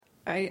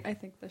I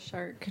think the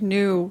shark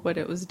knew what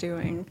it was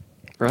doing.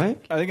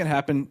 Right? I think it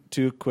happened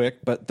too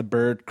quick, but the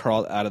bird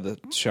crawled out of the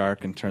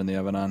shark and turned the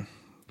oven on.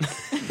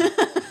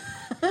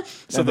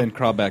 So then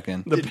crawled back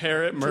in. The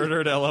parrot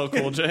murdered LL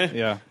Cool J?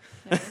 Yeah.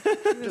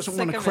 Doesn't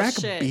Want to crack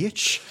a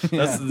bitch?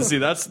 That's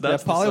Yeah,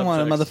 Polly the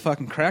wanted a subtext.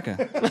 motherfucking cracker.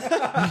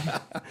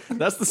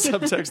 That's the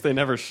subtext they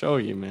never show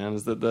you, man,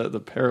 is that the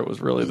parrot was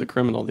really the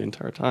criminal the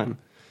entire time.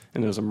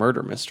 And it was a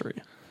murder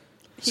mystery.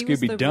 He was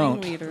Scooby the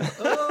don't. ringleader.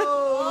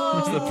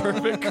 It's the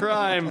perfect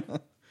crime.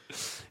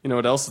 You know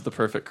what else is the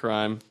perfect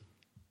crime?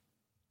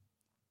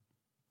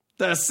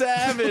 The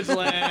Savage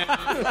Land.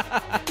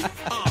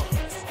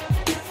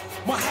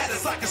 My hat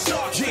is like a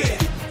shark's fin.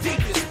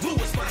 Deepest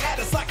bluest, my hat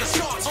is like a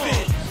shark's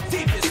fin.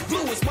 Deepest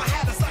bluest, my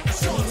hat is like a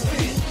shark's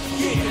fin.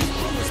 Yeah,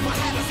 bluest, my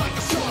hat is like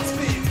a shark's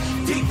fin.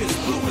 Deepest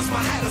bluest, my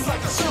hat is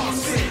like a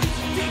shark's fin.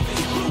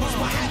 Deepest bluest,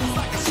 my hat is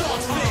like a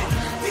shark's fin.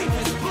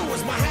 Deepest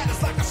bluest, my hat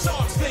is like a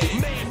shark's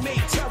fin.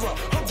 Man-made terror,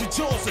 100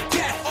 jaws of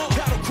death.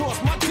 Battle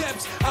cross my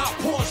depths, I'll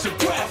pause your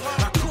breath.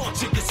 I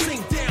caught you can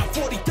sink down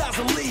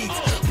 40,000 leagues.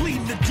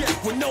 Bleeding to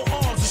death with no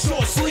arms and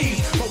short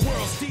sleeves. My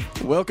world's deep.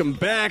 Welcome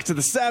back to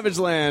the Savage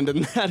Land,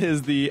 and that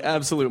is the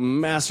absolute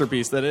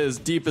masterpiece that is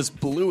Deepest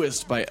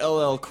Bluest by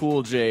LL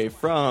Cool J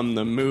from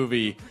the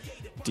movie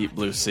Deep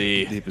Blue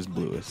Sea. Deepest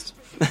bluest.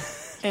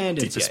 And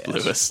it's Deepest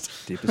Bluest.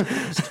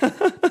 Deepest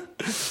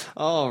bluest.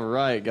 All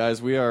right,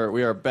 guys, we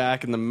are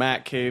back in the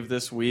Mac Cave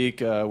this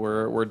week.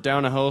 We're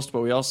down a host,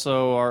 but we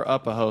also are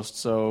up a host.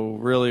 So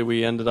really,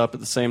 we ended up at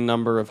the same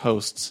number of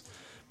hosts.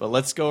 But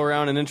let's go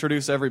around and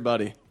introduce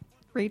everybody.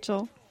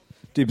 Rachel.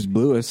 Deepest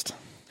bluest.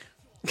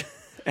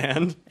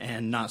 And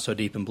not so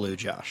deep in blue,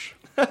 Josh.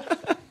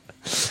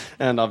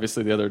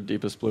 obviously the other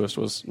deepest bluest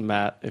was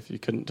Matt. If you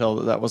couldn't tell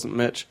that wasn't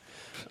Mitch.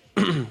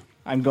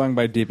 I'm going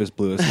by deepest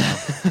bluest now.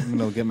 I'm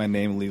going to get my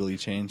name legally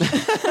changed.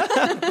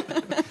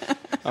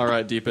 All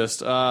right,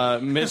 deepest.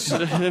 Mitch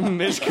couldn't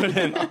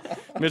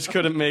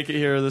make it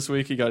here this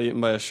week. He got eaten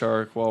by a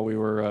shark while we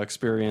were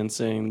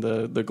experiencing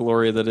the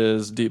glory that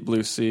is Deep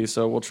Blue Sea.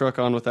 So we'll truck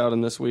on without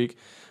him this week.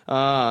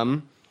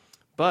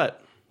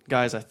 But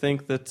guys, I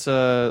think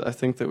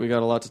that we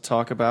got a lot to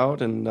talk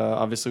about, and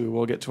obviously we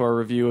will get to our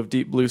review of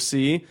Deep Blue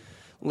Sea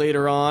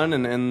later on,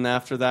 and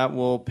after that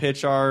we'll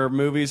pitch our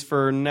movies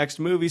for next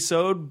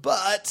movie-sode.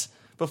 But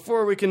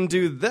before we can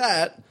do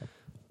that,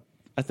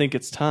 I think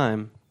it's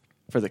time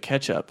for the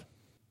catch-up.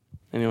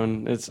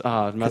 Anyone? It's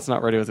Matt's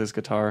not ready with his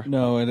guitar.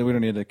 No, we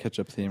don't need a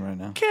catch-up theme right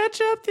now.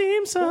 Catch-up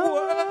theme song.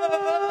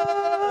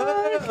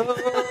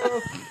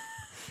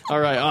 All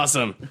right,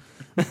 awesome.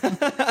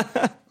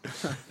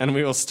 And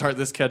we will start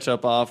this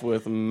catch-up off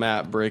with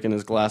Matt breaking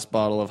his glass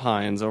bottle of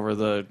Heinz over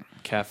the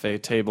cafe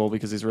table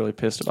because he's really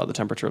pissed about the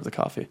temperature of the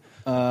coffee.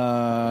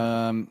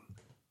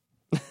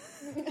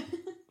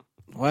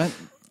 What?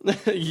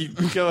 You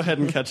go ahead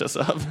and catch us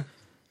up.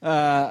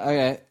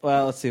 Okay.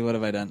 Well, let's see. What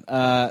have I done?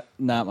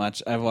 Not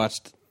much. I've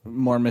watched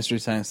more Mystery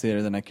Science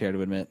Theater than I care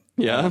to admit.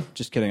 Yeah?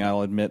 Just kidding.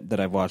 I'll admit that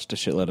I've watched a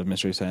shitload of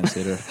Mystery Science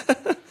Theater.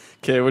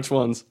 Okay, which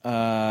ones? Dude,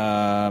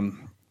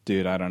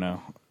 I don't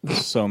know.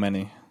 So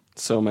many.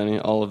 So many.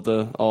 All of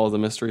the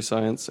Mystery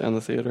Science and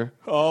the theater.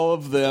 All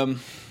of them.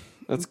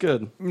 That's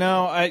good.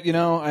 No, I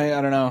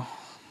don't know.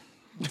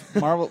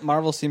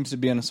 Marvel seems to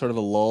be in a sort of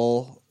a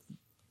lull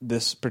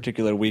this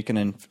particular week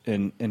in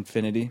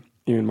Infinity.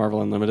 You mean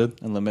Marvel Unlimited?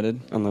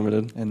 Unlimited.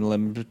 Unlimited.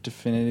 Unlimited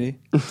Infinity.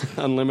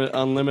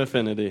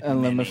 Unlimifinity.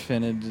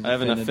 Unlimited. I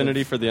have an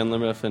affinity for the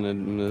Unlimited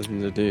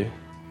Affinity.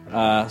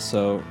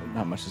 So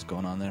not much is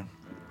going on there.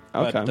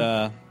 Okay.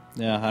 But,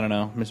 yeah, I don't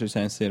know. Mystery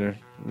Science Theater.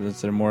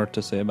 Is there more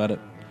to say about it?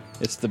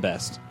 It's the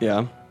best.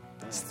 Yeah.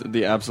 It's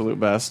the absolute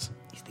best.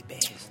 He's the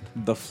best.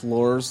 The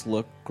floors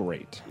look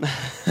great.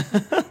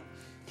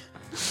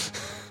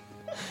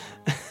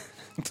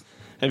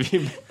 Have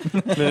you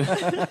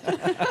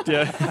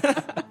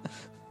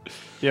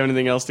do you have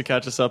anything else to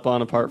catch us up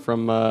on apart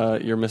from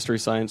your Mystery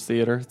Science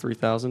Theater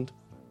 3000?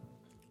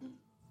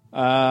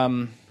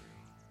 No.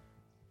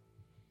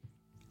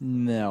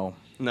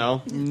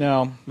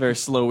 No? Very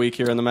slow week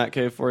here in the Matt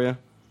Cave for you?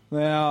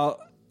 Well,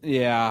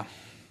 yeah.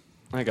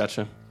 I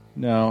gotcha.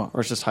 No.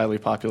 Or it's just highly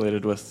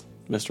populated with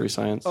Mystery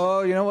Science.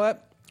 Oh, you know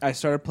what? I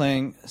started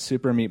playing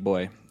Super Meat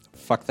Boy.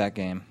 Fuck that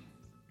game.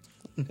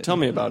 Tell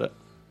me about it.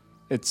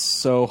 It's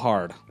so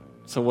hard.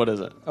 So what is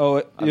it? Oh,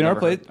 you never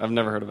played? I've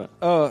never heard of it.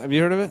 Oh, have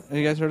you heard of it? Have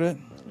you guys heard of it?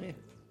 Yeah.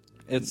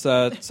 It's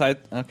a side.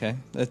 Okay,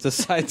 it's a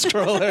side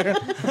scroller.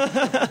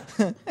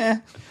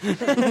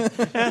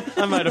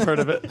 I might have heard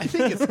of it. I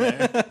think it's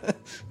there.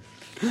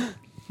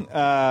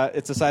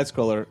 It's a side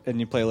scroller, and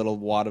you play a little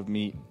wad of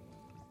meat,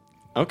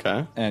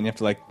 Okay. and you have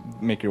to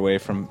make your way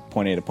from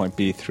point A to point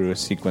B through a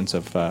sequence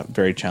of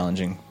very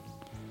challenging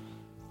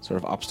sort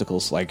of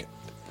obstacles, like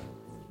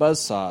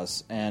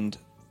buzzsaws and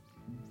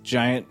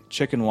giant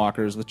chicken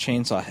walkers with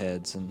chainsaw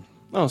heads, and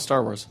Oh,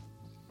 Star Wars.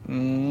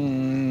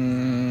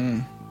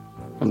 I'm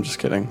just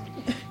kidding.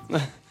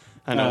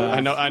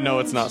 I know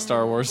it's not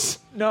Star Wars.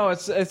 no,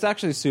 it's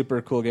actually a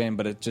super cool game,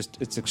 but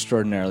it's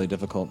extraordinarily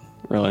difficult.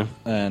 Really?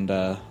 And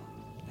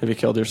Have you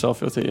killed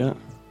yourself with it yet?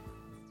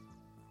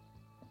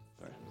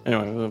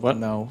 Anyway, what?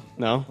 No.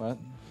 No? What?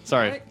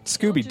 Sorry.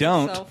 Scooby, Killed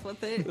don't. yourself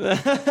with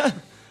it.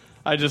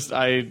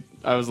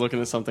 I was looking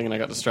at something and I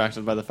got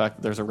distracted by the fact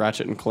that there's a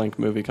Ratchet and Clank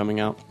movie coming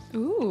out.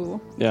 Ooh.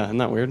 Yeah, isn't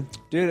that weird?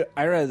 Dude,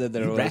 I read that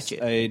there was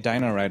Ratchet. a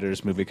Dino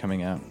Riders movie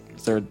coming out.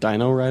 Is there a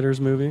Dino Riders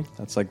movie?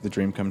 That's like the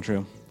dream come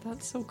true.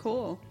 That's so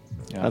cool.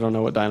 Yeah. I don't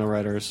know what Dino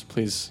Riders.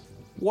 Please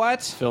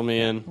What? fill me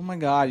in. Oh my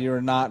god, you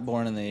were not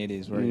born in the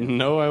 80s, were you?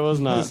 No, I was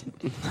not.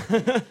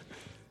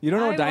 You don't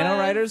know what I Dino was.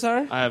 Riders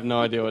are? I have no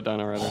idea what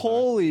Dino Riders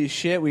Holy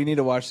shit, we need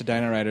to watch the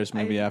Dino Riders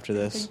movie I after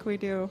this. think we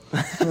do.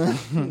 are.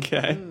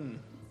 Okay.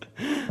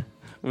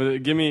 Well,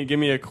 give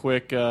me a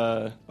quick.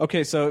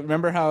 Okay, so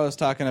remember how I was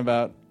talking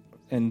about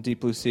in Deep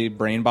Blue Sea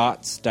brain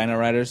bots, Dino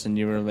Riders, and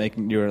you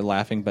were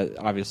laughing, but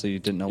obviously you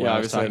didn't know what Yeah, I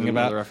was obviously I talking didn't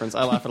know the about. reference.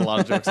 I laugh at a lot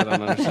of jokes I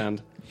don't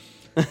understand.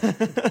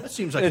 That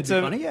seems like it'd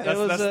be funny. Yeah.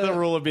 That's the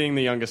rule of being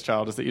the youngest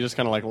child is that you just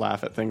kind of like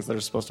laugh at things that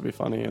are supposed to be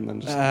funny and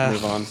then just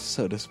move on.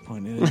 So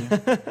disappointed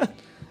in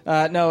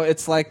you. No,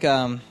 it's like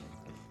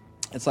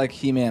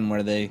He-Man,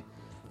 where they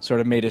sort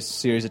of made a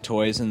series of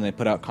toys and they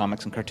put out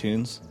comics and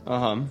cartoons,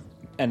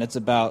 and it's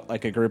about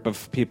like a group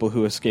of people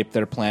who escaped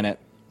their planet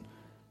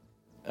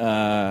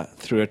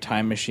through a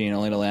time machine,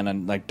 only to land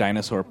on like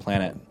Dinosaur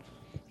Planet,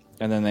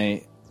 and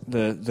then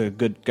the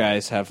good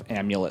guys have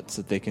amulets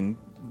that they can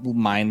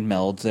mind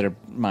meld their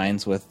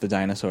minds with the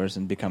dinosaurs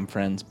and become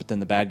friends, but then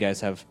the bad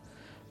guys have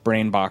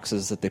brain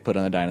boxes that they put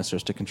on the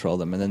dinosaurs to control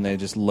them, and then they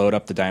just load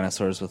up the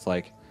dinosaurs with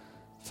like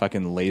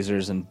fucking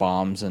lasers and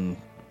bombs and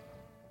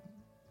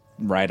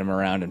ride them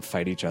around and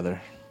fight each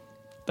other.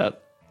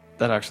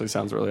 That actually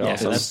sounds really Yeah,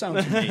 awesome. that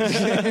sounds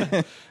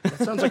amazing. That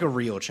sounds like a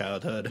real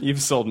childhood.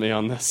 You've sold me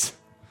on this.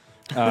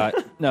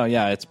 No,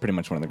 yeah, it's pretty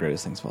much one of the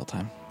greatest things of all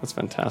time. That's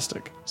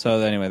fantastic. So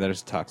anyway,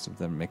 there's talks of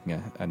them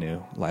making a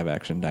new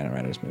live-action Dino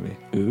Riders movie.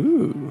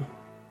 Ooh,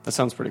 that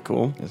sounds pretty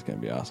cool. It's going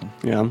to be awesome.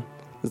 Yeah.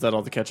 Is that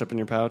all the ketchup in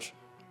your pouch?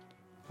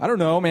 I don't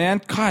know,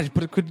 man. God, you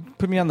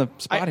put me on the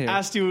spot I here.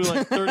 asked you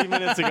like 30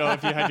 minutes ago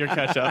if you had your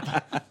ketchup.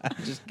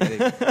 Just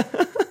kidding.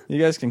 You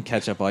guys can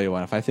catch up all you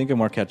want. If I think of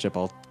more ketchup,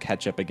 I'll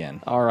catch up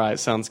again. All right,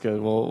 sounds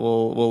good.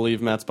 We'll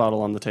leave Matt's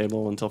bottle on the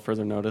table until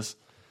further notice.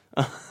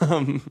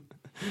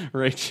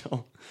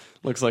 Rachel,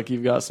 looks like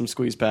you've got some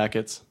squeeze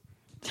packets.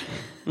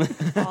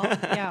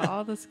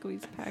 All the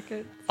squeeze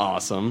packets.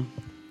 Awesome.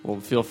 Well,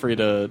 feel free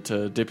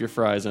to dip your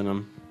fries in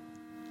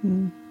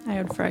them. I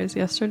had fries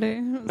yesterday.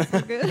 It was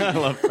so good. I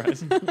love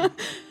fries.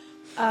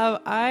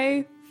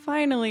 I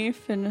finally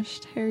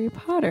finished Harry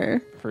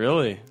Potter.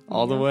 Really?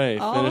 All the way.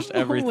 All Finished the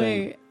everything.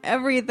 way.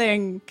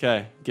 Everything.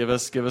 Okay, give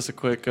us a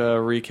quick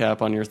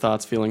recap on your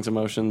thoughts, feelings,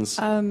 emotions.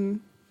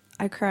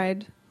 I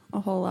cried a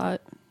whole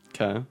lot.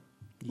 Okay.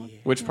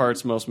 Which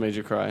parts most made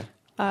you cry?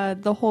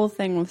 The whole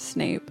thing with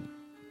Snape.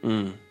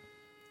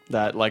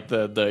 That like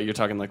the you're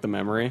talking like the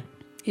memory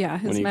Yeah,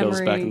 his when he memory.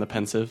 goes back in the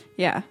pensive.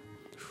 Yeah.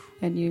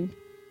 And you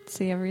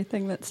see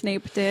everything that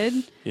Snape did.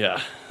 Yeah.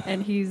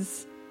 And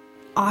he's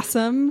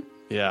awesome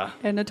Yeah.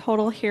 and a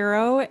total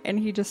hero. And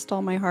he just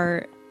stole my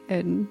heart.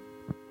 And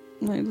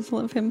I just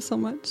love him so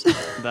much.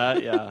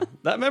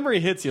 That memory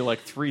hits you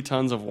like 3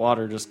 tons of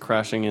water just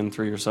crashing in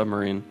through your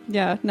submarine.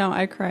 Yeah, no,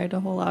 I cried a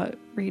whole lot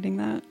reading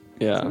that.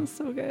 Yeah. It was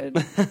so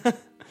good.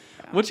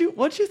 What'd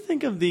you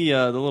think of the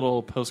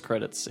little post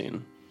credits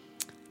scene?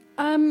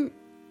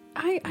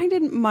 I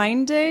didn't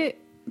mind it,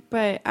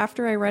 but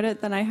after I read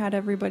it, then I had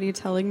everybody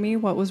telling me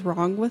what was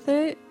wrong with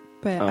it,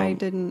 but I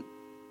didn't.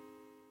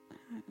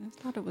 I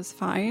thought it was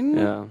fine.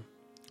 Yeah.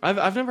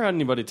 I've never had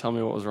anybody tell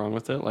me what was wrong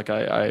with it. Like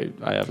I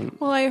haven't.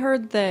 Well, I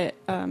heard that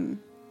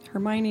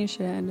Hermione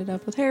should have ended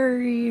up with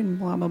Harry and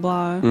blah blah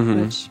blah.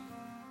 Which,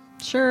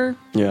 sure,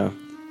 Yeah.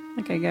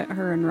 like I get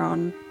her and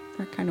Ron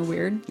are kind of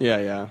weird.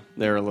 Yeah.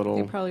 They're a They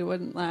little. probably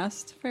wouldn't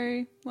last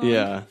very long.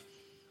 Yeah.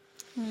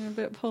 They're a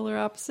bit polar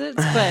opposites,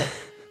 but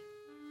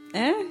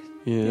Yes,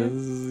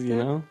 you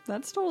know.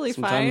 that's totally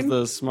Sometimes fine.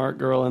 the smart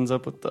girl ends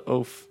up with the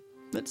oaf.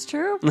 That's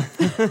true.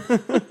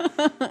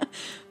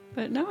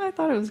 But no, I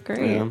thought it was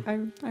great. Yeah.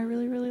 I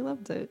really, really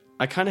loved it.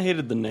 I kind of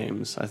hated the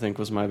names, I think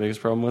was my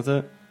biggest problem with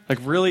it. Like,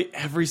 really,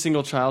 every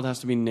single child has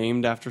to be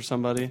named after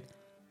somebody?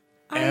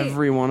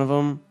 Every one of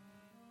them?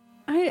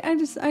 I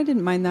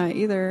didn't mind that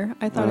either.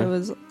 I thought Really? it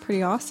was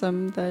pretty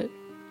awesome that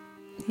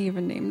he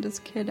even named his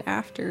kid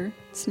after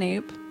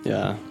Snape.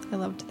 Yeah. I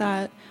loved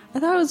that. I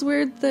thought it was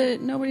weird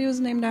that nobody was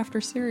named after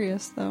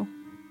Sirius, though.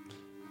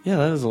 Yeah,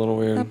 that is a little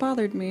weird. That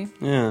bothered me.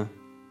 Yeah.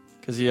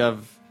 Because you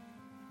have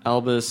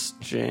Albus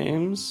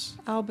James?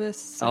 Albus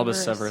Severus.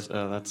 Albus Severus.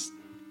 Oh, that's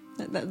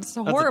That's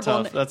a a horrible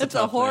tough- name. that's a It's a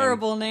tough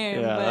horrible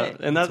name. yeah.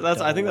 but And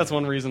I think that's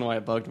one reason why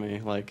it bugged me.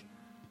 Like,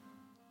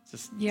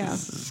 just Yeah.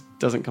 this just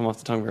doesn't come off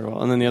the tongue very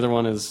well. And then the other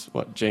one is,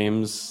 what,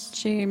 James?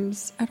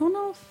 James, I don't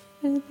know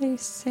if they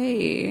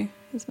say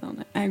his middle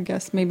name. I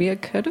guess maybe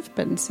it could have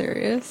been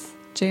Sirius.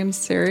 James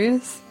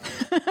Sirius.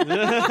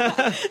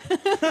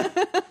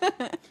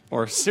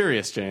 Or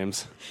Sirius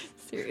James?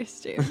 Sirius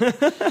James.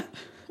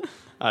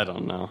 I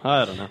don't know.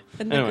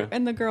 And Anyway.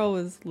 the girl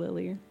was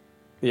Lily.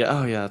 Yeah.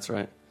 Oh, yeah. That's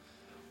right.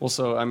 Well,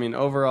 so I mean,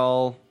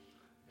 overall,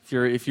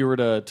 if you were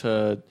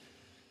to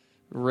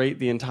rate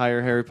the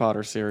entire Harry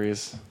Potter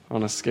series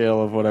on a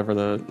scale of whatever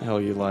the hell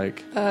you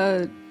like.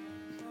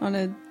 On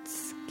a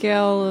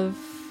scale of,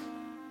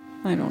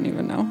 I don't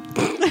even know.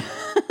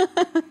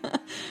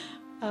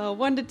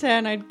 1 to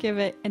 10, I'd give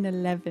it an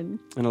 11.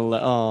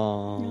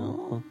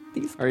 Oh.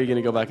 These Are you going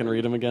to go back and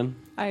read them again?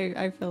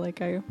 I feel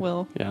like I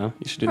will. Yeah,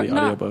 you should do the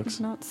Not- audiobooks.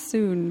 Not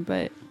soon,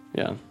 but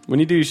Yeah. When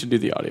you do, you should do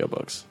the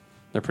audiobooks.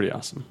 They're pretty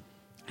awesome.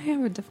 I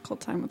have a difficult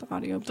time with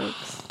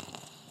audiobooks.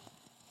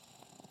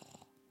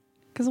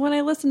 Because when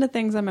I listen to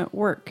things, I'm at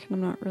work and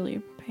I'm not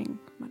really paying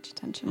much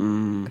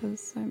attention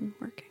because I'm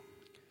working.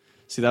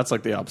 See, that's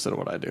like the opposite of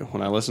what I do.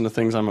 When I listen to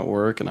things, I'm at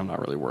work and I'm not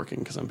really working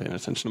because I'm paying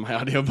attention to my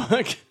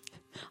audiobook.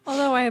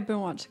 Although I have been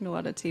watching a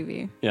lot of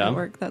TV Yeah. at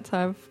work. That's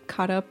how I've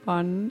caught up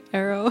on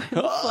Arrow and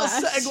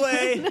Flash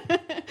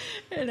Segue!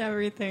 and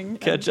everything.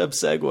 Catch up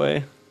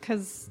segue.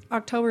 Because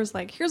October's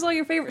like, here's all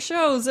your favorite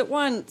shows at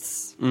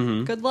once.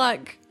 Mm-hmm. Good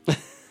luck.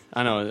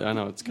 I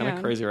know. It's kind of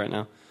Yeah. crazy right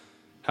now.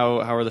 How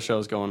are the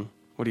shows going?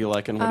 What are you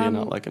liking? What are you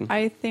not liking?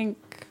 I think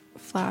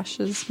Flash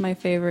is my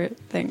favorite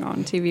thing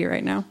on TV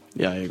right now.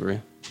 Yeah, I agree.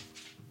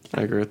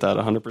 I agree with that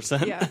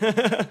 100%.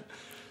 Yeah.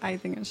 I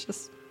think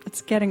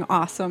it's getting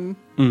awesome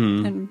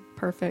Mm-hmm. and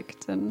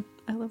perfect. And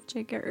I love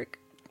Jay Garrick.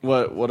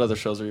 What other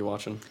shows are you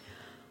watching?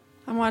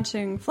 I'm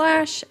watching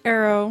Flash,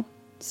 Arrow,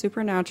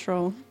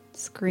 Supernatural,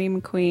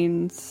 Scream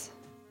Queens.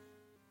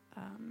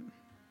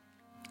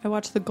 I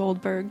watch The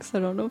Goldbergs. I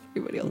don't know if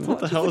anybody else What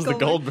the watches hell is the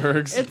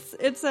Goldbergs?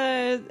 It's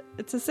a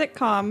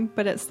sitcom,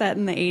 but it's set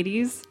in the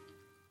 80s.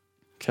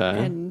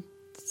 Okay. And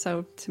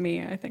so to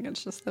me, I think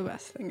it's just the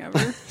best thing ever.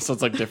 So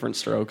it's like different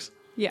strokes.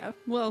 Yeah,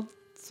 well,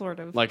 sort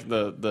of. Like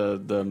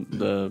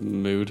the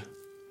mood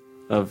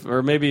of,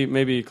 or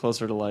maybe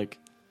closer to like,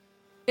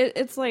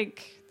 It's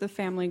like the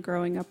family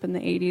growing up in the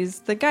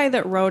 80s. The guy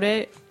that wrote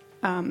it,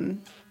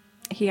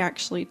 he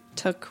actually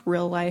took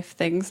real life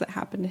things that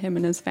happened to him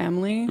and his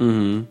family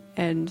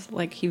and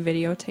like he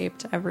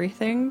videotaped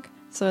everything.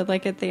 So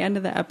like at the end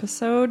of the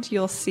episode,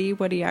 you'll see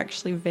what he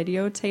actually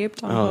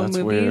videotaped on home that's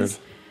movies. weird.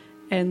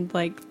 And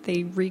like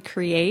they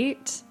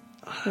recreate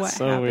what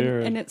so happened.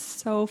 weird. And it's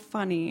so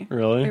funny.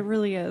 Really? It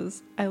really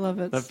is. I love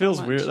it That so feels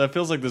much. weird. That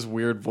feels like this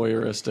weird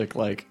voyeuristic,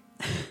 like,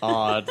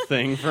 odd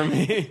thing for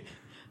me.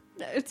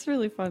 It's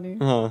really funny,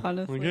 Huh.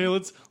 honestly. Like, hey,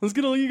 let's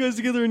get all you guys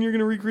together and you're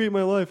gonna recreate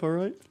my life, all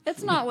right?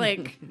 It's not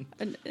like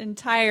an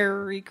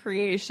entire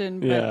recreation,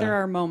 but Yeah. there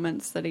are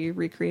moments that he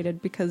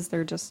recreated because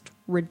they're just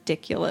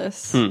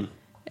ridiculous.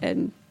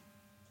 And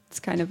it's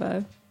kind of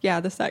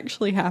this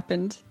actually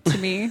happened to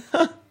me.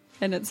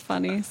 And it's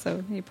funny,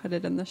 so he put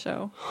it in the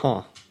show.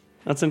 Huh.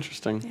 That's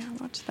interesting. Yeah,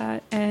 watch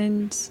that.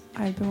 And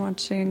I've been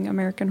watching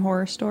American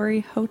Horror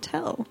Story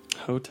Hotel.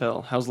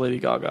 Hotel. How's Lady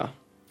Gaga?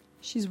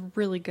 She's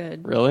really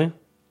good. Really?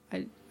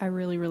 I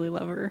really, really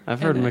love her.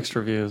 I've heard in it. mixed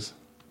reviews.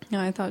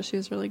 No, I thought she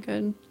was really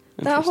good.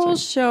 That whole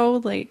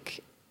show, like,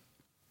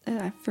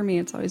 for me,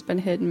 it's always been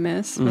hit and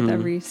miss with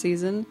every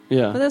season.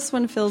 Yeah. But this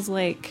one feels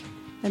like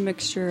a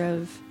mixture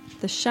of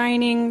The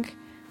Shining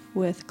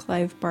with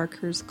Clive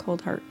Barker's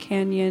Cold Heart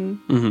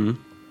Canyon.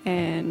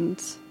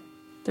 And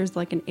there's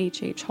like an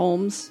H.H.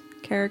 Holmes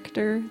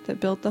character that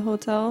built the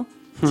hotel.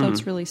 So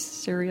it's really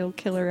serial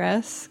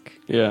killer-esque.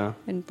 Yeah.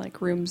 And like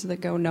rooms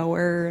that go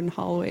nowhere and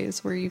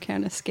hallways where you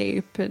can't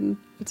escape. And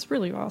it's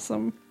really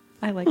awesome.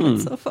 I like it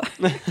so far.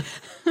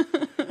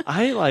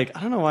 I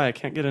don't know why I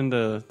can't get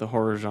into the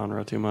horror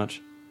genre too much.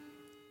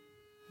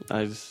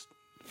 I just,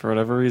 for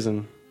whatever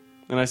reason.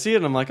 And I see it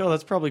and I'm like, oh,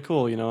 that's probably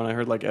cool, you know, and I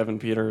heard like Evan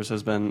Peters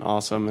has been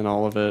awesome in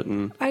all of it.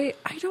 And I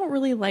don't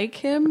really like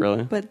him.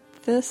 Really? But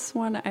this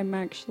one, I'm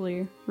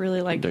actually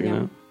really liking digging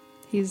him. it.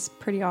 He's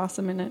pretty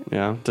awesome in it.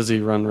 yeah. Does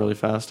he run really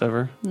fast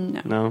ever?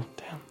 No. No?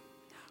 Damn.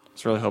 I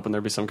was really hoping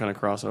there'd be some kind of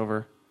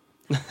crossover.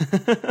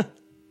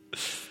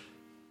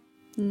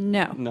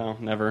 No. No,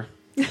 never.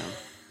 No.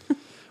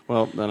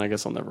 Well, then I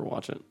guess I'll never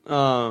watch it.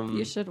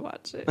 You should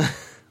watch it.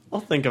 I'll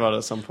think about it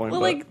at some point. Well,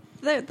 but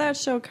like that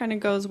show kind of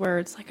goes where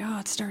it's like, oh,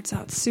 it starts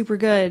out super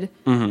good,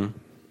 and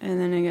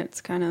then it gets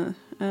kind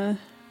of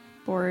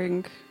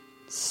boring,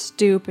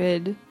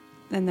 stupid,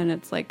 and then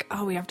it's like,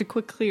 oh, we have to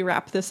quickly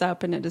wrap this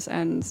up, and it just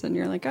ends, and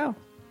you're like, oh,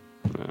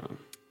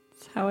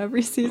 that's how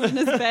every season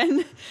has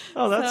been.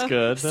 oh, that's So-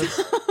 good.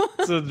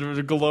 That's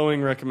a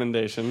glowing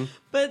recommendation.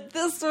 But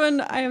this one,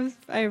 I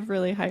have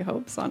really high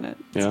hopes on it.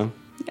 Yeah.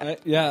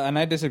 And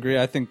I disagree.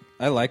 I think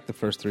I like the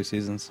first 3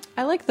 seasons.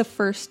 I like the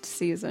first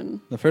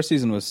season. The first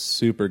season was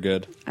super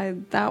good,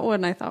 That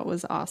one I thought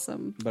was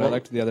awesome. but I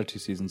liked the other 2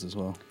 seasons as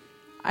well.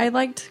 I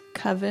liked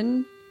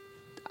Coven.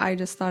 I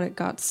just thought it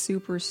got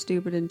super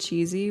stupid and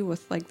cheesy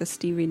with like the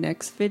Stevie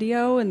Nicks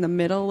video in the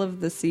middle of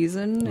the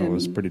season. It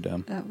was and pretty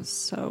dumb. That was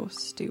so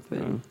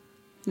stupid.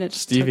 And it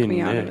just Stevie took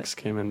me out of Nicks it.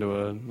 came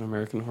into an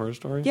American Horror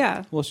Story.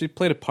 Yeah. Well, she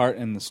played a part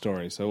in the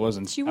story, so it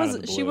wasn't. She out of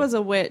was the she blue. was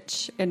a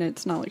witch, and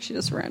it's not like she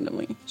just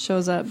randomly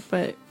shows up,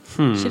 but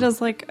she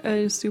does like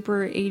a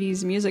super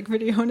 80s music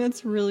video, and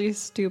it's really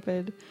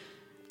stupid.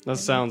 That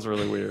sounds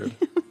really weird.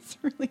 It's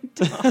really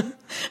dumb.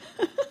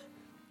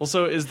 Well,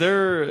 so is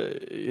there,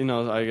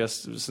 I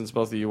guess since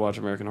both of you watch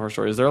American Horror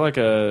Story, is there like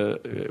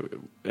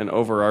an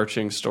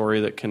overarching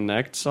story that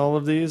connects all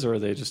of these, or are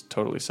they just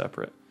totally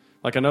separate?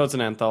 Like, I know it's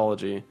an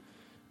anthology,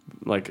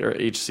 or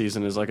each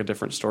season is like a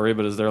different story,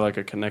 but is there like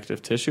a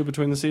connective tissue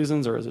between the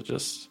seasons, or is it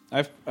just...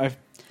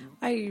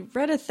 I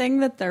read a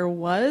thing that there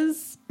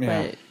was,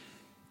 Yeah. but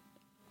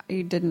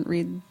I didn't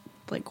read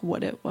like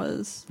what it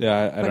was.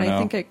 Yeah, I but don't know. I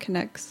think it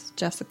connects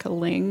Jessica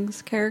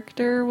Lange's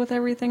character with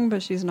everything,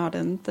 but she's not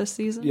in this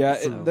season. Yeah,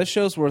 so. this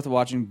show's worth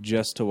watching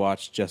just to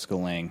watch Jessica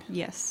Lange.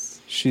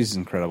 Yes. She's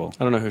incredible.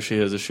 I don't know who she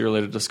is. Is she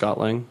related to Scott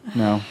Lang?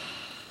 No.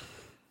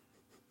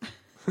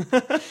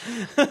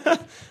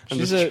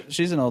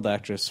 She's an old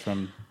actress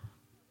from...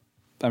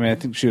 I mean, I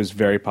think she was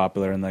very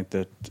popular in like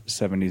the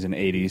 70s and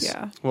 80s.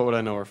 Yeah. What would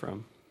I know her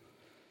from?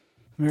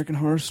 American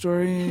Horror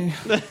Story.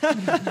 Did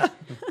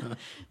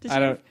I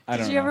don't you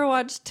know. ever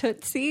watch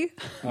Tootsie?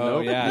 Oh,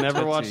 Nope, yeah. never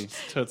Tootsie. watched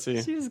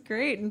Tootsie. She was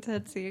great in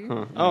Tootsie.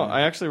 Huh. Oh,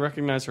 I actually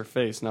recognize her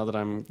face now that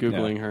I'm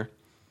Googling her.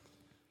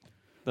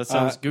 That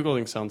sounds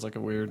Googling sounds like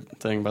a weird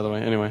thing, by the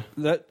way. Anyway.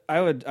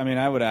 I would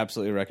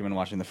absolutely recommend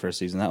watching the first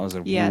season. That was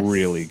a Yes.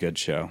 really good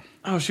show.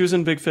 Oh, she was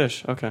in Big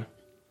Fish. Okay.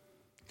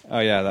 Oh,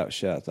 yeah,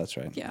 that's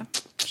right. Yeah.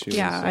 She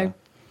Yeah, was, I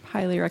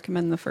highly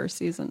recommend the first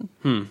season.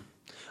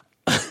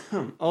 I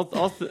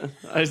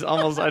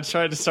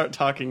tried to start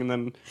talking and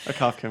then a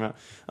cough came out.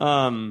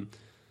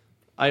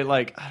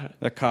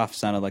 That cough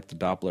sounded like the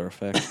Doppler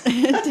effect.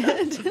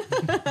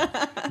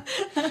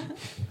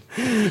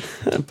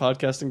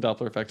 Podcasting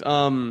Doppler effect.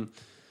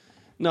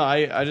 No,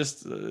 I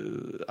just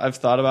I've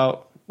thought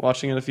about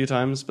watching it a few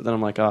times, but then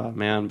I'm like, oh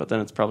man, but then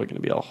it's probably going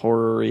to be all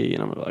horror-y,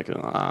 and I'm like,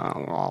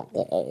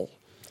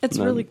 It's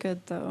then- really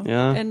good though.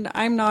 Yeah? And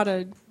I'm not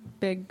a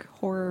big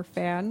horror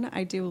fan.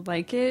 I do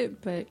like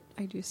it, but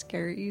I do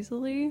scare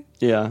easily.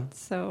 yeah.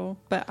 So,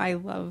 but I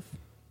love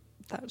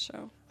that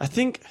show. I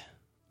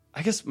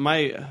guess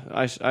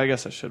I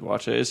guess I should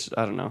watch it.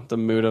 I don't know. The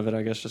mood of it,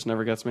 I guess, just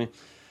never gets me.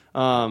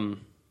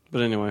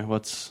 But anyway,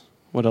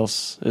 what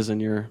else is in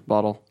your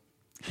bottle?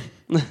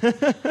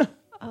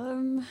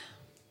 Trying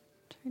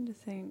to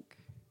think.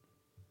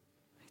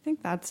 I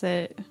think that's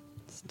it.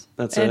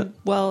 That's and, it.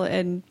 Well,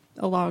 and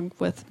along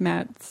with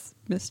Matt's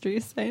Mystery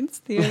Science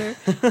Theater,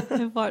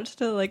 I've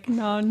watched it like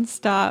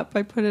nonstop.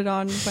 I put it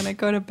on when I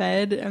go to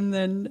bed, and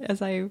then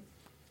as I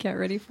get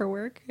ready for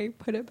work, I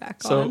put it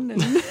back So- on.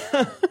 And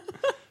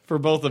For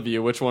both of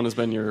you, which one has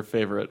been your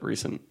favorite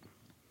recent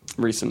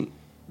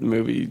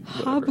movie?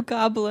 Whatever?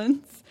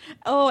 Hobgoblins.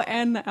 Oh,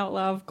 and The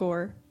Outlaw of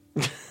Gore.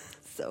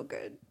 So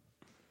good.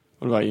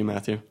 What about you,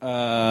 Matthew?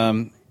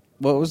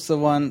 What was the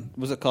one?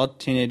 Was it called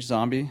Teenage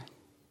Zombie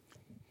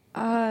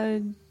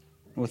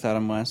with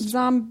Adam West?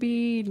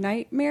 Zombie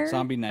Nightmare.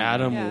 Zombie Nightmare.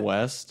 Adam Yeah.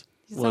 West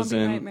was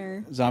Zombie in.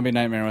 Nightmare. Zombie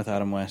Nightmare with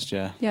Adam West.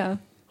 Yeah. Yeah.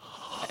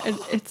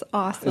 It's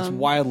awesome. It's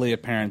wildly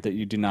apparent that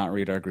you do not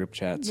read our group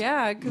chats.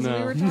 Yeah, because No.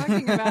 we were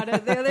talking about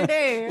it the other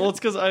day. Well, it's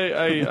because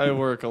I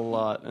work a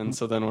lot, and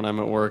so then when I'm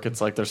at work, it's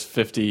like there's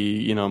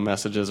 50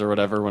 messages or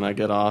whatever when I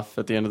get off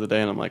at the end of the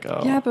day, and I'm like,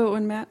 oh, yeah, but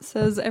when Matt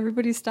says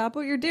everybody stop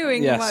what you're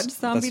doing Yes, and watch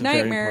Zombie that's very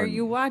Nightmare, important.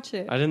 you watch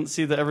it. I didn't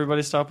see the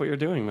everybody stop what you're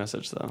doing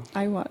message though.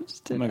 I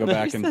watched it. I'm gonna go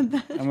back when and I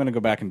said that. I'm gonna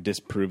go back and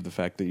disprove the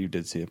fact that you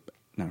did see it.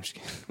 No, I'm just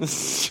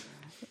kidding.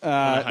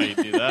 How you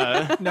do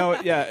that? No,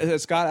 yeah,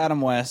 it's got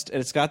Adam West.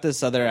 It's got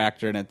this other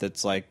actor in it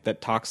that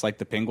talks like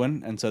the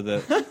Penguin, and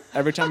so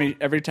every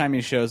time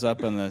he shows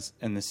up in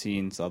the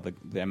scenes, all the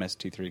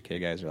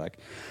MS-23K guys are like,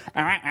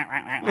 Oh,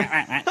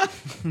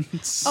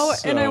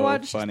 and I so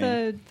watched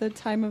funny. the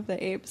Time of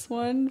the Apes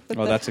one. with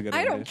Oh, the, that's a good I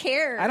one, don't too.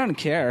 care. I don't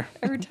care.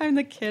 Every time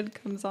the kid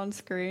comes on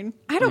screen,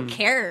 I don't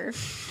care.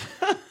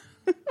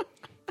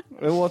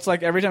 Well, it's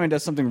like every time he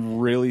does something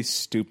really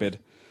stupid,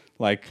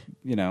 like,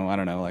 I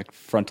don't know, like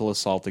frontal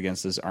assault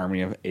against this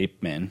army of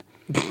ape men.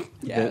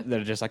 Yeah.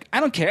 They're just like, I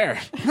don't care.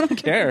 I don't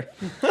care.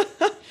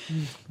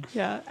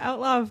 Yeah,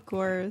 Outlaw of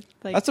Gore.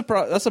 Like, That's the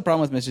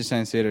problem with Mystery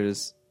Science Theater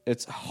is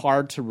it's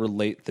hard to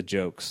relate the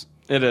jokes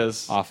It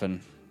is.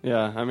 often.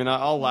 Yeah, I mean,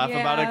 I'll laugh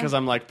about it Yeah. because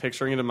I'm like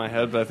picturing it in my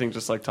head, but I think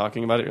just like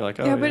talking about it, you're like,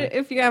 oh yeah, yeah, but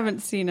if you haven't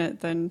seen it,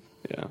 then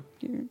yeah.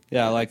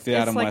 Yeah, like the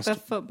it's Adam like West. the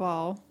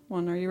football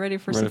one. Are you ready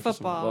for Ready some for some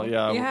football? football,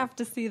 yeah. You have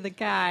to see the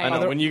guy. I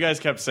know. When you guys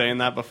kept saying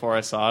that before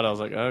I saw it, I was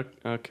like, oh,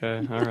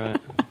 okay, all right.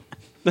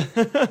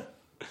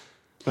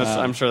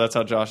 I'm sure that's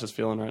how Josh is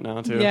feeling right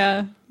now too.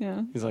 Yeah.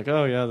 He's like,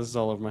 oh yeah, this is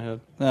all over my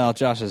head. Well,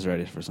 Josh is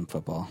ready for some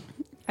football.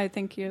 I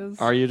think he is.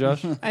 Are you,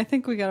 Josh? I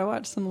think we gotta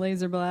watch some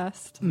Laser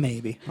Blast.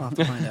 Maybe. I'll have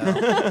to find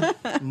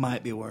out.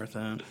 Might be worth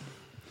it.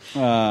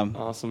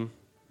 Awesome.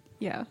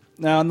 Yeah.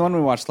 Now, and the one we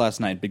watched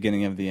last night,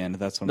 Beginning of the End,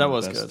 that's one That of the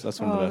was best. good. That's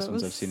one of Oh, the best that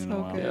ones was I've seen in so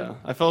a while. good. Yeah,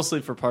 I fell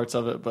asleep for parts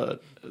of it,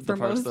 but the For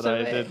parts most that I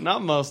of it. did,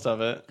 not most of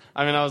it.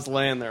 I mean, I was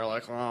laying there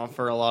like, oh,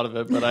 for a lot of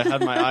it, but I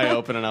had my eye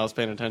open and I was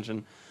paying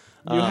attention.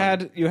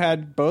 You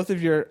had both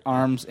of your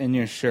arms in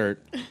your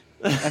shirt,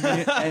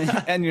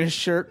 and your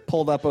shirt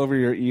pulled up over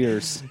your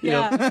ears.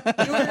 Yeah. You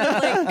were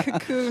like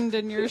cocooned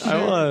in your shirt.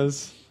 I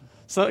was.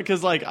 So,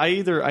 because like I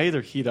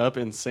either heat up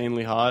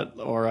insanely hot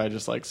or I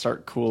just like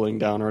start cooling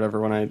down or whatever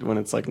when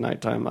it's like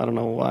nighttime. I don't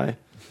know why.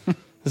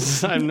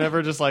 I'm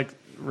never just like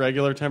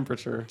regular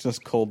temperature.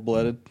 Just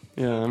cold-blooded.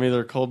 Yeah, I'm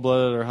either cold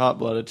blooded or hot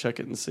blooded. Check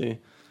it and see.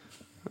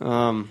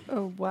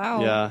 Oh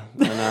wow. Yeah,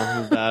 I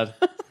know,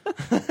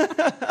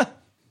 bad.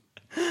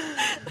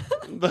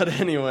 But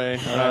anyway,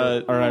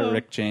 All right,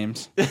 Rick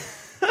James.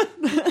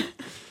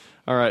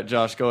 all right,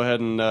 Josh, go ahead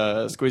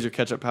and squeeze your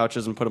ketchup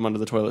pouches and put them under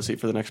the toilet seat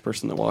for the next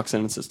person that walks in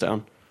and sits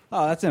down.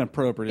 Oh, that's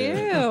inappropriate.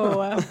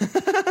 Ew.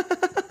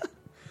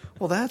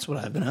 Well, that's what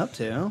I've been up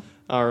to.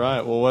 All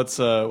right, well, what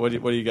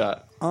do you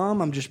got?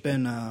 I've just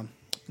been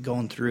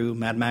going through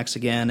Mad Max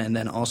again, and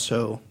then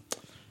also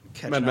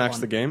catching Mad up Max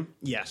on- the game?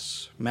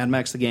 Yes, Mad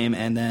Max the game,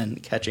 and then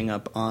catching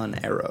up on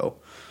Arrow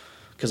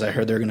because I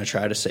heard they're going to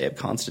try to save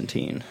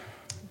Constantine.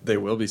 They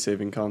will be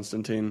saving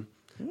Constantine.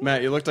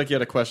 Matt, you looked like you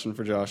had a question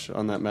for Josh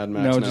on that Mad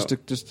Max. No,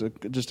 note. just a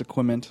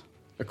quiment.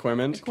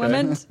 Equipment.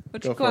 Equipment?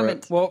 Which Go for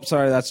equipment? Well,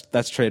 sorry, that's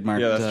trademarked.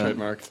 Yeah, that's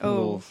trademarked.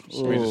 Oh,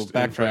 We just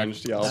backtrack.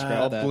 infringed. Yeah,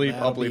 I'll That- bleep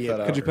that'll be that it.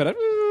 out. Could you put it?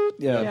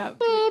 Yeah.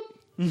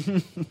 yeah.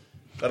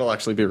 That'll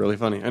actually be really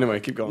funny. Anyway,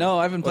 keep going. No,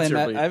 I've been What's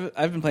playing. your bleep?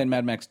 I've been playing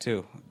Mad Max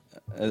 2,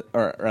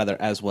 or rather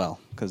as well,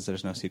 because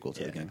there's no sequel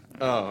to the game.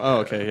 Oh,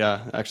 okay,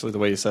 yeah. Actually, the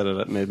way you said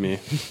it made me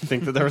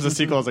think that there was a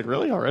sequel. I was like,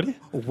 really, already?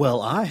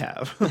 Well, I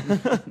have.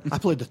 I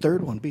played the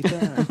third one. Beat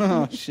that.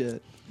 Oh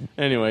shit!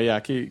 Anyway, yeah,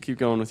 keep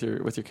going with your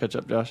catch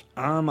up, Josh.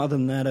 Other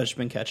than that, I've just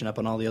been catching up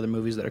on all the other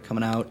movies that are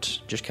coming out,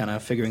 just kind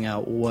of figuring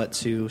out what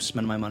to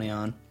spend my money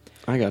on.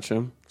 I got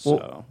you.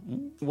 So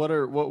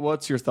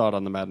What's your thought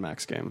on the Mad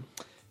Max game?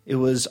 it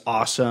was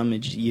awesome.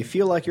 You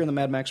feel like you're in the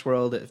Mad Max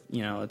world.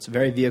 It's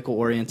very vehicle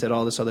oriented,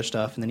 all this other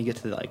stuff, and then you get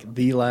to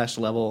the last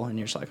level, and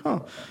you're just like,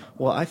 oh,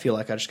 well, I feel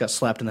like I just got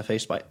slapped in the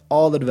face by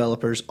all the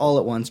developers all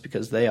at once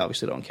because they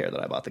obviously don't care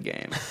that I bought the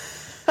game.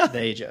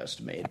 They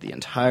just made the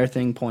entire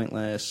thing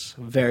pointless.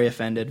 Very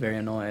offended, very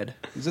annoyed.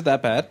 Is it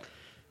that bad?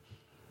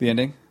 The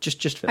ending?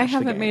 Just finish I the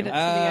haven't game. made it to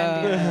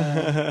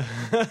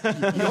the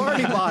end yet. You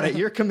already bought it.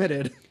 You're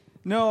committed.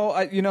 No,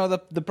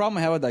 the problem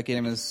I have with that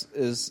game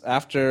is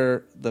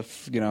after the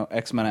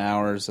X amount of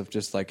hours of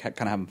just like kind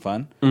of having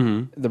fun,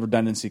 the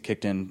redundancy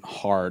kicked in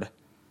hard,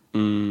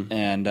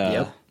 and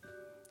Yep.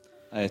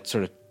 I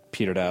sort of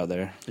petered out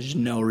there. There's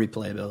no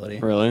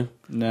replayability. Really?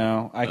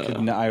 No, I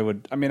could. I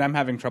would. I mean, I'm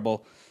having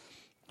trouble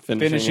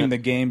finishing it? the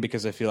game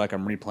because I feel like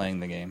I'm replaying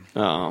the game.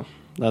 Oh,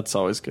 that's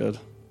always good.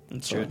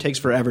 It's true. It takes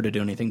forever to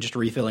do anything. Just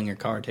refilling your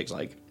car takes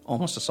like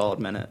almost a solid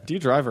minute. Do you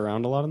drive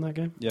around a lot in that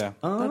game? Yeah.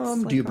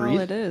 That's Do you like all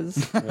breathe? it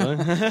is. I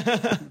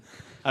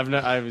don't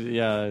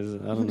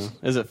know.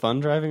 Is it fun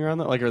driving around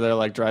that? Like, are there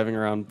like driving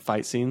around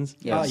fight scenes?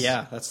 Yes. Oh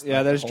yeah, that's Yeah,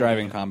 like, there's the whole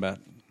driving game. combat.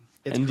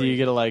 It's And do you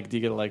great.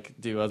 get to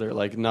do other,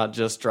 like, not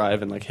just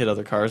drive and like hit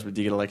other cars, but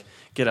do you get to like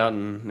get out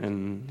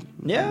and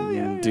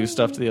do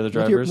stuff to the other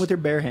drivers? with your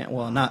bare hand?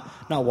 Well, not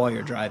while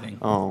you're driving.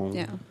 Oh,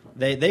 Yeah.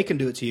 They can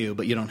do it to you,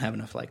 but you don't have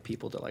enough like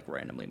people to like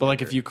randomly. But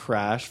like murder. if you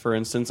crash, for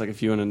instance, like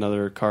if you and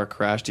another car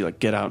crash, do you like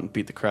get out and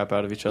beat the crap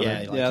out of each other? yeah,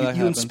 like, Yeah, that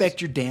you happens. inspect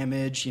your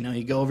damage.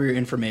 You go over your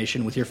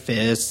information with your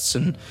fists,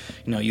 and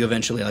you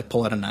eventually like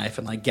pull out a knife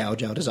and like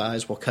gouge out his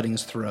eyes while cutting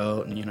his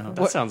throat, and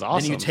That sounds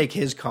awesome. Then you take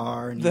his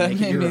car and you That make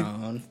it made your me-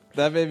 own.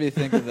 That made me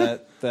think of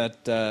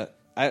that.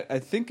 I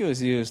think it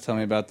was you who was telling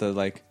me about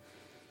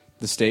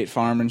the State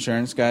Farm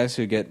insurance guys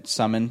who get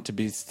summoned to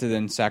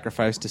then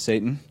sacrificed to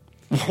Satan.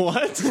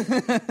 What?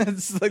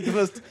 It's like the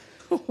most.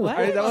 What?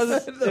 That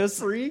was it was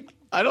Freak.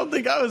 I don't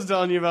think I was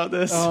telling you about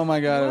this. Oh my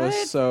god, it What?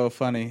 was so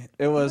funny.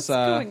 It was What's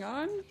going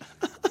on?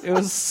 it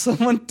was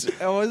someone. It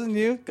wasn't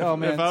you. Oh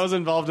man, If I was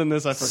involved in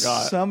this, I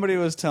forgot. Somebody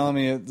was telling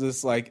me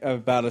this like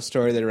about a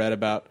story they read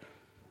about.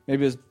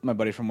 Maybe it was my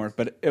buddy from work,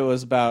 but it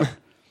was about.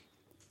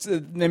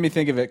 It made me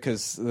think of it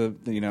because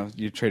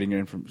you're trading your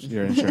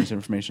insurance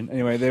information.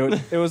 Anyway,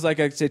 it was like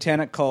a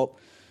satanic cult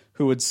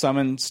who would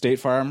summon State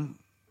Farm.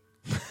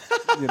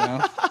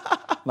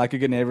 Like a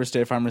good neighbor,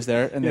 State Farm was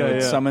there, and they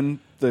would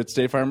summon the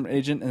State Farm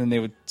agent, and then they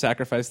would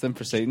sacrifice them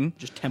for Satan.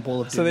 Just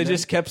Temple of So they Doom.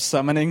 just kept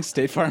summoning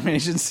State Farm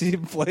agency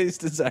employees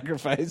to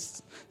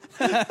sacrifice.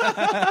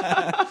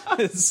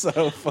 It's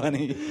so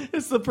funny.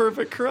 It's the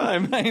perfect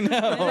crime. I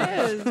know.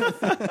 It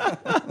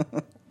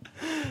is.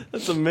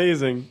 That's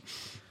amazing.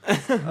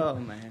 Oh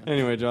man.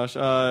 Anyway, Josh,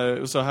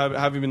 so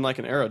have you been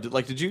liking Arrow?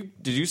 Did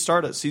you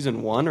start at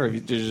season 1 or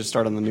did you just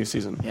start on the new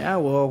season? Yeah,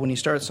 well, when you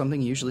start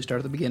something, you usually start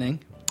at the beginning.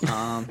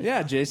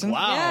 Yeah, Jason.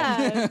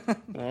 Yeah.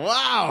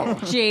 Wow.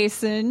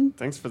 Jason.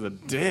 Thanks for the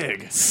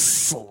dig.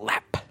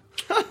 Slap.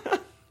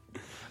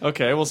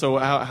 Okay, well, so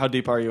how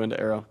deep are you into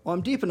Arrow? Well,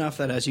 I'm deep enough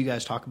that as you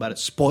guys talk about it,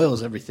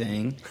 spoils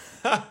everything.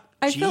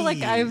 I feel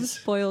like I've Jeez.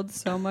 spoiled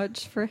so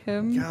much for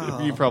him.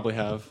 You probably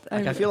have.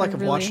 I feel like I've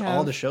really watched all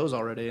have. the shows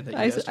already. That you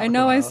guys I talk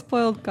know I about.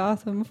 spoiled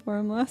Gotham for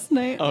him last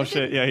night. Oh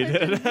shit, yeah, you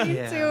did. Me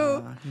Yeah,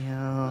 too.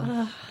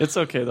 yeah. It's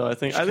okay though. I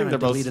think Kinda they're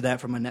both. deleted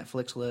that from my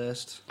Netflix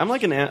list. I'm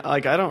like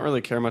I don't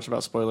really care much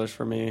about spoilers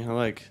for me.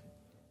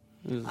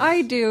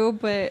 I do,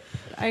 but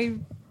I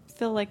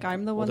feel like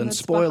I'm the Well, one then that's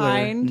spoiler.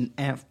 behind.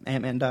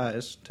 Ant-Man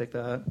dies. Take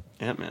that.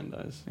 Ant-Man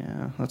dies.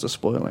 Yeah, that's a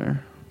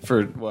spoiler.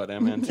 For what,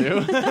 Ant-Man 2?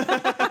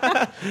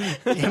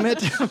 Damn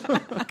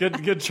it.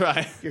 Good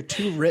try. You're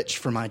too rich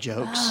for my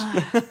jokes.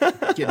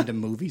 Get into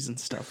movies and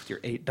stuff with your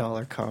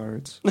 $8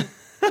 cards.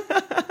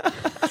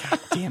 God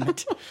damn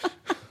it.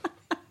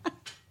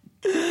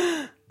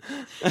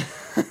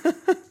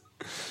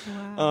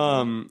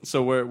 Wow.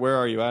 So where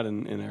are you at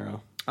in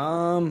Arrow?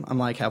 I'm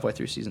like halfway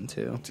through season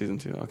 2. Season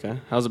 2, okay.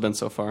 How's it been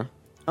so far?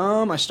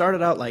 I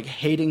started out like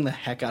hating the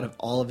heck out of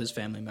all of his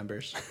family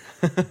members.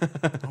 I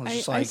was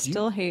just I like,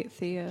 still hate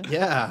Thea.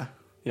 yeah.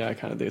 Yeah, I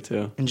kind of do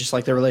too. And just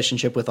like their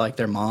relationship with like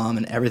their mom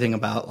and everything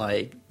about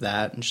like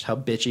that and just how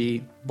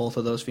bitchy both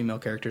of those female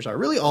characters are.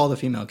 Really all the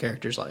female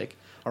characters like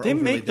are They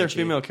overly make their bitchy.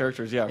 female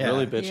characters, Yeah.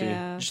 really bitchy.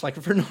 Yeah. Just like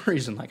for no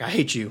reason. Like, I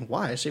hate you.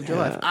 Why? I saved your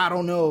Yeah. life. I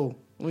don't know.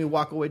 Let me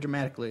walk away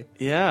dramatically.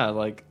 Yeah,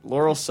 like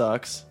Laurel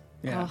sucks.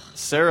 Yeah. Ugh.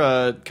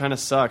 Sarah kind of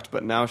sucked,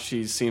 but now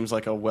she seems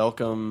like a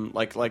welcome.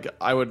 Like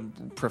I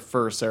would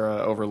prefer Sarah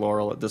over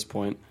Laurel at this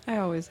point. I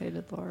always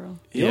hated Laurel.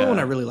 The only one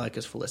I really like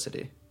is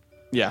Felicity.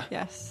 Yeah.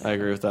 Yes. I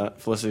agree with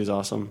that. Felicity's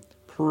awesome.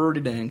 Pretty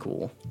dang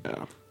cool.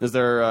 Yeah. Is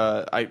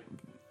there?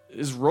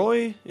 Is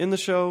Roy in the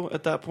show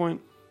at that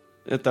point?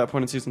 At that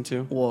point in season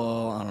 2,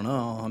 Well, I don't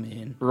know. I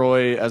mean,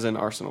 Roy as in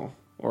Arsenal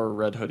or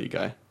Red Hoodie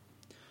guy,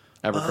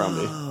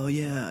 Abercrombie. oh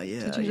yeah.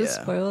 Did you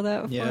just spoil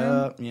that for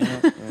Yeah, him?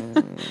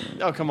 yeah.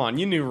 Oh come on,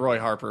 you knew Roy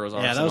Harper was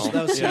Yeah,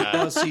 Arsenal.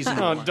 that was season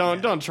No,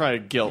 1. don't try to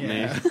guilt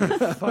me,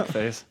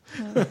 fuckface.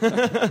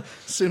 As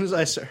soon as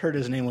I heard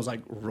his name was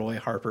like Roy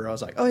Harper, I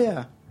was like, oh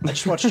yeah. I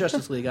just watched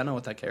Justice League. I know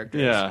what that character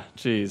is. Yeah,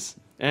 jeez,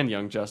 and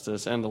Young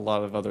Justice, and a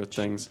lot of other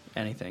things.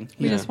 Anything.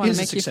 We just want He's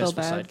to a make you feel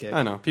successful bad. sidekick.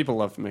 I know people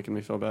love making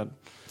me feel bad,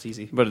 It's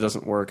easy. but it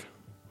doesn't work.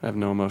 I have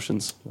no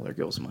emotions. Well, there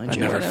goes my I joke.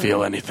 never Whatever.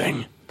 feel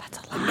anything. That's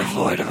a I'm lie.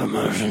 devoid of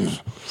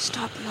emotions.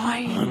 Stop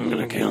lying. I'm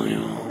gonna kill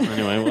you.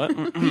 Anyway,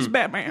 what? He's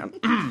Batman.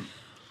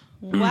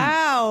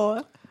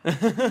 Wow.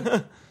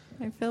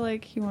 I feel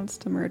like he wants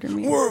to murder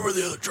me. Where were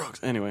the other drugs?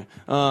 Anyway,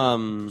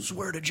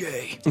 Swear to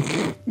Jay.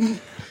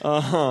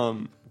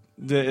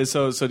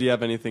 so do you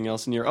have anything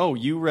else in your? Oh,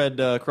 you read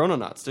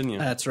Chrononauts, didn't you?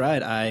 That's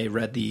right. I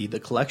read the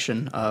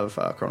collection of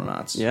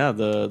Chrononauts. Yeah,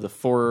 the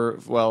 4.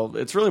 Well,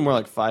 it's really more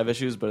like 5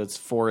 issues, but it's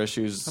 4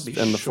 issues, That'd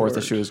and be the 4th short.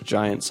 issue is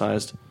giant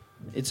sized.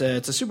 It's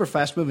a super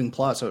fast moving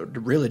plot, so it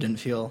really didn't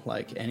feel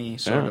like any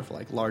sort Yeah. of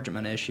like large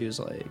amount of issues.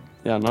 Like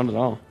Yeah, not at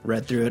all.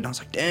 read through it and I was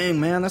like,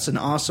 dang man, that's an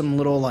awesome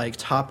little like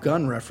Top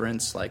Gun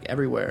reference like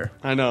everywhere.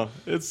 I know,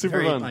 it's super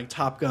Very fun. like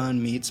Top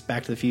Gun meets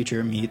Back to the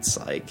Future meets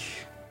like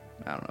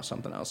I don't know,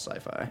 something else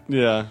sci-fi.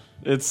 Yeah,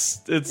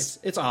 it's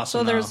It's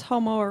awesome. So there's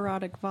though.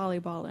 homoerotic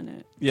volleyball in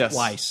it. yes,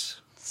 Twice.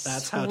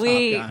 That's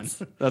Sweet. how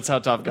Top That's how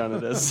Top Gun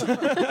it is.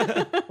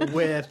 Gun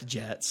with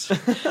jets Oh,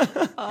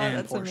 and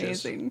that's Porsches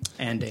amazing.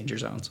 and danger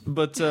zones.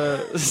 But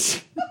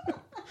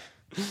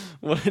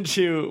what did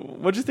you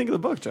think of the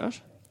book,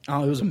 Josh?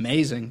 Oh, it was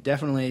amazing.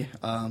 Definitely.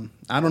 I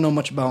don't know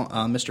much about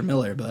Mr.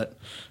 Miller, but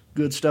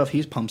good stuff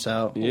he pumps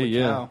out. Holy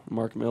cow.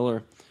 Mark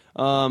Miller.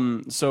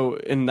 So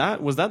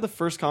was that the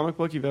first comic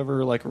book you've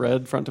ever like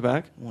read front to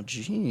back? Well, Like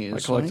jeez. I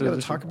collected got to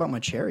edition? talk about my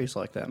cherries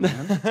like that,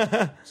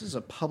 man. This is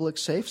a public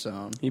safe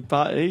zone. He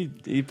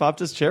popped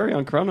his cherry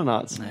on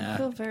Chrononauts. Yeah. I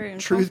feel very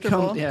Truth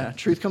uncomfortable.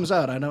 truth comes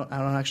out. I don't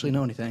actually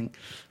know anything.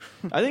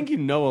 I think you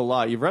know a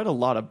lot. You've read a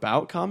lot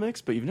about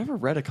comics, but you've never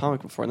read a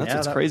comic before, and that's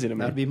what's crazy to me.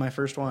 That'd be my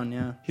first one,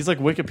 yeah. He's like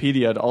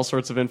Wikipedia, all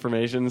sorts of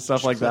information and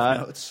stuff like Cliff that.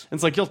 notes. And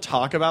it's like he'll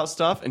talk about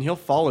stuff and he'll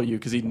follow you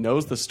because he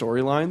knows the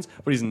storylines,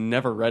 but he's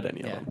never read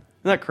any of Yeah. them.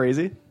 Isn't that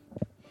crazy?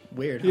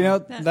 Weird. You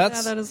know, Yeah,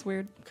 that's that is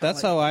weird.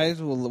 that's how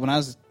when I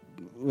was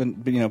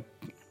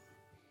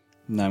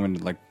now I'm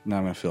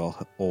gonna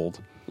feel old.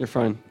 You're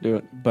fine. Do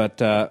it. But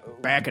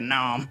Back in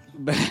Nam.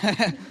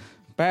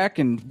 back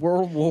in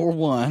World War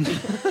One,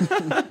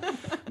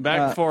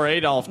 Back before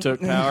Adolf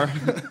took power.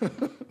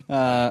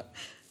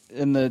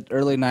 in the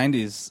early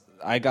 '90s,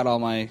 I got all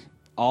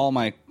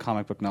my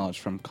comic book knowledge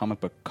from comic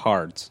book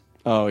cards.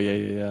 Oh,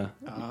 yeah.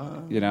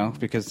 You know,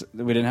 because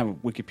we didn't have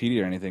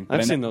Wikipedia or anything.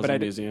 I've seen those but in I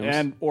did-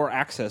 museums. or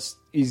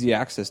easy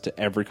access to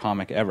every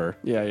comic ever.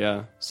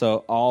 Yeah.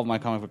 So all of my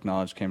comic book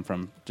knowledge came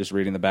from just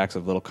reading the backs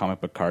of little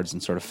comic book cards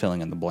and sort of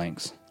filling in the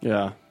blanks.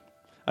 Yeah.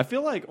 I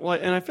feel like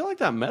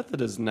that method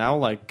is now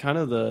like kind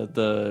of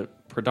the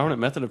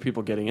predominant method of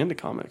people getting into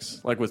comics.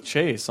 Like with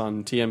Chase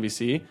on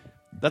TNBC,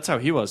 that's how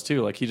he was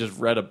too. Like he just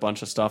read a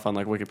bunch of stuff on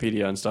like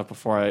Wikipedia and stuff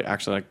before I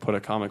actually like put a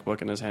comic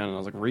book in his hand and I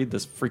was like, read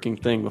this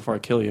freaking thing before I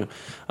kill you.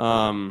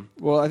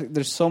 Well, I think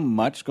there's so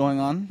much going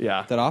on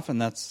Yeah. that often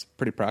that's a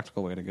pretty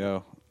practical way to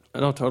go. I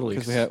know totally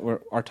Because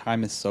our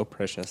time is so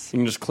precious. you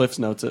can just Cliff's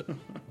Notes it.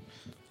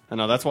 I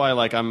know that's why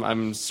like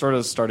I'm sort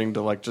of starting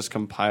to like just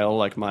compile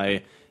like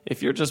my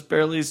if you're just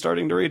barely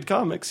starting to read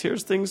comics,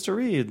 here's things to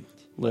read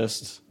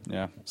list.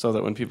 Yeah. So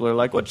that when people are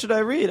like, what should I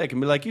read? I can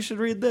be like, you should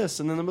read this.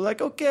 And then they'll be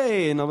like,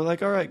 okay. And I'll be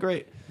like, all right,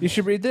 great. You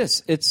should read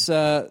this. It's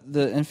The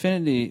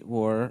Infinity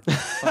War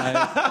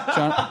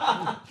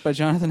by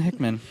Jonathan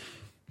Hickman.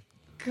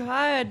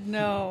 God,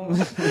 no.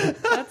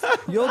 That's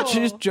You'll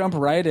just jump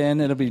right in.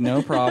 It'll be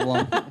no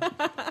problem.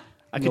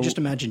 I could just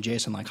imagine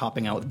Jason like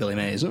hopping out with Billy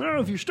Mays. Oh,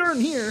 if you're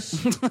starting here,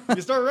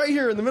 You start right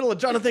here in the middle of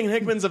Jonathan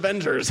Hickman's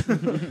Avengers.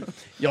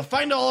 You'll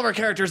find all of our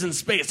characters in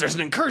space. There's an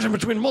incursion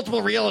between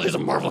multiple realities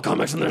of Marvel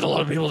Comics, and there's a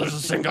lot of people. There's the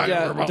same guy.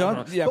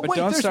 But wait,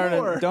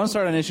 don't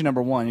start on issue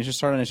number 1. You should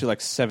start on issue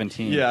like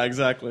 17. Yeah,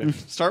 exactly.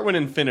 Start when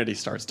Infinity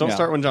starts. Don't Yeah.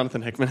 start when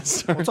Jonathan Hickman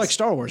starts. it's like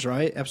Star Wars,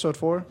 right? Episode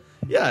 4.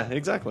 Yeah,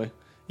 exactly.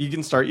 You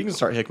can start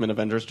Hickman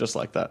Avengers just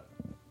like that.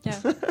 yeah,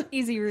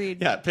 easy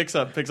read. Yeah, it picks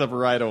up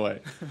right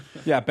away.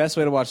 Yeah, best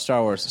way to watch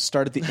Star Wars.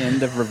 Start at the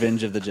end of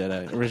Revenge of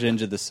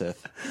the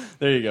Sith.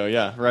 There you go.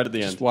 Yeah, right at the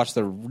end. Just watch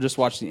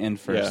the end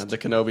first. Yeah, the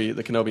Kenobi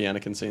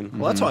Anakin scene.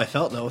 Well, that's how I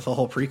felt though with the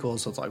whole prequel.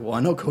 So it's like, well,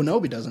 I know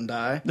Kenobi doesn't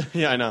die.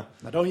 Yeah, I know.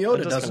 I know Yoda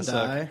That does doesn't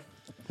kinda die.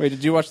 Wait,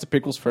 did you watch the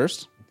prequels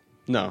first?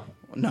 No,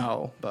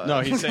 No,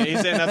 but he's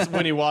saying that's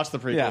when he watched the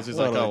prequels. Yeah, He's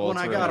like, totally. oh, well, when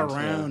it's I got Revenge,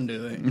 around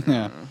to it.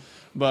 Yeah.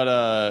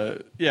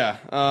 But yeah.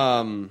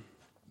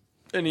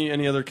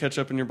 Any other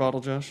ketchup in your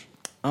bottle, Josh?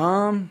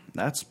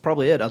 That's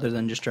probably it. Other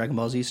than just Dragon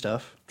Ball Z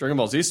stuff. Dragon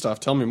Ball Z stuff.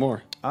 Tell me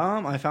more.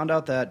 I found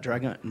out that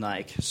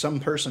some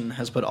person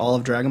has put all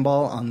of Dragon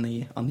Ball on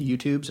the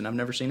YouTubes, and I've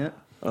never seen it.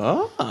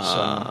 Oh, So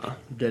I'm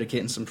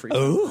dedicating some free. time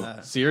to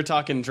that. so you're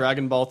talking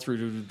Dragon Ball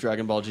through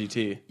Dragon Ball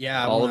GT?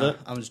 Yeah, all of it.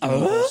 I'm just doing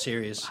the whole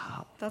series.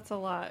 That's a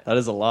lot. That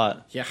is a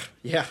lot.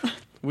 Yeah.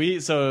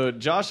 So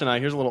Josh and I,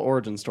 here's a little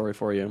origin story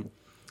for you.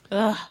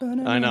 Ugh.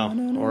 I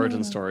know,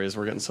 origin stories.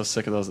 We're getting so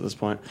sick of those at this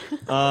point.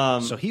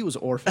 So he was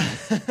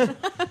orphaned.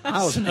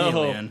 I was an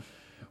alien.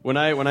 When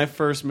I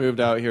first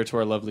moved out here to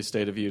our lovely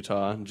state of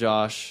Utah,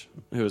 Josh,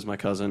 who is my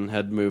cousin,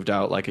 had moved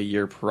out like a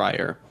year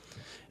prior.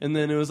 And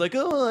then it was like,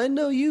 oh, I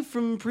know you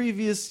from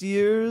previous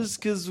years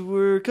because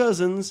we're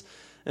cousins.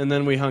 And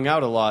then we hung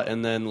out a lot.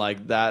 And then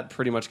like that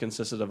pretty much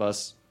consisted of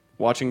us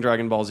watching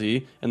Dragon Ball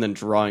Z and then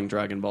drawing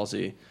Dragon Ball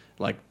Z.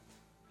 Like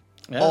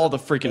all the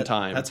freaking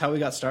time. That's how we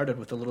got started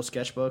with the little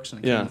sketchbooks,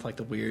 and it Yeah. came with like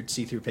the weird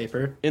see-through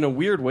paper. In a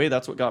weird way,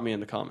 that's what got me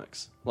into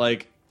comics.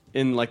 Like,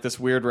 in like this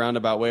weird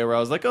roundabout way where I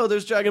was like, oh,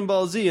 there's Dragon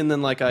Ball Z, and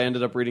then like I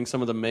ended up reading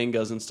some of the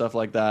mangas and stuff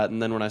like that,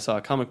 and then when I saw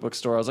a comic book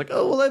store, I was like,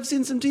 oh, well, I've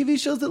seen some TV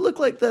shows that look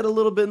like that a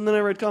little bit, and then I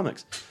read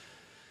comics.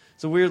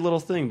 It's a weird little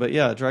thing, but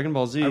yeah, Dragon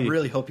Ball Z. I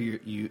really hope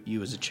you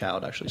as a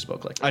child actually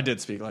spoke like that. I did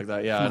speak like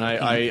that, yeah, and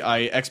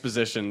I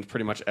expositioned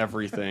pretty much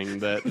everything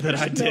that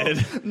I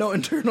did. No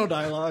internal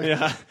dialogue.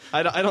 Yeah,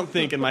 I don't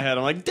think in my head,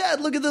 I'm like, Dad,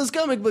 look at those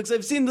comic books.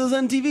 I've seen those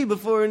on TV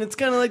before, and it's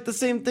kind of like the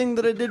same thing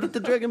that I did with the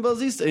Dragon Ball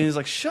Z stuff. And he's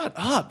like, shut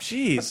up,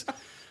 jeez.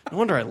 No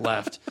wonder I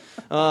left.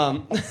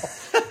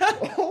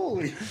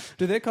 Holy.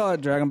 Do they call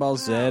it Dragon Ball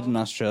Z in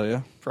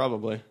Australia?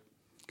 Probably.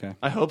 Okay.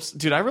 I hope so.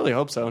 Dude, I really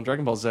hope so. And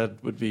Dragon Ball Z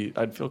would be,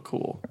 I'd feel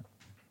cool.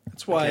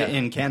 That's why Yeah.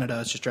 in Canada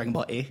it's just Dragon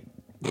Ball A.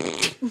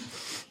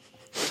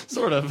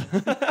 Sort of.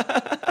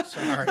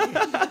 Sorry.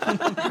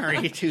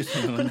 Sorry, too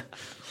soon.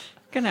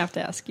 Gonna have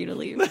to ask you to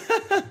leave.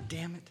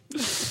 Damn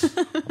it.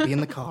 I'll be in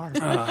the car.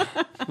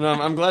 No,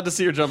 I'm glad to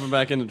see you're jumping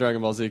back into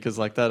Dragon Ball Z because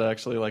like that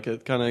actually like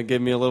it kind of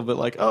gave me a little bit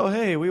like, oh,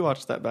 hey, we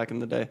watched that back in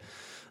the day.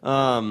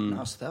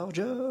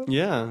 Nostalgia.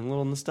 Yeah, a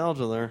little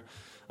nostalgia there.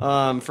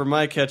 For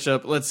my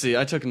catch-up, let's see.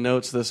 I took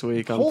notes this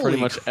week on Holy pretty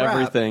much crap.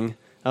 everything.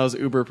 I was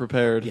uber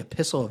prepared. The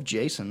epistle of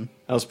Jason.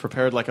 I was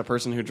prepared like a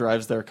person who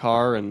drives their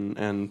car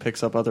and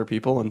picks up other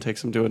people and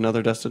takes them to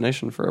another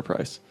destination for a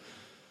price.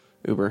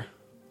 Uber.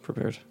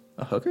 Prepared.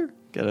 A hooker?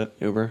 Get it?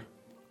 Uber.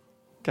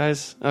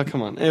 Guys, oh,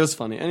 come on. It was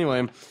funny.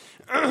 Anyway,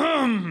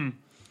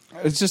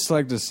 It's just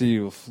like to see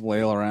you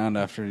flail around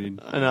after you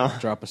I know.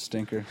 drop a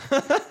stinker.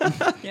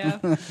 Yeah.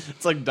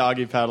 It's like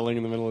doggy paddling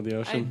in the middle of the I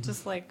ocean.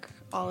 just like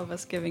all of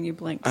us giving you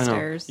blank I know.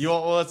 stares.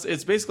 Well,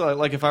 it's basically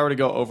like if I were to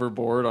go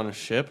overboard on a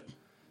ship,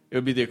 it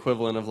would be the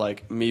equivalent of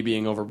like me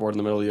being overboard in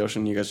the middle of the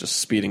ocean, you guys just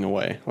speeding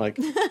away. Like,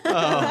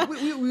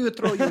 We would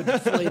throw you a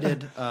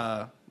deflated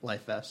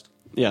life vest.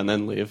 yeah, and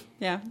then leave.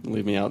 Yeah.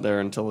 Leave me out there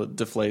until it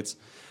deflates.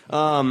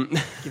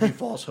 Give you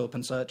false hope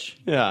and such.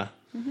 Yeah.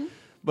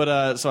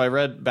 But so I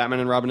read Batman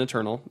and Robin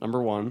Eternal,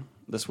 #1,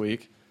 this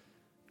week.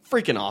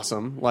 Freaking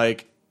awesome.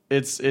 Like,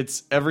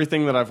 it's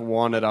everything that I've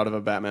wanted out of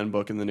a Batman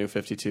book in the New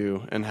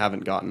 52 and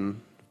haven't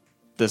gotten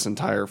this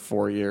entire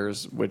 4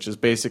 years, which is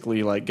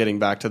basically like getting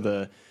back to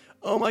the,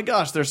 oh my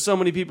gosh, there's so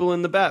many people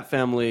in the Bat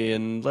family,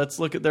 and let's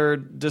look at their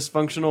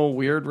dysfunctional,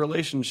 weird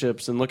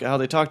relationships and look at how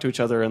they talk to each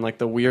other and like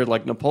the weird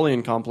like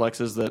Napoleon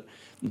complexes that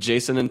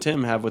Jason and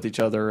Tim have with each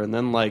other, and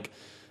then like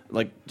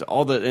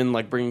all the in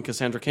like bringing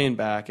Cassandra Cain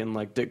back, and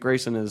like Dick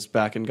Grayson is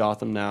back in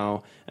Gotham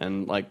now,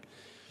 and like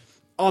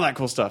all that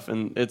cool stuff.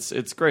 And it's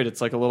great. It's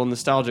like a little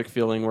nostalgic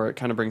feeling where it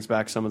kind of brings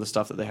back some of the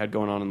stuff that they had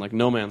going on in like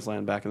No Man's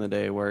Land back in the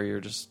day, where you're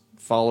just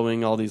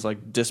following all these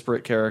like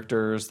disparate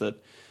characters that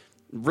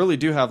really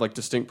do have like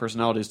distinct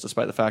personalities,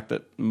 despite the fact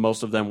that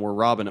most of them were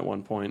Robin at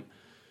one point.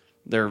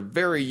 They're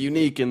very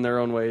unique in their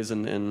own ways,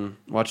 and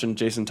watching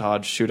Jason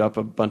Todd shoot up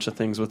a bunch of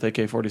things with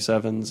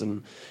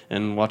AK-47s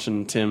and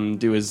watching Tim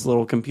do his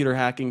little computer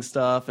hacking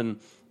stuff, and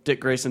Dick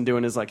Grayson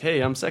doing his like,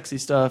 hey, I'm sexy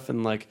stuff,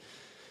 and like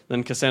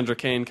then Cassandra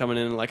Cain coming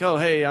in and like, oh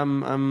hey,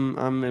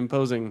 I'm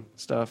imposing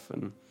stuff,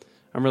 and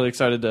I'm really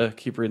excited to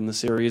keep reading the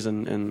series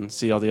and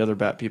see all the other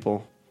Bat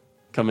people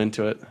come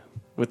into it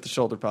with the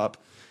shoulder pop.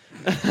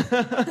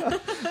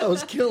 That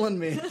was killing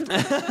me.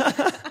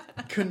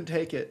 Couldn't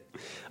take it.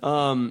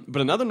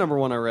 But another number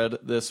one I read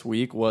this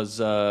week was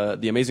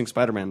The Amazing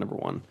Spider-Man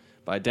 #1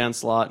 by Dan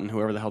Slott and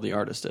whoever the hell the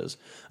artist is.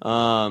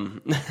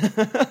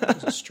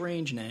 It's a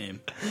strange name.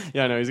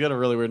 Yeah, I know, he's got a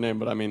really weird name,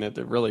 but I mean, it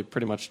really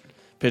pretty much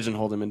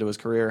pigeonholed him into his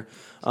career.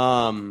 It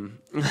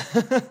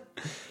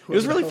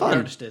was really The fun.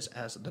 artist is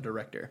as the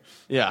director.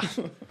 Yeah.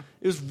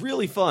 It was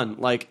really fun.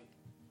 Like,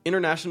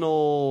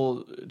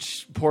 international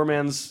poor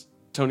man's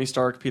Tony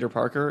Stark, Peter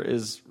Parker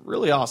is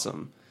really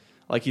awesome.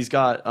 Like, he's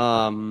got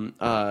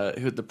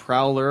the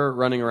Prowler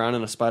running around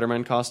in a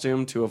Spider-Man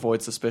costume to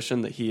avoid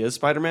suspicion that he is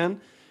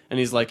Spider-Man. And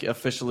he's, like,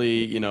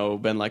 officially,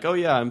 been like, oh,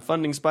 yeah, I'm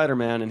funding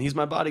Spider-Man, and he's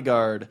my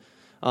bodyguard.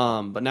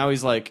 But now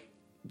he's, like,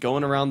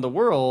 going around the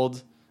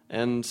world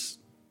and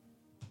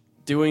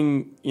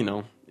doing,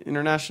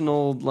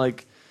 international,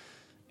 like,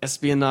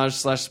 espionage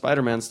 /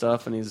 Spider-Man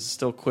stuff, and he's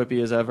still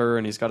quippy as ever,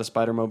 and he's got a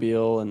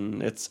Spider-Mobile,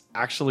 and it's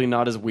actually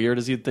not as weird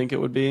as you'd think it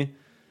would be.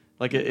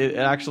 Like, it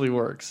actually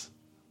works.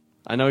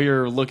 I know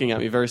you're looking at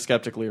me very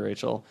skeptically,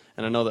 Rachel,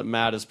 and I know that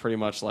Matt is pretty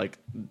much, like,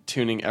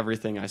 tuning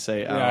everything I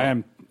say out. Yeah, I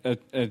am.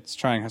 It's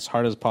trying as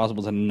hard as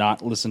possible to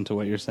not listen to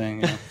what you're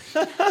saying. Yeah.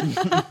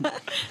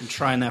 I'm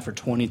trying that for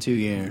 22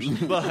 years.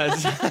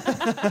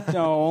 But,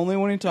 No, only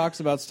when he talks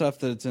about stuff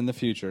that's in the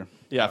future.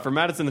 yeah, for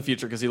Matt it's in the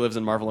future because he lives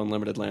in Marvel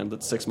Unlimited land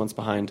that's 6 months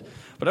behind.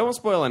 But I won't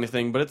spoil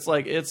anything, but it's,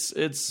 like,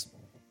 it's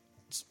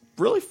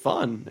really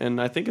fun,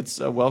 and I think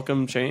it's a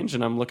welcome change,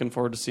 and I'm looking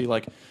forward to see,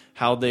 like,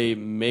 how they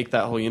make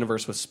that whole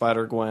universe with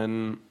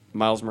Spider-Gwen,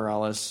 Miles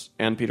Morales,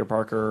 and Peter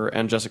Parker,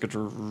 and Jessica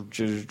Drew.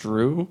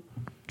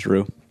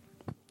 Drew.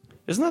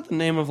 Isn't that the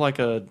name of, like,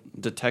 a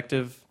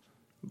detective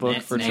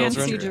book for Nancy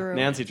children? Drew.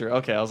 Nancy Drew.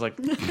 Okay, I was like...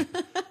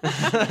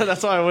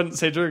 That's why I wouldn't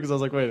say Drew, because I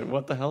was like, wait,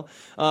 what the hell?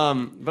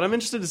 But I'm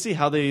interested to see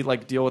how they,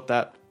 like, deal with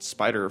that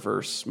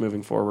Spider-Verse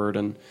moving forward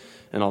and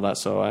all that,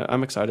 so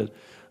I'm excited.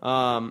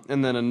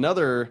 And then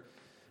another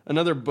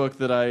book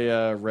that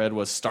I read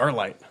was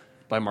Starlight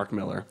by Mark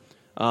Miller.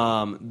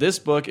 This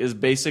book is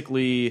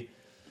basically...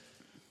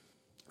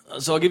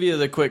 So I'll give you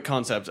the quick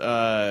concept.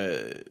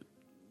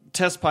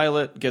 Test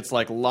pilot gets,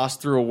 like,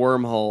 lost through a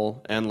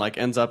wormhole and, like,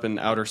 ends up in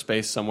outer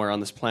space somewhere on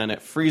this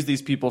planet, frees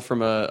these people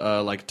from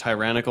a like,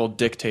 tyrannical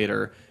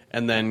dictator,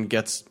 and then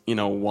gets,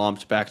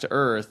 whomped back to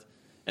Earth,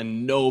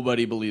 and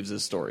nobody believes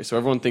his story. So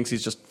everyone thinks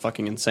he's just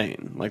fucking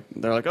insane. Like,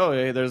 they're like, oh,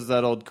 hey, there's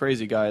that old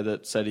crazy guy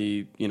that said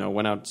he,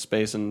 went out to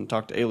space and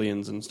talked to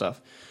aliens and stuff.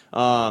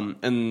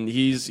 And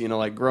he's,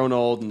 like, grown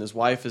old, and his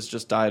wife has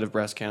just died of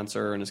breast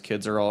cancer, and his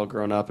kids are all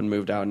grown up and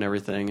moved out and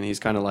everything, and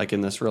he's kind of, like,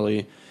 in this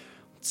really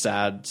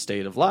sad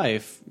state of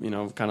life,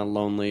 kind of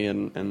lonely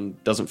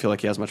and doesn't feel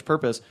like he has much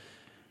purpose.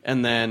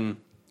 And then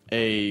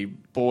a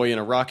boy in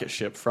a rocket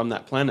ship from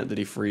that planet that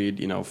he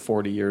freed,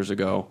 40 years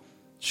ago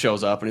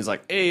shows up, and he's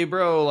like, hey,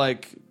 bro,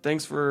 like,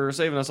 thanks for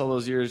saving us all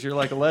those years. You're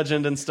like a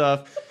legend and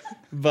stuff,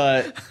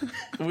 but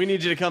we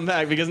need you to come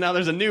back because now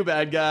there's a new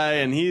bad guy,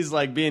 and he's,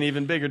 like, being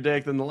even bigger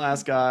dick than the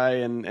last guy,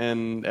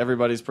 and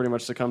everybody's pretty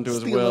much succumbed to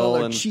his will.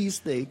 And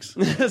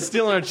Cheesesteaks.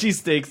 stealing our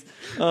cheesesteaks.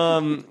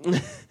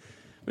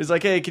 He's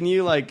like, hey, can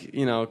you, like,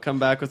 come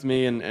back with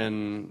me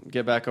and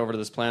get back over to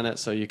this planet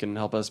so you can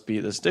help us beat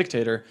this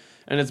dictator?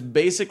 And it's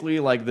basically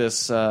like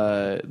this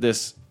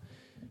this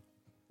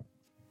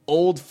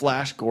old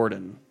Flash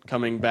Gordon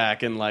coming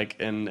back and, like,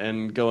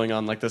 and going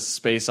on, like, this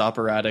space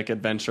operatic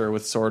adventure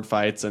with sword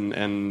fights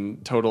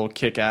and total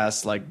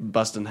kick-ass, like,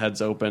 busting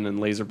heads open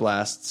and laser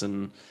blasts,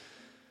 and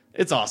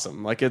it's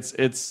awesome. Like,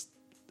 it's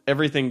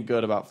everything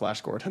good about Flash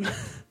Gordon,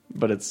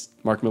 but it's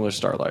Mark Miller's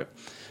Starlight.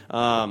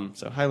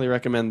 So highly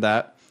recommend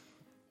that.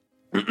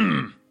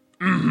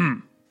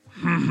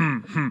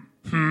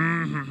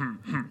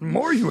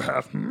 More you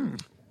have.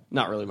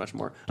 Not really much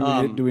more.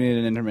 Do we need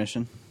an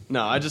intermission?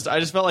 No, I just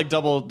felt like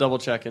double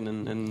checking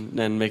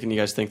and making you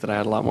guys think that I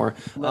had a lot more.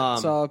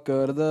 Let's all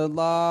go to the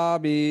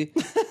lobby.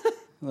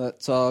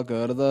 Let's all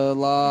go to the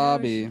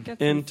lobby. Get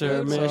some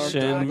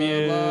Intermission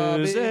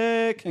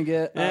music And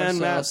get and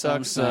Matt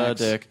ourselves some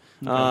sucks a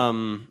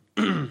snacks.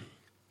 dick.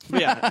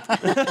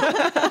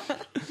 Yeah.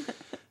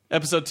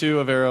 Episode 2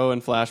 of Arrow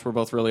and Flash were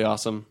both really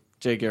awesome.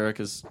 Jay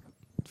Garrick is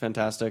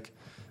fantastic.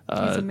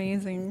 He's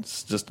amazing.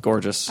 It's just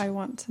gorgeous. I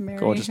want to marry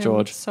Gorgeous him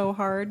George. so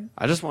hard.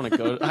 I just want to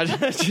go. I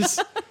just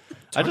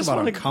About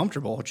want to.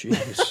 uncomfortable.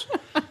 Jeez.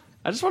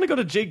 I just want to go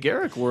to Jay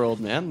Garrick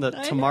world, man. The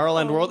I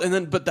Tomorrowland know. world, and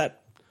then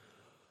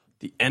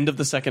the end of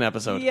the second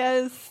episode.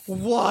 Yes.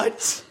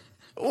 What?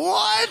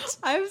 What?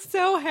 I'm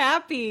so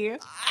happy.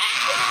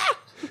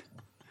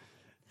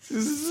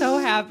 So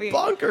happy.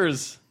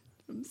 Bonkers.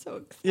 I'm so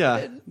excited.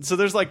 Yeah. So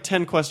there's like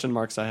 10 question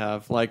marks I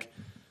have. Like,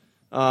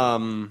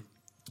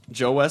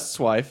 Joe West's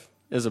wife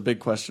is a big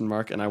question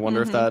mark, and I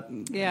wonder if that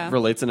Yeah.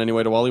 relates in any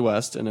way to Wally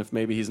West, and if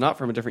maybe he's not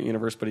from a different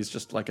universe, but he's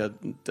just like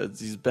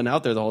he's been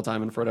out there the whole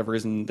time, and for whatever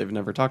reason they've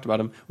never talked about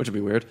him, which would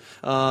be weird.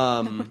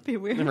 Would be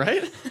weird.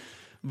 Right?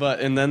 But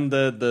and then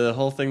the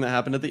whole thing that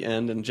happened at the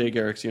end in Jay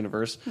Garrick's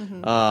universe,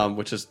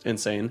 which is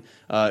insane.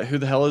 Who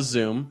the hell is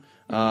Zoom?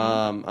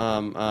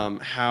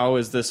 How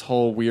is this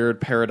whole weird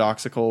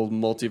paradoxical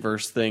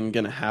multiverse thing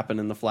going to happen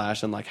in the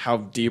Flash, and like how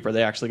deep are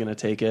they actually going to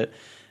take it?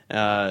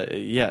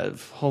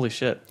 Holy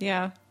shit!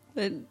 Yeah,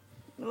 it's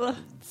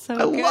so I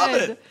good. love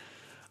it.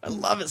 I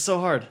love it so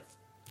hard.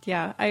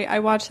 Yeah, I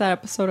watched that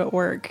episode at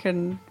work,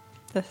 and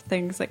the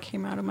things that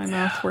came out of my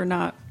mouth were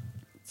not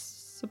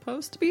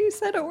supposed to be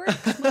said at work.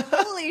 I'm like,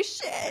 holy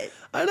shit!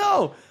 I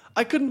know.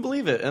 I couldn't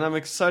believe it, and I'm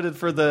excited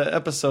for the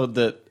episode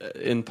that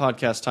in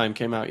podcast time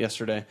came out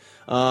yesterday.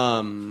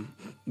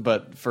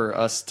 But for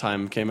us,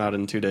 time came out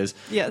in 2 days.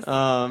 Yes.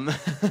 I'm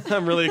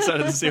really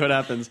excited to see what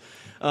happens.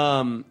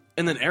 And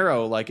then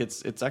Arrow, like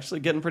it's actually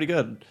getting pretty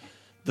good.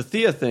 The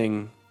Thea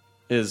thing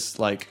is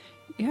like,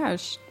 Yeah,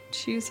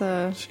 she's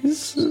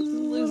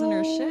losing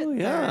her shit.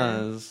 yeah,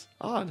 there. it's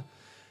odd.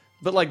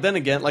 But like then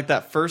again, like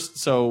that first,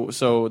 so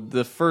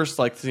the first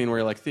like scene where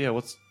you're like, Thea,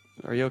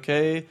 are you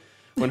okay?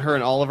 When her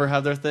and Oliver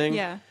have their thing,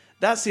 Yeah.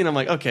 that scene, I'm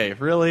like, okay,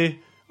 really,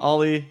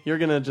 Ollie, you're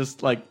gonna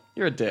just like,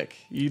 you're a dick.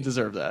 You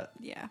deserve that.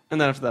 Yeah. And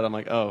then after that, I'm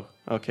like, oh,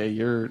 okay,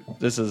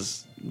 this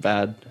is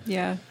bad.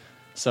 Yeah.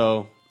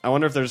 So I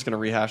wonder if they're just gonna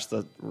rehash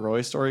the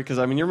Roy story, because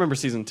I mean, you remember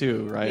season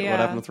 2, right? Yeah, What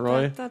happened with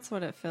Roy? That's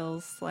what it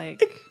feels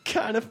like.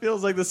 Kind of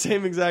feels like the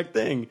same exact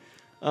thing.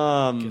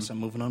 Guess I'm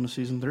moving on to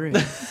season 3.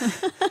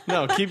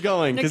 No, keep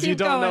going, No, because you keep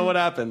don't know going. what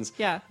happens.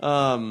 Yeah.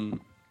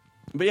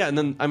 But yeah, and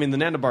then I mean, the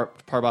Nanda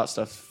Parbat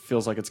stuff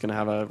feels like it's going to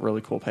have a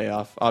really cool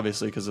payoff,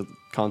 obviously because of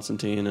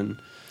Constantine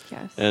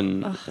Yes.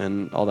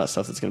 and all that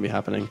stuff that's going to be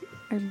happening.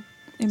 I'm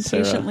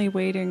impatiently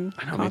waiting.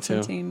 I know, me too.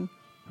 Constantine.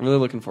 I'm really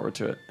looking forward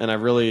to it, and I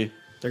really,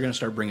 They're going to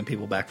start bringing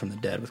people back from the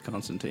dead with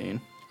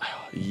Constantine.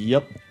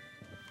 yep,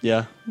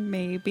 yeah.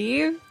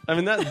 Maybe. I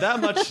mean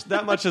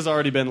that much has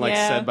already been like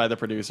Yeah. said by the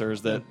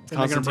producers that And they're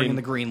going to bring in Constantine.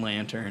 the Green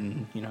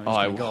Lantern. You know, he's Oh,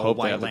 I gonna go hope they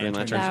White have the Green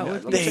Lantern. That Yeah,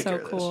 would be they- so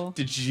cool.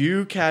 Did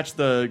you catch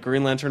the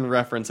Green Lantern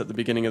reference at the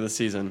beginning of the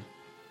season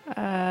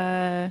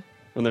when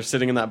they're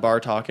sitting in that bar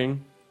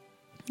talking?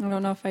 I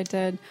don't know if I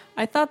did.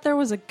 I thought there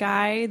was a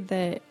guy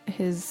that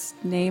his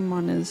name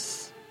on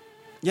his.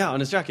 Yeah, on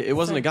his jacket. It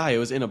wasn't a guy. It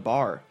was in a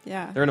bar.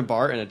 Yeah. They're in a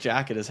bar and a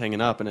jacket is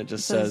hanging up and it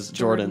just It says says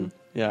Jordan. Jordan.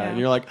 Yeah, Yeah. and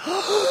you're like,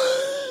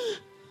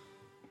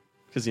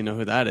 because you know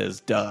who that is.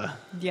 Duh.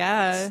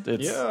 Yeah.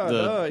 It's Yeah,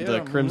 the duh, yeah,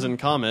 Crimson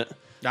Comet.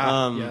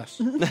 yes.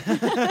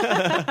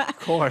 Of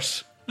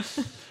course.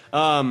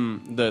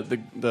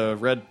 The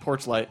red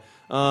porch light.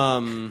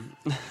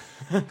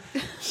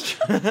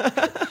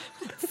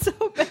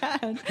 So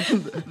bad.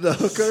 The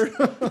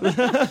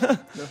hooker.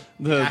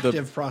 The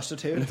Active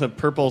prostitute. the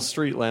purple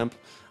street lamp.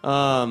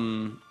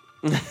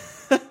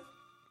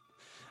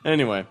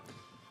 Anyway,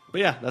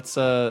 but yeah, that's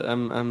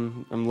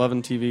I'm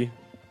loving TV.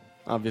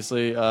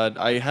 Obviously,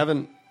 I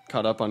haven't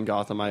caught up on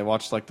Gotham. I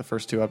watched like the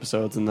first 2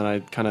 episodes, and then I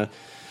kind of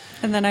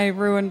And then I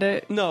ruined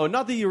it. no,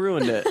 not that you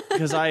ruined it,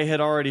 because I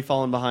had already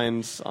fallen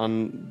behind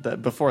on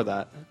that before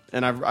that,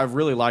 and I've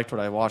really liked what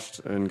I watched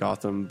in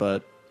Gotham,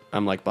 but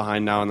I'm like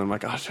behind now, and I'm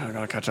like, gosh, I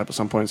gotta catch up at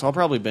some point, so I'll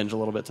probably binge a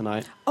little bit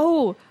tonight.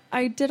 Oh,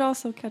 I did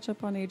also catch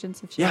up on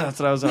Agents of S.H.I.E.L.D. Yeah, that's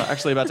what I was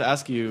actually about to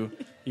ask you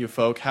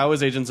folk. How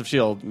is Agents of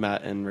S.H.I.E.L.D.,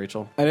 Matt and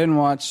Rachel? I didn't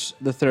watch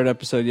the 3rd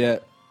episode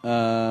yet. But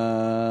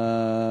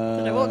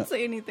I won't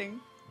say anything.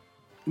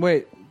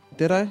 Wait,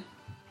 did I?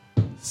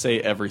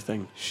 Say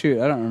everything, Shoot,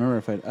 I don't remember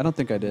if I don't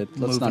think I did.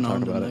 Let's Moving not talk on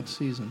to the about it. next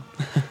season.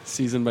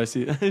 season by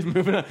season.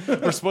 Moving on.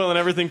 We're spoiling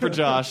everything for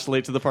Josh.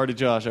 Late to the party,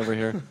 Josh over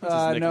here.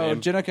 That's his No,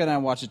 nickname. Jenica and I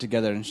watched it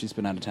together, and she's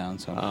been out of town.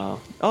 So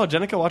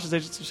Jenica watches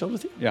Agents of S.H.I.E.L.D.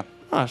 with you? yeah,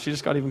 Ah, she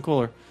just got even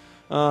cooler.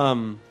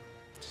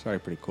 sorry,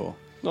 pretty cool.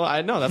 No,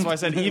 I know. That's why I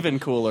said even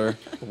cooler.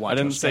 I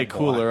didn't say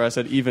cooler. I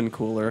said even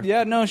cooler.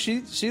 Yeah, no,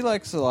 she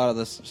likes a lot of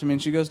this. I mean,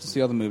 she goes to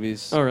see all the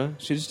movies. Oh, really?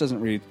 She just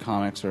doesn't read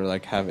comics or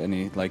like have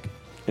any like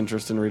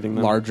Interest in reading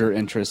them. larger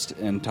interest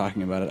in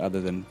talking about it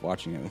other than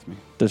watching it with me.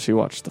 Does she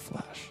watch The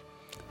Flash?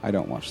 I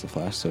don't watch The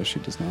Flash, so she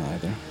does not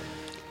either.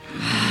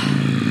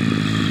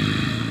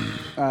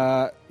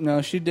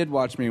 No, she did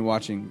watch me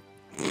watching.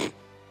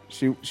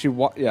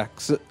 Yeah.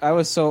 'Cause I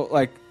was so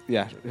like,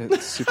 yeah,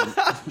 it's super.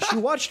 She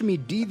watched me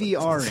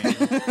DVRing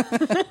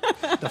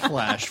The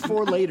Flash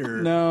for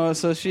later. No,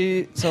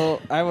 so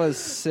I was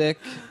sick,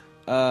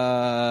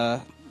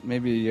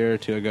 maybe a year or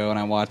 2 ago, and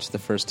I watched the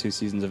first 2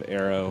 seasons of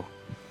Arrow,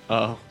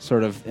 Oh.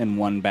 sort of in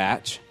one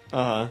batch.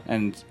 Uh-huh.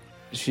 And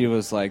she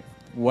was like,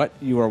 "What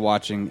you are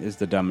watching is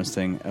the dumbest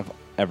thing I've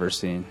ever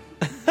seen."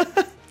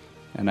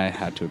 And I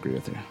had to agree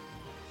with her.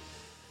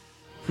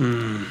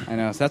 I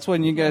know. So that's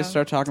when you guys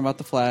start talking about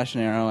the Flash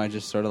and Arrow. I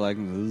just sort of like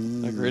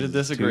Agree to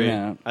disagree. tune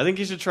out. I think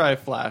you should try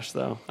Flash,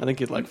 though. I think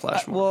you'd like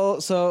Flash more.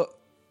 Well,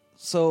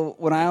 so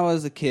when I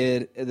was a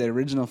kid, the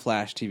original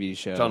Flash TV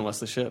show, John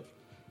Wesley Shipp.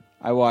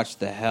 I watched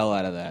the hell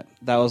out of that.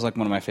 That was like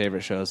one of my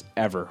favorite shows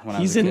ever. When I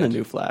was He's a in kid. the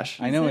new Flash.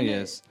 I know he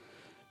is,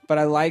 but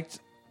I liked.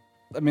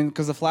 I mean,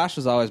 because the Flash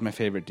was always my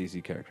favorite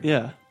DC character.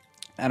 Yeah.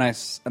 And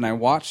I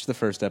watched the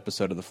first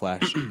episode of the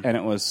Flash, and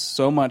it was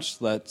so much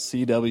that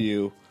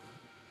CW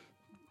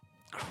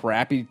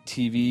crappy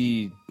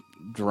TV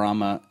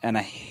drama, and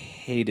I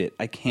hate it.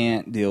 I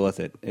can't deal with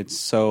it. It's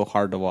so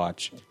hard to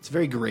watch. It's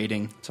very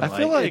grating. To I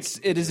feel like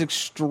It is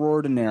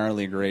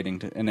extraordinarily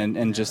grating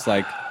and just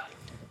like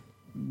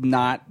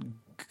not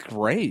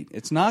great.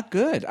 It's not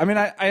good. I mean,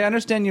 I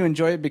understand you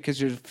enjoy it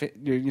because you're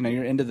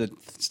into the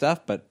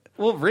stuff, but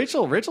Well,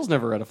 Rachel's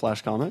never read a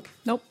Flash comic.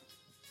 Nope.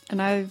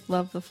 And I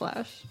love the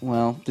Flash.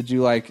 well, did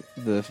you like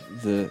the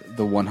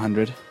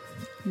 100?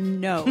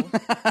 No.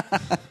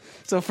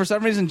 So for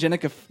some reason,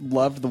 Jenica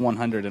loved the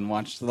 100 and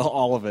watched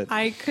all of it.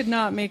 I could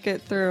not make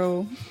it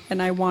through,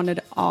 and I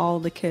wanted all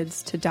the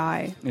kids to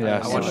die.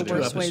 Yeah, I in watched the 2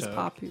 worst ways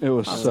episodes. It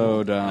was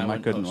so dumb. I I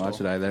went couldn't postal. watch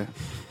it either.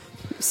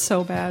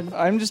 So bad.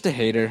 I'm just a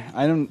hater.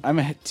 I'm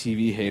a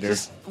TV hater.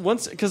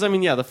 Because I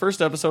mean, yeah, the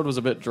first episode was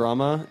a bit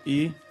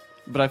drama-y,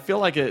 but I feel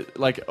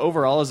like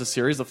overall as a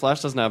series, the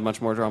Flash doesn't have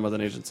much more drama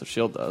than Agents of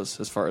Shield does,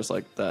 as far as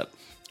like that.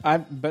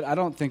 But I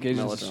don't think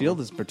Agents of Melodrama. Shield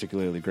is a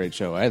particularly great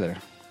show either.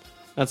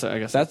 I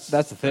guess That's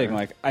the thing. fair.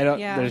 Like I don't.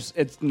 Yeah.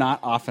 It's not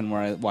often where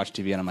I watch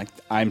TV and I'm like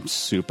I'm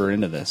super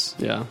into this.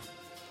 Yeah,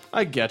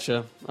 I get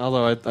you.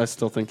 Although I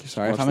still think you should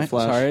Sorry watch if the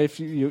Flash. sorry if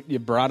you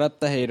brought up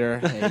the hater.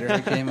 Hater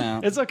came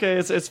out. It's okay.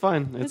 It's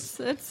fine.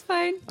 It's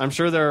fine. I'm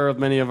sure there are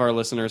many of our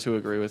listeners who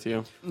agree with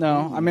you.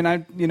 No, I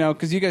mean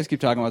because you guys keep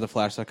talking about the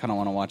Flash, so I kind of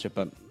want to watch it,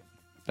 but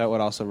that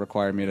would also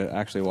require me to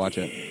actually watch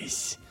it.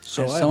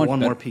 So I so have much one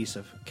better. more piece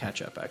of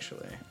catch up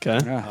actually. Okay.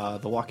 Yeah.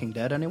 The Walking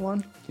Dead.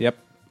 Anyone? Yep.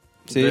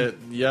 See,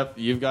 Yep.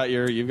 You've got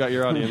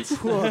your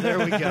audience. Well, there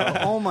we go.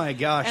 Oh my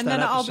gosh! And that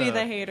then I'll be episode.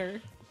 the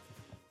hater.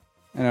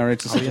 I know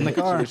Rachel's I'll be in the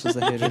car Rachel's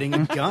a hater. getting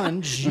a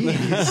gun.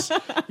 Jeez,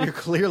 you're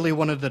clearly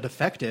one of the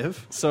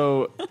defective.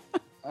 So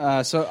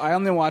So I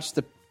only watched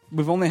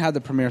We've only had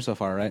the premiere so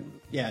far, right?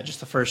 Yeah, just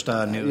the first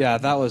new. Yeah,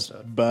 that was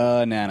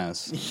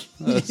bananas.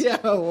 Yeah,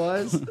 it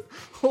was.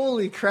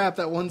 Holy crap!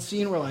 That one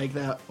scene where like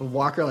that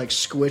Walker like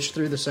squished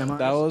through the semi.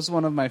 That was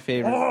one of my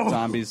favorite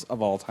zombies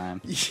of all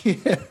time.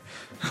 Yeah.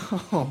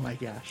 Oh my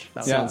gosh.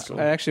 That Yeah, Sounds cool.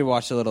 I actually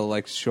watched a little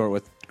like short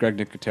with Greg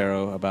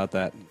Nicotero about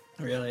that,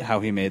 really. how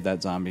he made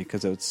that zombie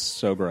because it was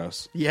so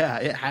gross. Yeah,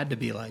 it had to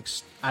be like.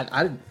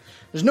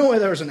 There's no way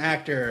there was an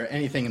actor or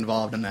anything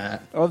involved in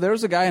that. Oh, there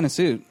was a guy in a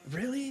suit.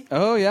 Really?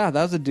 Oh yeah,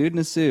 that was a dude in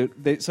a suit.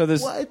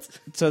 What?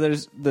 So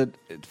there's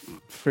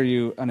for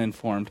you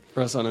uninformed.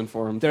 for us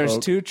uninformed, There's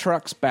folk. 2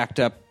 trucks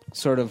backed up,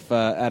 sort of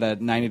at a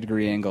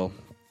 90-degree angle,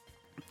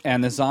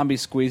 and the zombie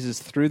squeezes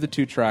through the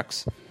 2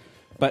 trucks,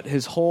 but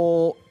his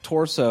whole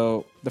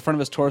torso, the front of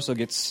his torso,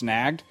 gets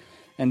snagged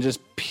and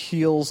just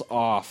peels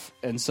off,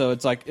 and so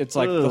it's like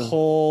the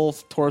whole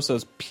torso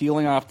is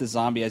peeling off the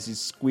zombie as he's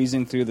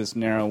squeezing through this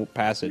narrow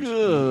passage,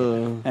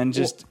 and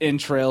just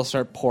entrails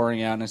start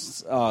pouring out, and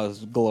it's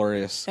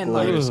glorious, And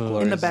glorious, like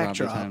glorious in the zombie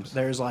backdrop, times.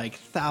 there's like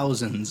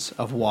thousands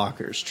of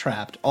walkers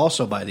trapped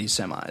also by these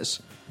semis.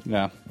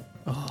 Yeah.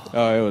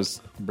 Oh, it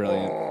was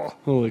brilliant.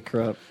 Holy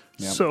crap!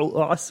 Yep. So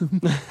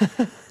awesome.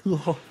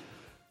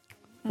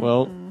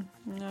 Well,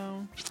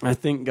 No. I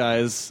think,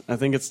 guys,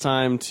 it's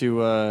time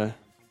to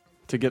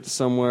get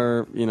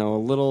somewhere, a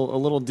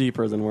little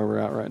deeper than where we're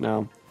at right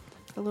now.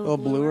 A little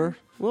bluer.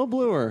 A little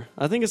bluer.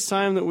 I think it's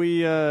time that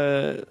we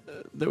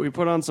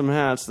put on some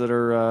hats that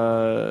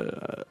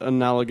are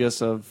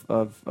analogous of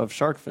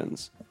shark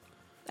fins.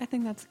 I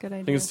think that's a good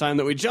idea. I think it's time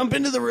that we jump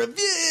into the review.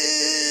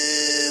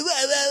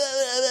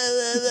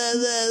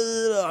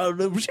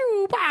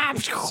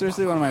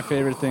 Seriously, one of my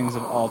favorite things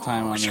of all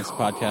time on this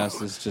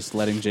podcast is just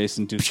letting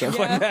Jason do stuff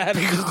Yeah. like that.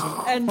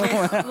 and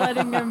just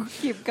letting him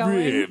keep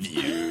going,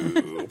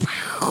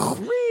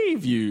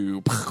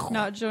 Review.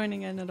 not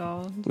joining in at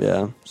all.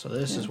 Yeah. So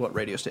this is what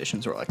radio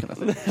stations are like in the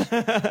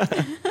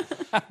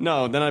 30s.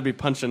 No, then I'd be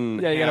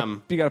punching Yeah, you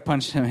ham. gotta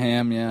punch him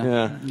ham. Yeah,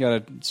 Yeah. You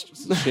gotta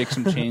shake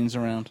some chains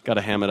around.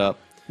 Gotta ham it up.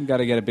 You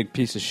gotta get a big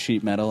piece of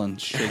sheet metal and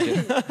shake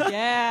it.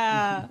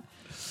 Yeah.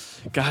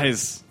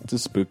 Guys, It's a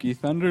spooky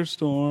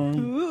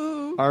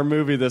thunderstorm. our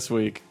movie this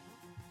week,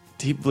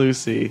 Deep Blue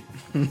Sea.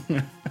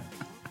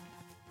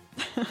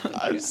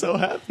 I'm so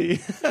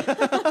happy.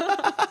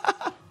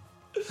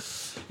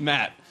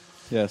 Matt,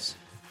 Yes,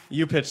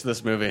 you pitched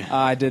this movie.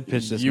 I did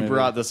pitch this. You movie.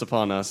 brought this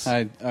upon us.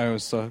 I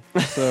was so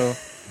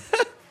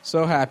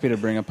happy to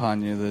bring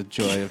upon you the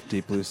joy of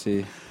Deep Blue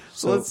Sea.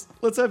 So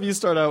let's have you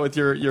start out with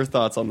your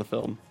thoughts on the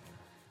film.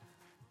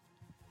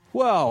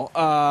 Well,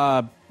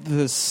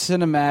 the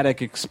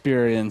cinematic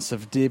experience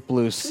of Deep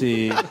Blue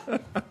Sea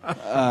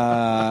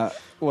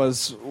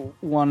was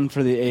one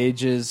for the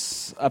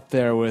ages, up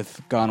there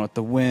with Gone with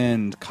the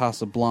Wind,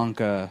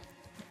 Casablanca,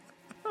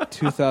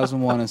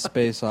 2001: A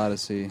Space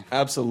Odyssey.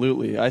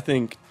 Absolutely.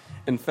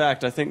 In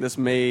fact, I think this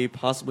may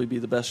possibly be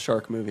the best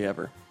shark movie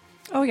ever.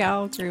 Oh yeah,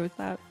 I'll agree with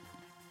that.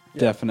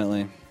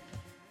 Definitely.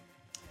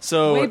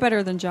 So Way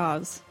better than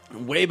Jaws.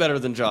 way better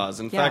than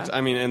Jaws. In Yeah. fact,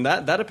 I mean, and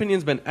that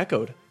opinion's been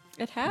echoed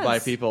It has. by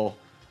people.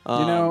 You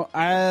know,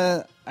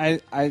 I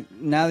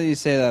now that you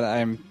say that,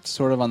 I'm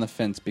sort of on the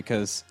fence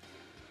because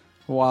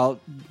while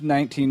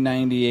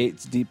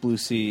 1998's Deep Blue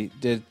Sea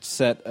did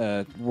set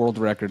a world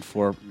record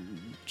for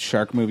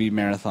shark movie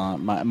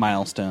marathon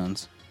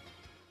milestones,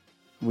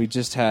 we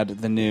just had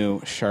the new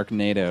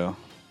Sharknado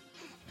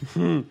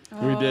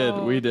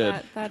We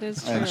did. That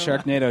is true. And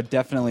Sharknado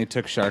definitely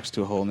took sharks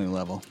to a whole new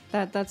level.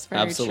 That's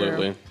very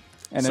Absolutely. true.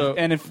 And, So-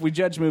 if we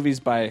judge movies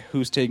by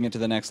who's taking it to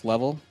the next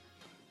level,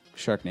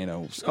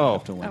 Sharknado's gonna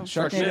have to win. Oh.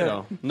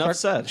 Sharknado. Enough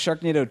said.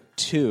 Sharknado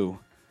 2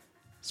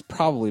 is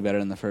probably better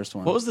than the first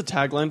one. What was the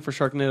tagline for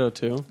Sharknado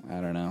 2?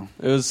 I don't know.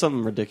 It was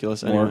something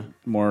ridiculous. Anyway.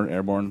 More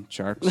airborne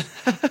sharks.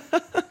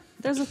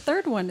 There's a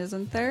third one,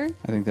 isn't there?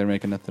 I think they're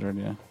making a third,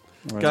 yeah.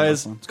 Or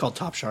Guys, It's called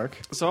Top Shark.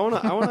 So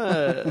I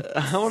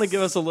want to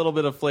give us a little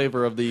bit of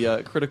flavor of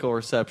the critical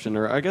reception,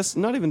 or I guess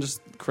not even just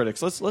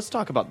critics. Let's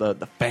talk about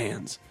the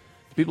fans,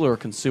 the people who are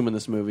consuming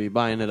this movie,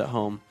 buying it at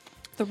home,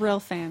 The real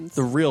fans.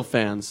 the real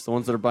fans, the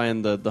ones that are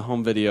buying the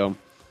home video.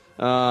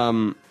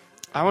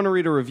 I want to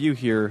read a review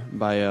here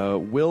by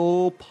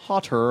Will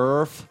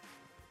Potter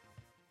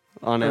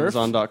on Earth?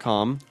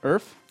 Amazon.com.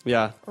 Earth?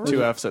 Yeah,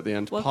 two F's at the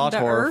end. Welcome to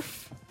Potorf.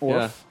 Earth.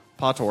 Yeah,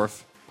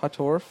 Potorf.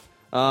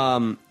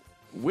 Patorf?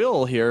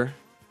 Will here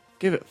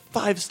gave it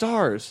 5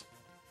 stars.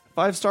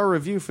 5-star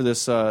review for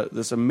this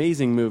this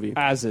amazing movie.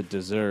 As it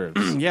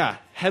deserves. Yeah,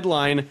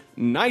 headline: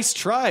 Nice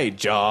try,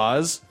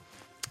 Jaws.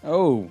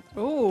 Oh,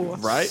 Ooh.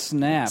 Right?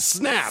 snap.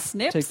 Snap.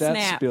 Snip, Take that,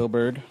 snap.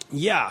 Spielberg.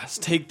 Yeah,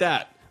 take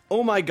that.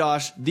 Oh my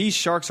gosh, these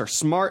sharks are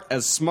smart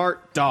as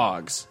smart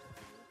dogs.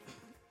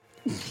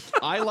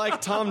 I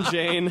like Tom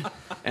Jane,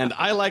 and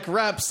I like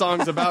rap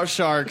songs about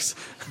sharks.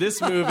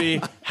 This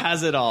movie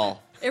has it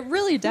all. It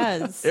really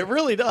does. It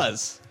really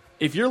does.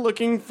 If you're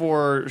looking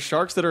for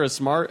sharks that are as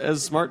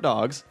smart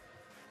dogs,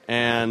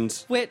 and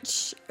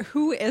Which,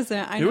 who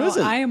isn't? I Who know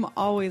isn't? I am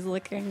always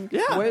looking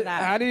Yeah. for Wait,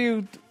 that. how do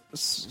you...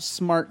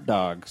 smart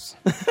dogs.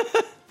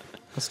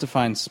 Let's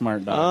define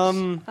smart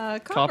dogs.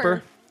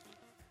 Copper.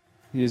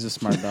 He's a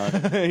smart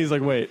dog. He's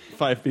like, wait,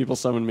 5 people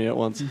summoned me at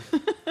once.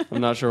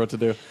 I'm not sure what to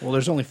do. Well,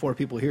 there's only 4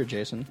 people here,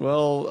 Jason.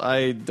 Well,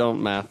 I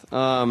don't math.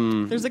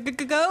 There's a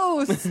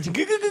ghost.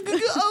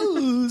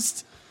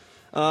 Ghost.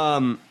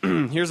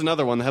 Here's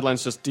another one. The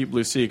headline's just Deep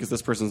Blue Sea because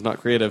this person's not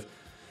creative.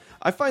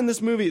 I find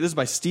this movie. This is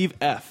by Steve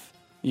F.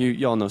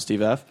 Y'all know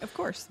Steve F. Of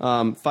course.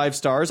 5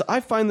 stars.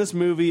 I find this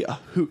movie a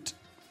hoot,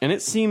 and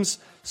it seems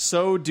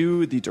so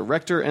do the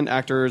director and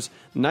actors.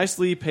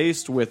 Nicely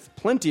paced with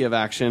plenty of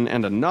action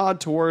and a nod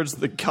towards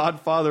the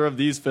godfather of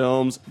these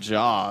films,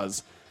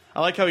 Jaws. I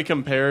like how he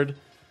compared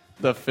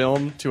the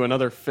film to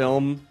another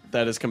film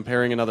that is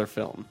comparing another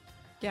film.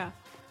 Yeah.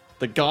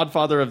 The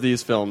godfather of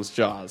these films,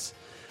 Jaws.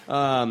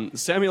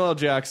 Samuel L.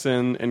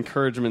 Jackson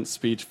encouragement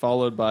speech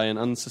followed by an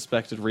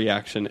unsuspected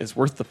reaction is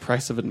worth the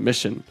price of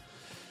admission.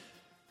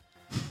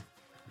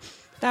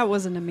 That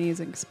was an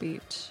amazing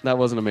speech. That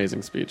was an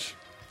amazing speech.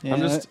 Yeah, I'm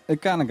just.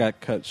 it kind of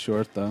got cut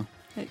short, though.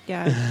 It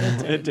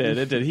did.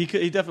 It did.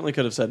 He definitely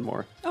could have said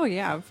more. Oh,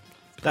 yeah.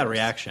 That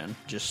reaction,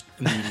 just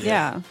immediate.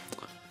 Yeah.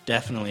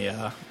 Definitely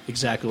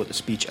exactly what the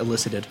speech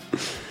elicited.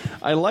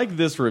 I like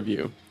this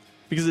review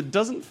because it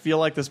doesn't feel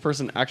like this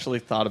person actually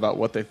thought about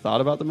what they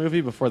thought about the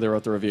movie before they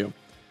wrote the review.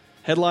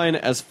 Headline: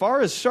 As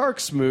far as shark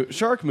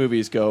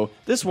movies go,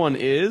 this one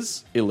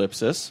is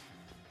ellipsis.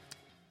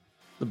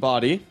 The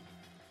body.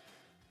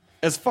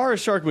 As far as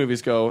shark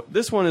movies go,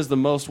 this one is the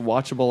most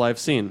watchable I've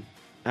seen.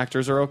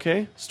 Actors are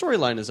okay.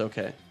 Storyline is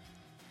okay.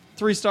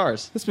 3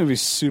 stars. This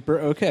movie's super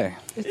okay.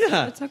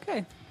 Yeah. It's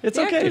okay. It's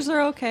the okay. actors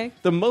are okay.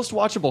 The most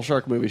watchable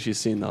shark movie she's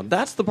seen, though.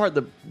 That's the part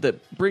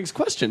that brings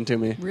question to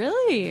me.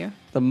 Really?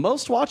 The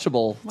most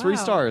watchable, 3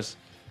 Wow. stars.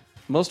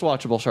 Most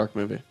watchable shark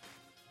movie.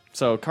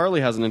 So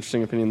Carly has an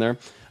interesting opinion there.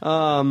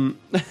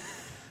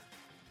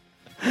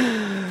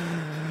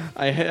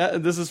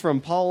 This is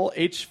from Paul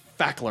H.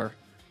 Fackler.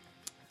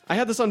 I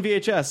had this on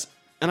VHS,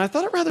 and I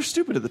thought it rather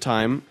stupid at the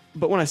time,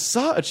 but when I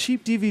saw a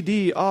cheap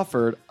DVD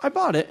offered, I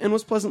bought it and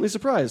was pleasantly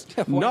surprised.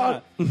 Yeah,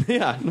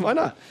 why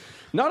not?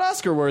 Not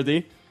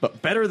Oscar-worthy,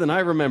 but better than I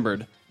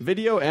remembered.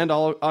 Video and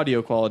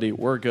audio quality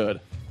were good.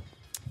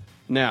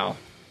 Now,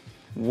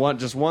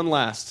 just one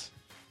last.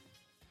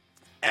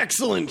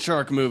 Excellent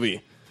shark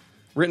movie.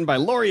 Written by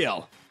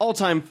L'Oreal.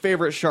 All-time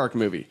favorite shark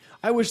movie.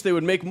 I wish they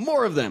would make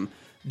more of them.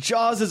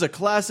 Jaws is a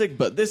classic,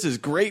 but this is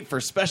great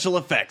for special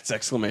effects!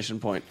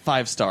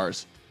 5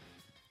 stars.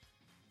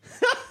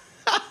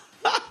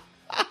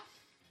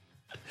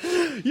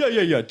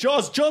 Yeah.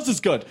 Jaws is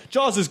good.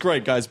 Jaws is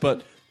great, guys,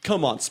 but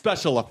come on,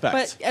 special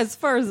effects. But as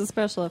far as the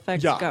special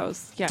effects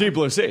goes, yeah. Deep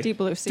Blue Sea. Deep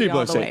Blue Sea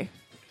all the way.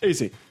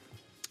 Easy.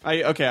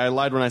 I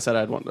lied when I said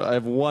I had one. I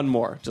have one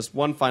more. Just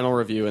one final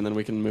review, and then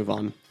we can move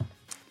on.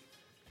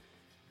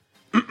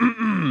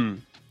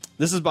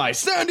 This is by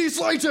Sandy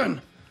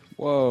Slayton!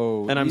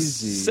 Whoa, And I'm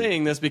easy.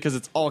 saying this because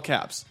it's all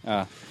caps.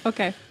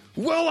 Okay.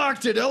 Well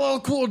acted, LL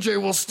Cool J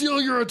will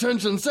steal your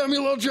attention.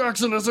 Samuel L.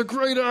 Jackson is a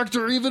great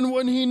actor even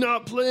when he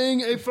not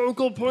playing a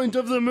focal point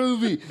of the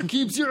movie.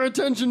 Keeps your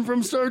attention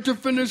from start to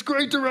finish.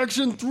 Great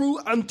direction through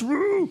and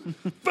through.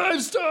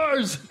 5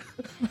 stars.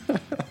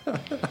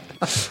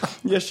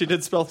 Yes, she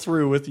did spell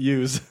through with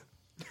U's.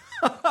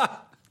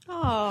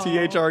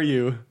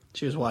 THRU.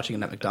 She was watching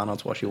it at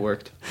McDonald's while she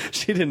worked.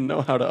 She didn't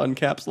know how to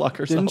uncaps lock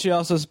herself. Didn't she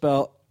also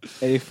spell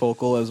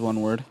afocal as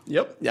one word?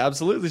 Yep, yeah,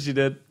 absolutely she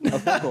did.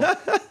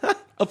 Afocal.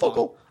 A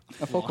focal.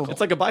 A focal. It's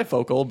like a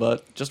bifocal,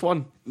 but just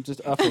one.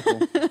 Just a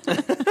focal.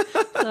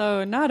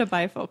 So not a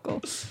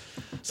bifocal.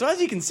 So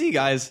as you can see,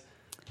 guys,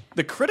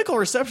 the critical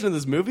reception of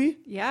this movie,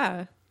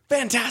 Yeah.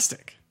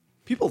 fantastic.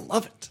 People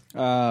love it.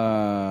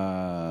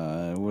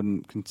 I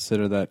wouldn't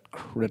consider that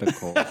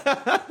critical.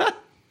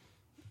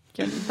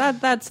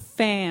 That's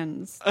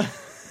fans.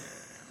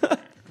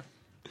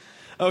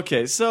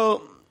 Okay,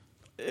 so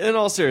in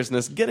all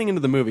seriousness, getting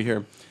into the movie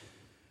here,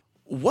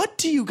 what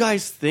do you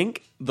guys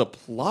think the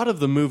plot of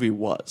the movie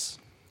was?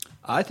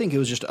 I think it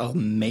was just a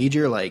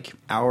major, like,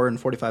 hour and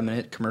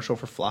 45-minute commercial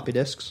for floppy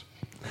disks.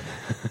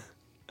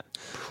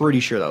 Pretty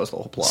sure that was the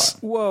whole plot.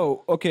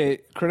 Whoa. Okay.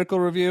 Critical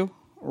review.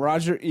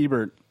 Roger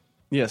Ebert.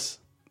 Yes.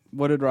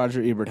 What did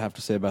Roger Ebert have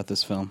to say about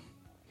this film?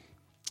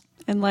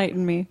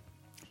 Enlighten me.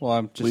 Well,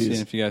 I'm just Please.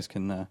 seeing if you guys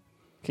can.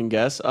 Can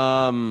guess?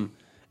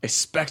 A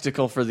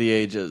spectacle for the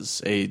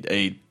ages,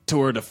 a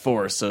tour de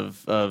force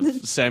of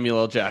Samuel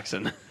L.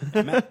 Jackson.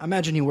 I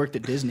imagine he worked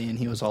at Disney and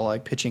he was all,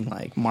 like, pitching,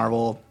 like,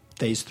 Marvel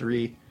Phase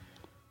 3.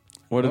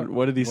 What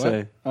did he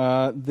say?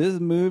 This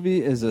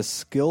movie is a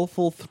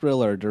skillful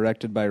thriller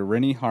directed by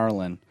Rennie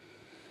Harlin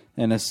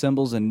and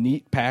assembles a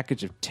neat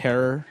package of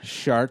terror,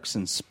 sharks,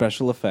 and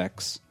special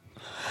effects.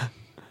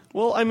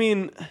 Well, I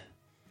mean,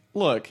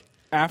 look.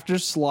 After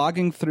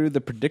slogging through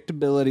the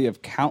predictability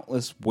of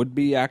countless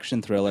would-be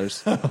action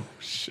thrillers,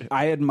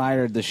 I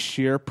admired the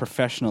sheer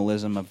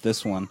professionalism of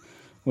this one,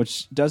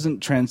 which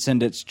doesn't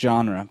transcend its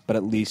genre, but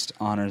at least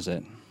honors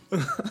it.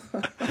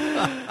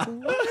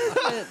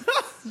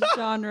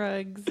 Genre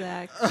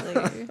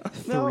exactly.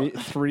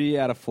 3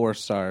 out of 4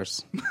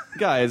 stars.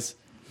 Guys,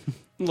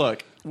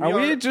 look. Are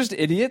we just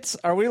idiots?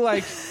 Are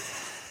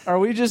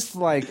we just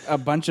like a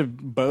bunch of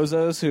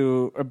bozo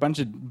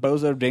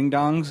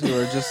ding-dongs who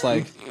are just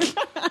like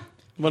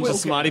bunch of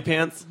smotty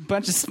pants?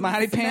 bunch of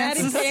smarty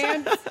pants?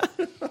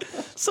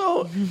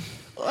 So,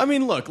 I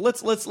mean, look,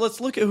 let's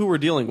look at who we're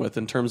dealing with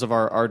in terms of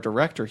our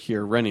director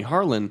here, Rennie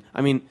Harlin.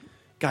 I mean,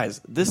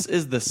 guys, this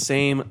is the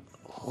same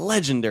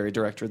legendary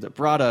director that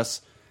brought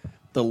us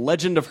The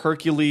Legend of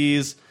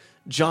Hercules,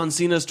 John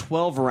Cena's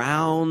 12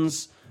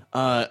 Rounds,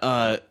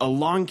 A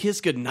Long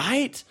Kiss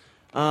Goodnight,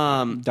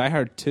 Die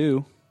Hard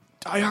 2.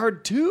 Die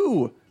Hard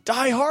 2,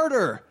 Die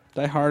Harder.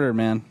 Die Harder,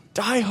 man.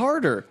 Die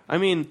Harder. I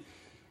mean,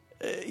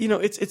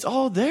 it's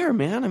all there,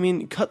 man. I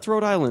mean,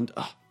 Cutthroat Island,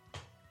 oh,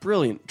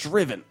 brilliant.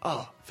 Driven,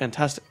 oh,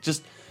 fantastic.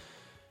 Just,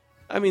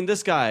 I mean,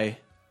 this guy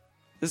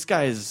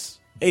is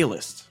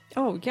A-list.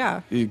 Oh,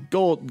 yeah.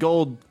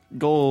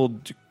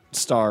 Gold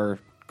star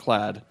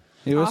clad.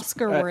 It was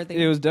Oscar-worthy.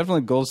 It was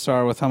definitely gold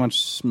star with how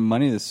much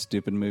money this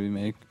stupid movie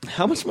made.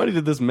 How much money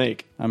did this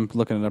make? I'm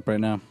looking it up right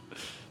now.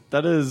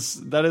 That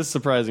is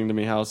surprising to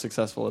me how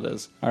successful it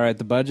is. All right,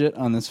 the budget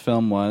on this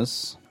film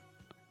was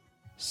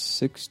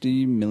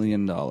 $60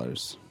 million,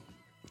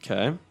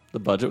 Okay, the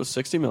budget was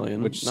 $60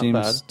 million, which not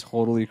seems bad.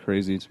 totally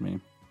crazy to me.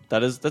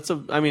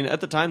 I mean,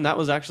 at the time that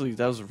was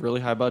a really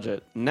high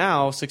budget.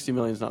 Now $60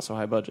 million is not so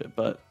high budget,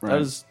 but Right.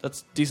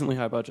 that's decently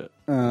high budget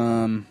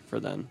Um, for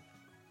then.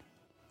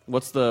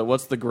 What's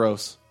the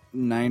gross?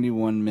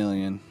 91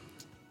 million.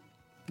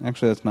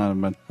 Actually, that's not a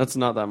bad. That's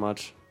not that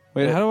much.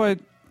 Wait, how do I?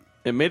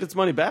 It made its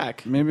money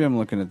back. Maybe I'm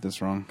looking at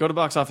this wrong. Go to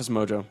Box Office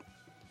Mojo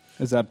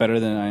Is that better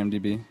than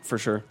IMDb? for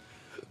sure.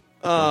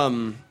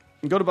 Go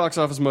to Box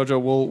Office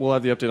Mojo. We'll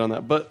have the update on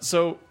that. But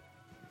so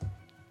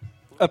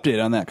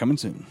Update on that coming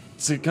soon.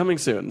 coming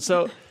soon.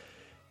 So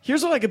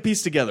here's what I could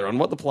piece together on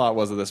what the plot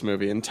was of this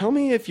movie, and tell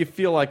me if you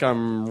feel like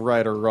I'm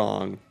right or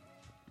wrong.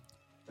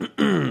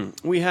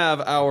 We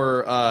have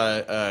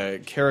our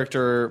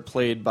character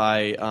played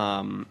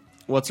by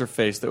what's her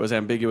face that was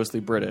ambiguously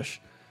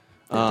British.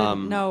 I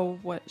didn't know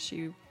what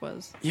she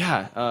was.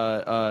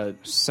 Yeah,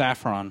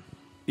 Saffron.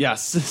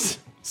 yes.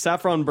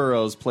 Saffron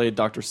Burrows played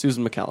Dr.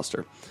 Susan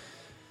McAllister.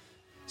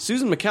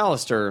 Susan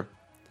McAllister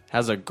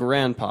has a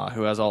grandpa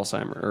who has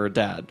Alzheimer's, or a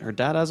dad. Her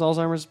dad has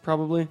Alzheimer's,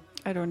 probably.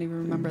 I don't even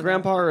remember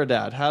Grandpa or a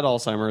dad had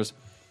Alzheimer's,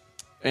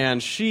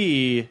 and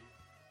she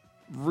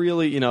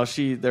really,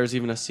 there's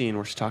even a scene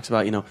where she talks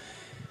about,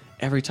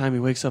 every time he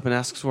wakes up and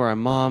asks where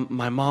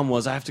my mom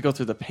was, I have to go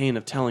through the pain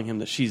of telling him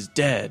that she's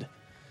dead.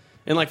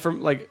 And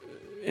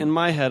in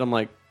my head, I'm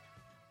like,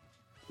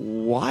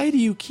 why do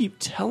you keep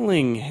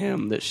telling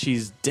him that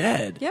she's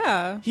dead?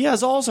 Yeah. He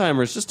has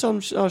Alzheimer's. Just tell him,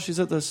 she's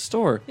at the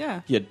store.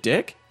 Yeah. You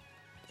dick.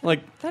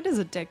 Like, That is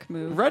a dick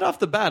move. right off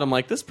the bat, I'm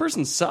like, this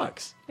person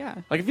sucks. Yeah.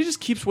 Like, if he just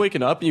keeps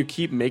waking up and you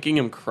keep making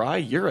him cry,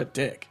 you're a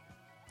dick.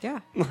 Yeah.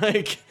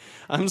 Like,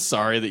 I'm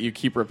sorry that you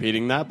keep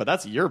repeating that, but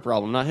that's your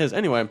problem, not his.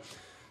 Anyway,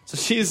 so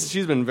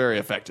she's been very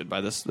affected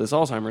by this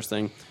Alzheimer's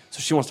thing, so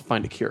she wants to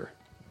find a cure.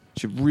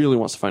 She really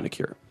wants to find a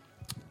cure.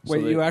 So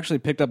Wait, they- you actually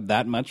picked up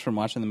that much from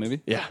watching the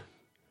movie? Yeah.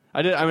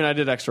 I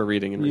did extra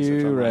reading and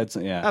research. You online. read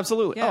some, yeah.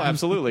 Absolutely. Yeah. Oh,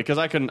 absolutely, because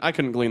I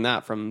couldn't glean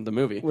that from the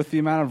movie. With the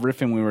amount of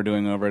riffing we were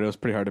doing over it, it was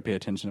pretty hard to pay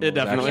attention to It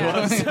what definitely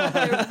actually-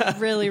 was. It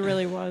really,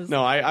 really was.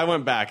 No, I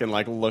went back and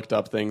looked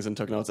up things and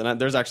took notes,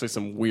 and there's actually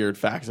some weird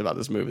facts about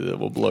this movie that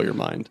will blow your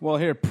mind. Well,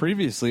 here,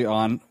 previously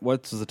on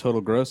what's the total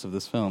gross of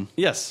this film?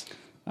 Yes.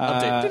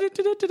 Update.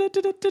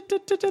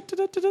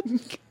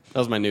 That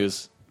was my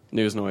news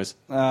noise.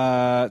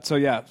 So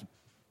yeah,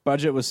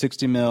 budget was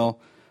 60 mil.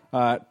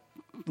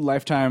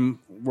 Lifetime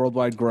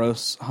worldwide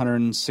gross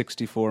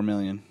 164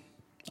 million,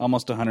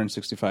 almost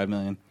 165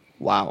 million.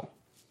 Wow.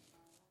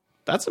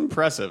 That's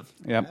impressive.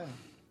 Yep.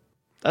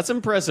 That's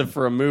impressive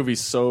for a movie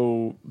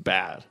so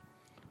bad.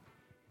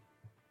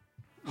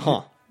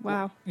 Huh.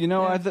 Wow. You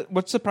know, Yeah.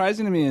 what's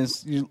surprising to me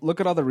is you look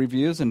at all the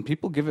reviews and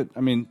people give it.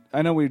 I mean,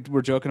 I know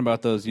we're joking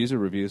about those user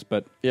reviews,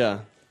 but Yeah.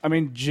 I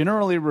mean,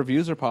 generally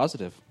reviews are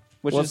positive,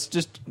 which is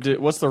just.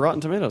 What's the Rotten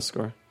Tomatoes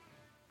score?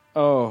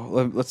 Oh,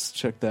 let's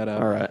check that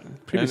out. All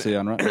right. Previously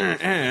on Rotten.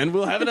 And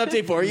we'll have an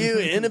update for you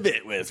in a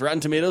bit with Rotten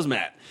Tomatoes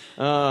Matt.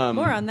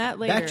 More on that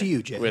later. Back to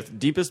you, Jay. With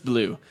Deepest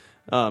Blue.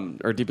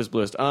 Or Deepest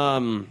Bluest.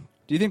 Do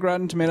you think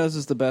Rotten Tomatoes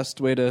is the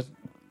best way to,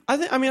 I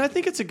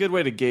think it's a good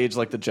way to gauge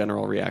like the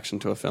general reaction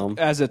to a film.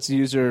 as it's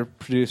user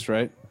produced,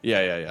 right?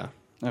 Yeah.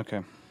 Okay.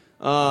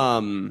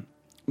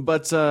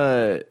 But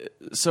so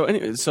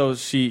anyway, so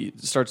she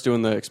starts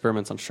doing the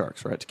experiments on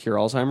sharks, right, to cure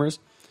Alzheimer's.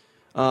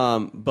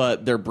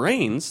 But their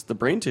brains, the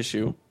brain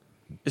tissue,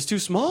 is too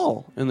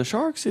small in the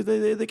sharks.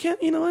 They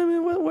can't, you know. I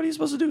mean, what are you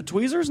supposed to do?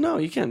 Tweezers? No,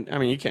 you can't. I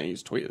mean, you can't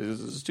use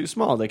tweezers. It's too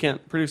small. They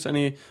can't produce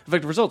any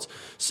effective results.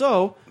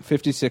 So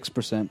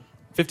 56%.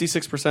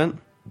 56%.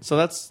 So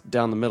that's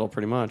down the middle,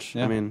 pretty much.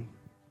 Yeah. I mean,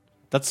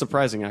 that's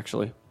surprising,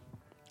 actually.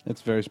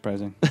 It's very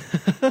surprising.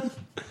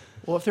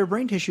 Well, if their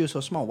brain tissue is so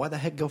small, why the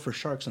heck go for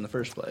sharks in the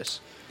first place?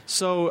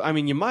 So, I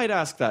mean, you might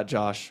ask that,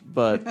 Josh,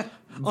 but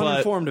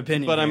Uninformed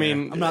opinion. But I here.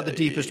 mean, I'm not the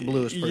deepest,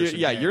 bluest person.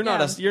 Yeah, here. you're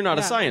not a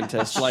Yeah.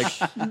 scientist like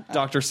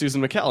Dr.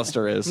 Susan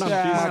McAllister is.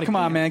 Yeah, come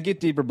on, man, get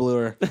deeper,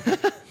 bluer.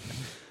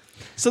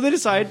 So they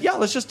decide,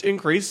 let's just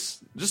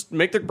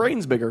make their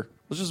brains bigger.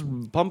 Let's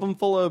just pump them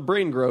full of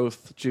brain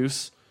growth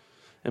juice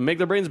and make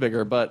their brains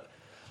bigger. But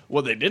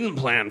what they didn't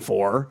plan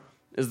for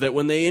is that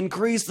when they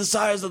increase the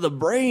size of the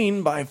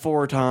brain by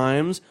 4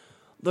 times,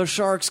 the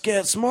sharks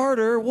get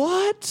smarter.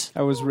 What?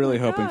 I was really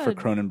hoping for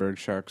God. Cronenberg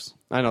sharks.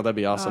 I know, that'd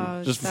be awesome.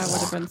 Oh, Just that would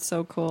have been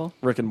so cool.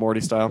 Rick and Morty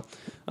style.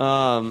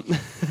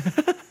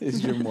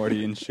 Is your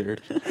Morty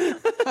insured?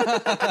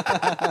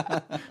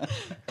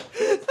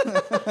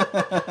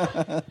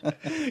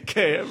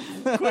 Okay,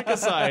 quick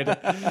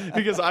aside,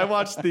 because I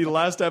watched the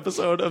last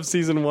episode of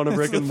season 1 of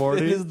Rick and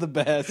Morty. It is the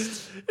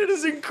best. It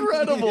is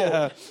incredible.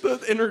 Yeah.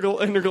 The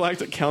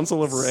Intergalactic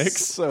Council of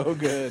Ricks. So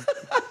good.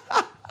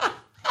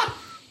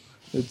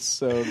 It's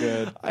so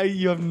good.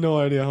 You have no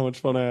idea how much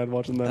fun I had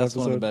watching that That's episode.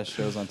 one of the best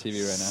shows on TV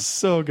right now.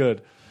 So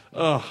good.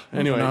 Oh,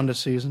 Moving anyway, on to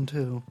season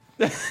 2.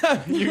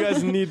 you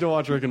guys need to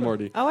watch Rick and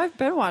Morty. Oh, I've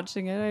been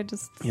watching it.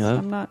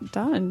 I'm not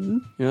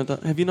done.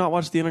 Have you not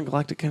watched the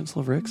Intergalactic Council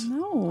of Ricks?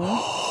 No.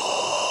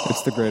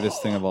 It's the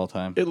greatest thing of all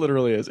time. It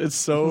literally is. It's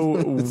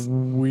so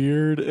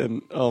weird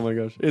and oh my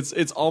gosh,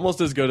 it's almost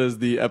as good as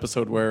the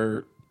episode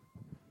where.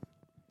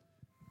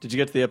 Did you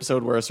get to the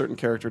episode where a certain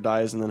character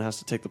dies and then has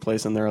to take the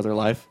place in their other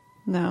life?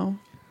 No.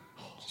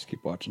 Just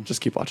keep watching.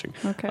 Just keep watching.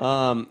 Okay.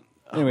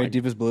 Anyway,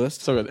 Deepest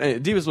Bluest. So good. Anyway,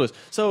 Deepest Bluest.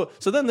 So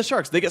then the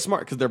sharks, they get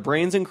smart because their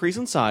brains increase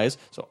in size.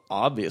 So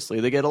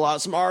obviously they get a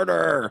lot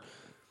smarter.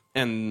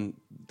 And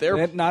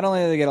they're Not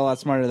only do they get a lot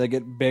smarter, they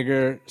get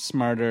bigger,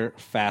 smarter,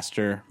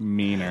 faster,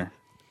 meaner.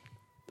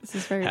 This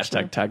is very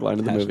hashtag true. tagline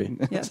of the movie.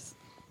 Yes.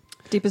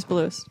 Deepest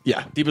bluest.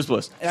 Yeah, Deepest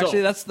Bluest.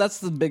 Actually, So- that's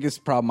the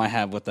biggest problem I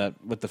have with the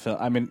film.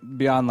 I mean,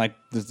 beyond like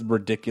this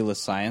ridiculous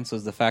science,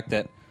 is the fact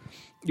that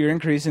you're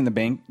increasing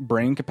the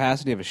brain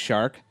capacity of a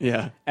shark,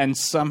 Yeah. and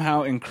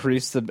somehow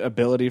increase the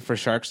ability for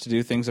sharks to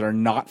do things that are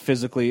not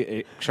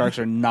physically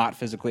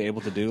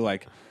able to do,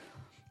 like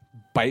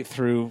bite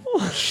through,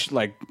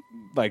 like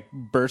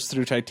burst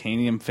through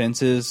titanium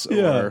fences,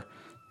 or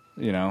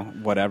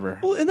whatever.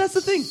 Well, and that's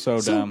the thing. So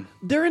dumb.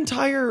 Their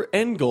entire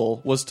end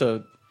goal was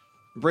to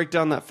break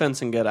down that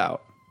fence and get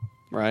out,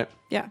 right?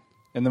 Yeah.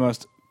 In the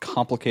most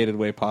complicated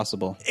way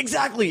possible.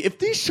 Exactly. If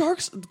these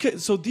sharks,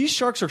 so these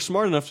sharks are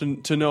smart enough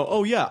to know,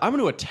 oh yeah, I'm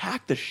going to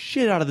attack the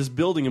shit out of this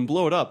building and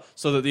blow it up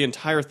so that the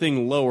entire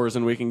thing lowers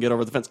and we can get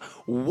over the fence.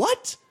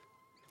 What?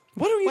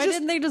 Why don't you Why just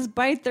didn't they just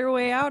bite their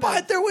way out?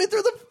 bite their way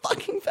through the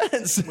fucking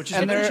fence? Which is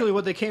eventually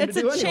what they came It's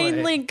to do a chain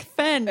anyway. link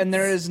fence. And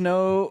there is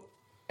no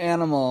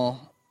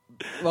animal.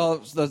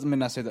 Well, let me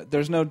not say that.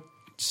 There's no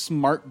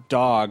smart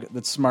dog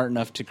that's smart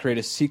enough to create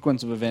a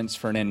sequence of events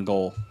for an end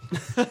goal.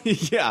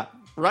 Yeah,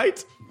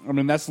 right? I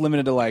mean, that's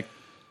limited to like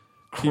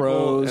People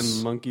crows,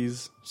 and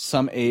monkeys.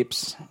 some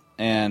apes,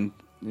 and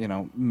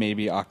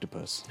maybe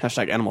octopus.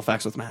 Hashtag Animal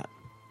Facts with Matt.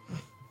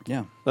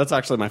 Yeah. That's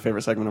actually my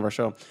favorite segment of our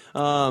show.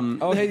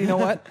 Oh, hey, you know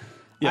what?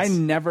 Yes. I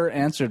never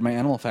answered my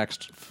animal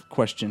facts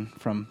question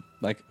from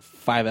like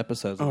 5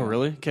 episodes ago. Oh,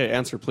 really? Okay,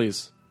 answer,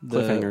 please.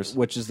 Cliffhangers.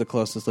 Which is the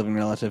closest living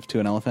relative to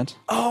an elephant?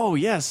 Oh,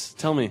 yes.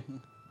 Tell me.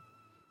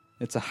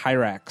 It's a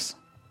hyrax.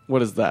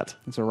 What is that?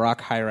 It's a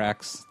rock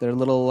hyrax. They're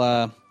little.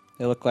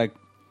 They look like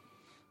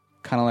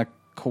kind of like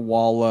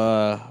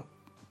koala.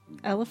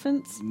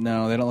 Elephants?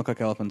 No, they don't look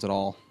like elephants at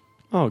all.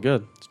 Oh,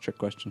 good. It's a trick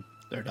question.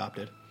 They're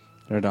adopted.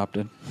 They're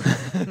adopted.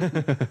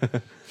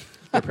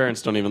 Their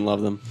parents don't even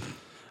love them.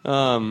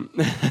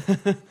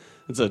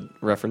 It's a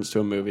reference to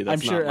a movie.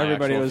 That's I'm sure not my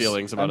everybody actual was.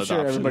 feelings about I'm sure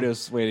adoption. everybody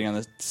was waiting on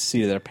the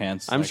seat of their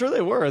pants. I'm like, sure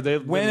they were.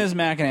 When is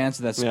Mac going to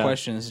answer that Yeah.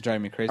 question? This is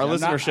driving me crazy. Our I'm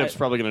not- listenership's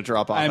probably going to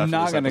drop off. I'm after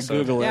not this going to episode.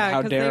 Google it. Yeah,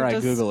 How 'cause dare they've I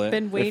just Google it?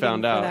 Been waiting They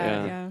found for out.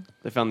 that. Yeah.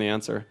 They found the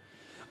answer.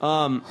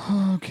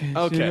 Okay.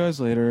 Okay. See you guys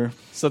later.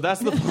 So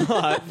that's the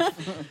plot.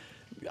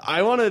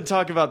 I want to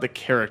talk about the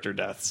character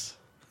deaths.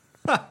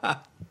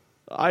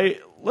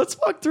 Let's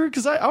walk through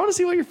because I want to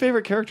see what your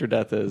favorite character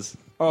death is.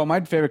 Oh, my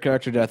favorite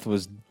character death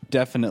was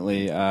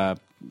definitely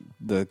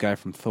the guy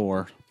from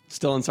Thor,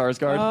 Still in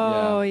Sarsgaard.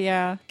 Oh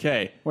yeah.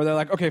 Okay. where they're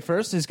like, okay,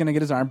 first he's going to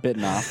get his arm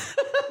bitten off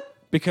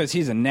because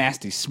he's a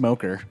nasty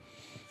smoker.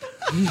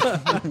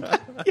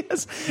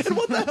 Yes. And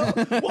what the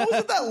hell? What was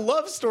it, that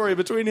love story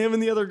between him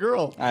and the other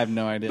girl? I have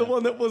no idea. The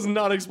one that was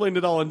not explained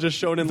at all and just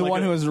shown in The like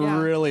one who was Yeah.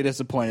 really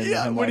disappointed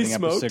Yeah, in him when he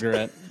lighting up a smoked.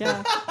 cigarette.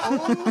 Yeah.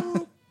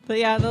 But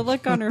yeah, the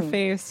look on her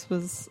face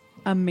was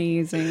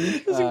amazing.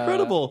 It was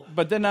incredible.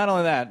 But then not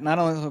only that,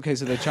 okay,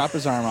 so they chop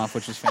his arm off,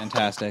 which was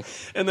fantastic.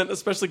 And then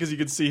especially because you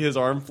could see his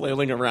arm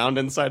flailing around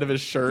inside of his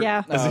shirt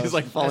Yeah. as he's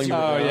like falling. to the Oh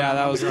ground. yeah,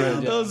 that was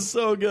good. That was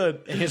so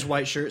good. In his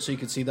white shirt, so you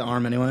could see the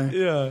arm anyway.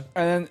 Yeah.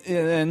 And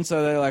then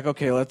so they're like,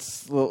 okay,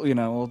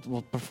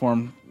 we'll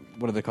perform,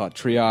 what do they call it,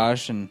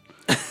 triage, and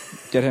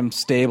get him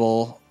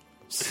stable,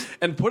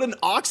 And put an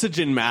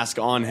oxygen mask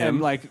on him.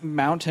 and like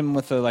mount him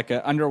with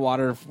a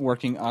underwater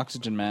working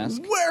oxygen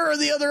mask where are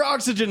the other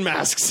oxygen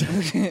masks?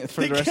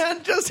 for They the rest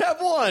can't just have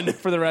one.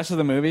 for the rest of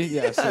the movie.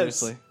 Yeah, Yes.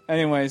 seriously.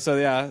 Anyway, so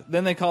yeah,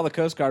 then they call the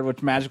Coast Guard,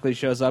 which magically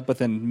shows up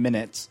within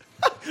minutes.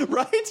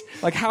 Right?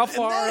 Like how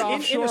far then In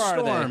offshore a are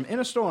storm. they? In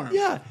a storm.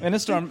 Yeah. In a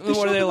storm. They What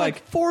showed are they in,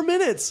 like? 4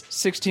 minutes.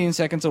 16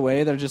 seconds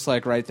away. They're just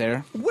like right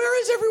there.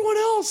 Where is everyone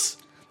else?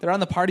 They're on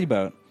the party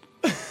boat.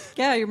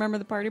 Yeah, you remember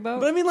the party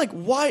boat? But I mean, like,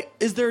 why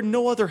is there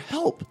no other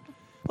help?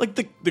 Like,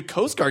 the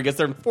Coast Guard gets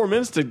there in 4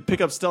 minutes to pick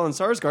up Stellan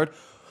Skarsgård.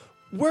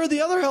 Where are the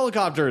other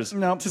helicopters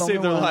Nope, to don't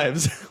save know their why.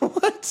 lives?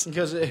 What?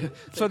 Because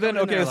So then,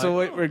 okay,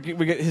 so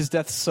we get his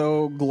death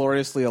so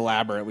gloriously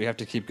elaborate. We have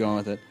to keep going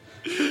with it.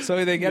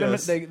 So they get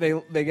Yes.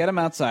 him. They get him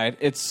outside.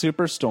 It's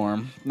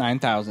Superstorm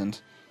 9000,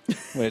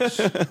 which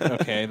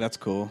okay, that's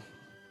cool.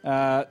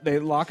 They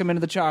lock him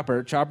into the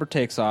chopper. Chopper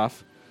takes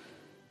off.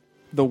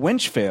 The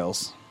winch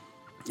fails,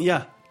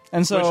 Yeah.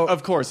 and so Which,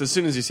 of course, as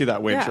soon as you see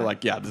that winch, Yeah. you're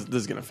like, yeah, this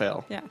is going to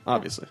fail. Yeah.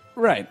 Obviously.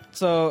 right.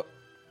 So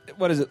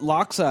what is it?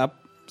 Locks up.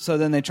 So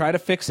then they try to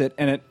fix it,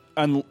 and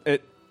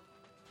it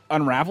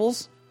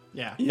unravels.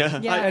 yeah. Yeah.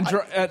 Yeah.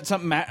 And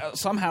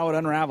somehow it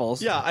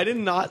unravels.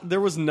 Yeah, there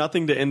was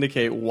nothing to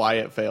indicate why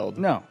it failed.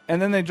 No.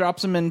 And then they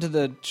drops him into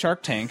the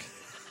shark tank.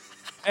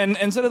 And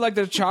instead of like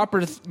the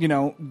chopper,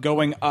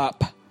 going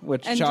up,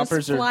 which and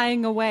choppers just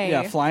flying away.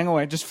 are flying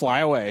away, just fly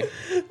away.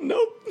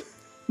 Nope.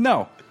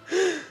 No.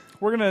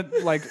 We're going to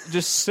like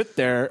just sit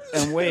there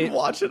and wait And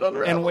watch it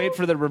unravel. and wait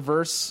for the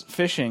reverse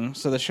fishing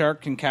so the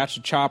shark can catch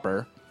the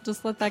chopper.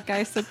 Just let that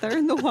guy sit there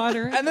in the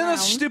water. And then the drown.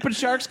 stupid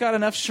shark's got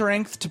enough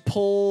strength to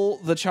pull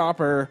the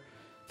chopper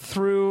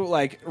through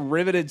like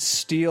riveted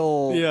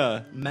steel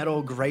Yeah.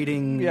 Metal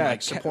grating,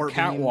 like support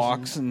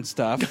catwalks and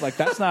stuff. Like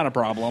that's not a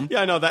problem.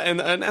 Yeah, I know that,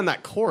 and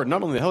that cord,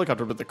 not only the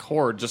helicopter, but the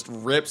cord just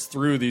rips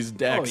through these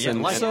decks Oh, yeah,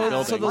 and, like- and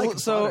So,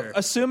 buildings. butter.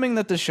 assuming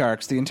that the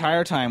sharks the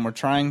entire time were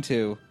trying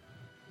to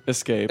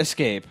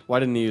escape, Why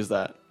didn't he use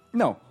that?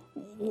 no.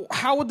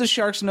 How would the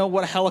sharks know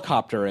what a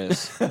helicopter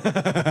is?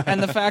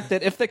 And the fact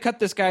that if they cut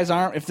this guy's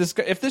arm, if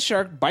this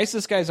shark bites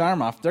this guy's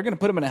arm off, they're going to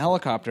put him in a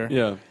helicopter.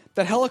 Yeah.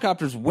 That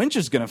helicopter's winch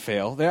is going to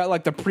fail. They're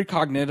like the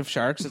precognitive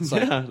sharks. It's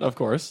like Yeah, of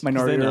course.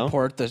 Minority 'Cause they know.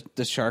 Report,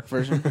 the shark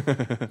version.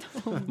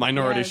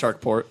 Minority Yes.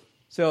 Shark Port.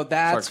 So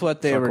that's Shark-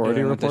 what they were Sharkority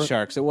doing with the Report?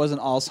 sharks. It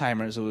wasn't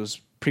Alzheimer's. It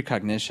was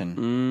precognition.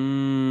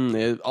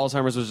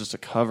 Alzheimer's was just a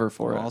cover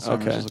for it.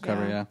 Alzheimer's okay. was a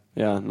cover, yeah.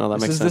 Yeah, no, that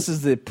makes sense. This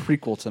is the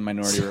prequel to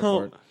Minority So,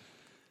 Report.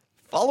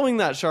 Following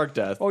that shark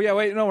death. Oh yeah,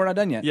 wait, no, we're not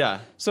done yet. Yeah.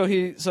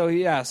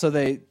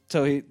 The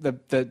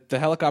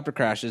helicopter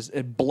crashes.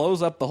 It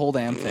blows up the whole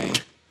damn thing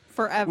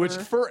forever. which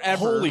forever.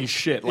 Holy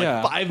shit! Like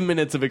Yeah. 5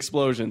 minutes of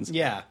explosions.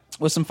 Yeah.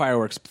 with some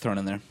fireworks thrown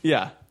in there,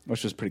 Yeah.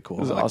 which was pretty cool.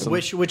 was I liked awesome.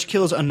 it. Which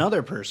kills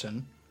another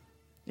person.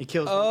 It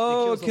kills.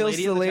 Oh, it kills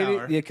the lady. In the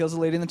tower. Yeah, kills the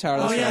lady in the tower.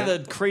 Oh That's yeah,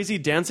 right. the crazy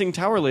dancing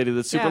tower lady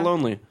that's super Yeah.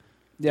 lonely.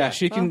 Yeah,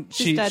 she can. Well,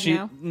 she's dead she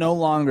now. no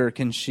longer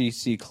can she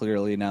see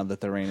clearly now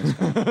that the rain is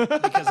gone.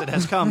 because it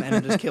has come and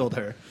it has killed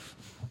her.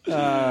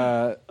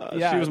 Yeah,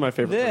 she was my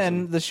favorite Then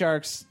person. the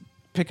sharks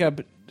pick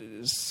up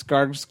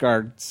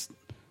Skarsgård's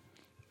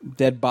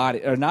dead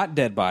body, or not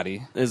dead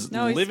body, His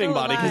No, he's living still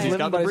body because alive. he's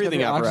got the Everybody's breathing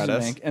the oxygen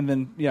apparatus. tank, and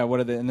then what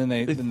are they? And then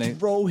they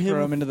throw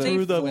him into the They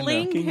through the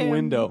fling fucking him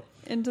window.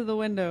 into the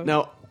window.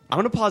 Now, I'm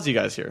going to pause you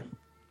guys here.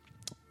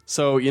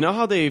 So, you know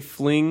how they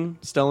fling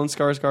Stellan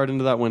Skarsgård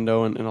into that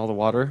window and all the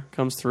water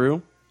comes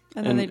through?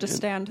 and then they just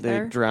stand they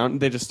there. drown.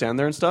 They just stand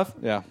there and stuff?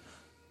 Yeah.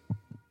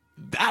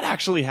 That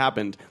actually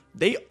happened.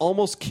 They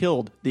almost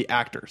killed the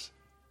actors.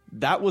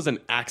 That was an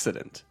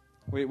accident.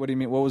 Wait, what do you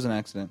mean? What was an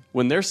accident?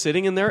 When they're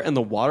sitting in there and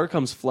the water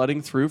comes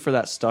flooding through for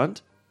that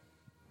stunt,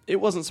 It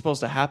wasn't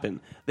supposed to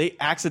happen. They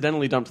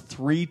accidentally dumped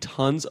 3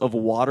 tons of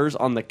water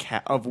on the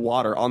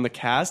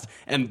cast,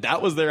 and that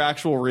was their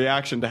actual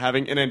reaction to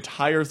having an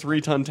entire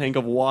 3-ton tank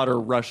of water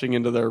rushing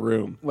into their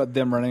room. What,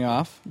 them running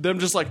off? Them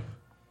just like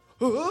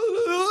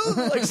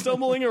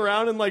stumbling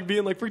around and like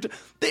being like freaked out.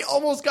 They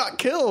almost got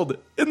killed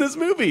in this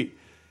movie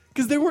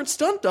because they weren't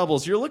stunt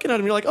doubles. You're looking at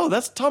them, you're like, oh,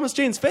 that's Thomas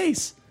Jane's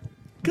face,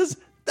 because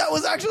that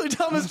was actually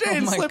Thomas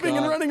Jane my slipping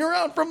and God. running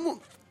around from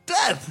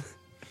death.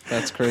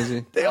 That's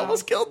crazy. They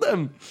almost killed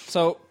them.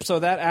 So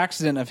that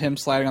accident of him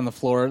sliding on the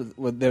floor,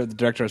 the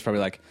director was probably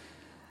like,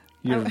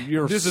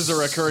 "You're This is a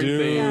recurring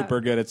thing.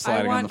 super good at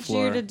sliding I on want the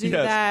floor." you to do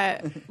Yes.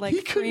 that like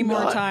He could 3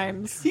 more not.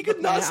 times. He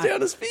could not stay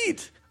on his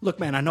feet. Look,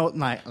 man, I know,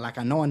 I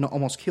know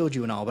almost killed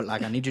you and all, but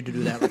like, I need you to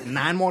do that like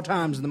 9 more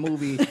times in the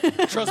movie.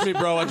 Trust me,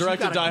 bro. I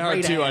directed got a Die Hard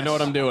great 2. I know ass.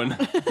 what I'm doing.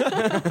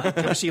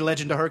 Ever see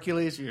Legend of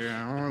Hercules?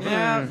 Yeah.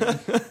 Yeah.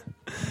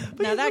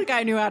 Now that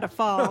guy knew how to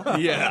fall.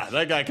 Yeah,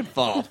 that guy can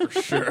fall for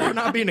sure. For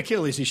not being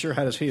Achilles, he sure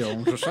had his heel.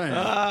 I'm just saying.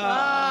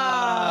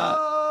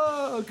 Oh,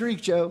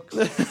 Greek jokes.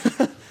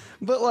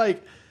 But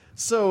like,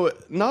 so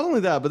not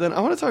only that, but then I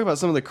want to talk about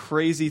some of the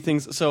crazy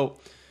things. So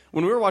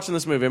when we were watching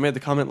this movie, I made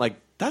the comment like,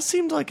 that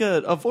seemed like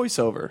a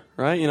voiceover,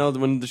 right? You know,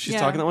 when she's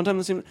talking that one time,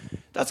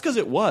 that's because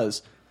it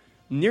was.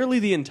 Nearly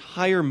the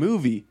entire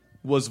movie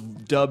was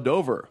dubbed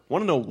over.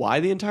 Want to know why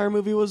the entire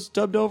movie was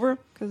dubbed over?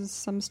 Because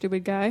some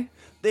stupid guy.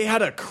 They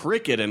had a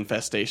cricket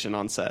infestation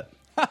on set.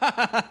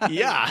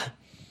 Yeah.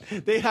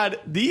 They had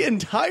the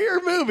entire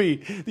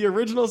movie, the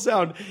original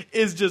sound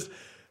is just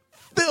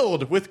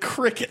filled with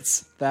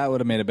crickets. That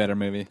would have made a better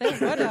movie. Would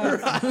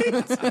have.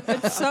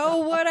 It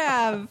so would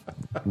have.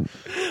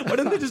 Why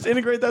didn't they just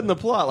integrate that in the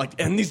plot? Like,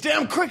 and these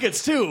damn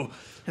crickets too.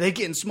 They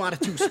getting smarter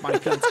too, smarty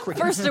pants.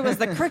 Cricket. First it was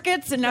the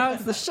crickets, and now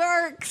it's the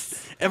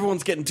sharks.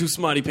 Everyone's getting too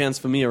smarty pants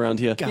for me around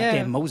here. Goddamn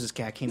Yeah. Moses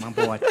cat came on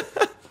board.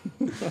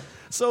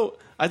 So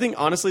I think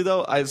honestly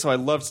though, I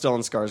loved Stellan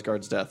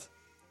Skarsgård's death.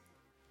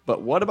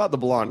 But what about the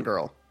blonde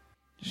girl?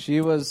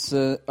 She was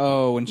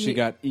when she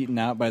got eaten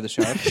out by the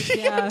shark.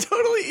 Yeah.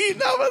 Totally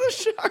eaten out by the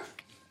shark.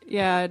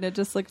 Yeah, and it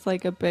just looked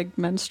like a big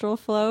menstrual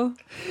flow.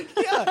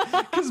 Yeah,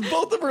 because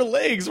both of her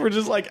legs were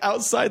just like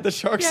outside the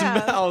shark's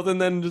Yeah. mouth,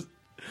 and then just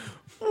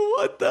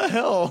what the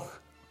hell?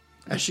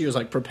 As she was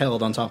like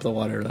propelled on top of the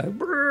water. Like,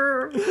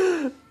 brrr.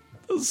 That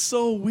was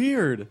so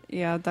weird.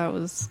 Yeah, that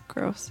was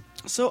gross.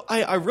 So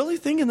I really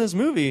think in this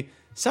movie,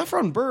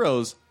 Saffron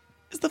Burrows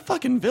is the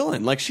fucking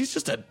villain. Like, she's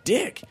just a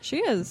dick. She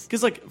is.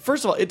 Because, like,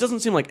 first of all, it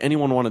doesn't seem like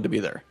anyone wanted to be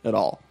there at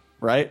all,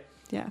 right?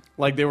 Yeah.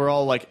 Like, they were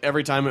all like,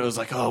 every time it was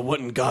like, oh, what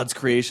in God's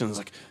creation? It's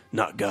like,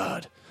 not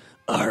God,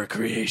 our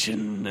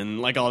creation, and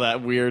like all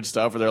that weird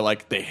stuff where they're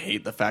like, they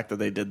hate the fact that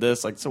they did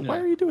this. Like, so why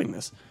are you doing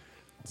this?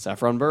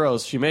 Saffron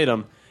Burrows, she made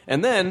him.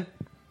 And then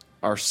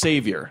our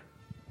savior,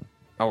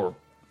 our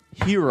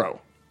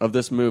hero of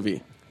this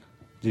movie,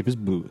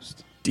 Deepest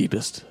boost.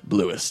 deepest,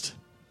 bluest,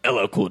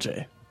 LL Cool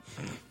J.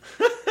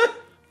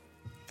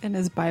 And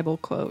his Bible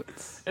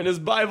quotes. And his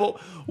Bible,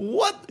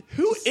 what?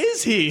 Who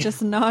is he?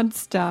 Just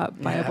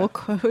nonstop Bible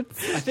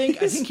quotes. I think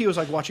he was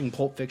like watching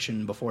Pulp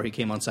Fiction before he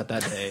came on set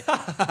that day,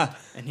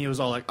 and he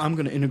was all like, "I'm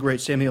gonna integrate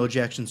Samuel L.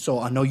 Jackson,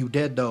 so I know you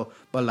dead though,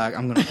 but like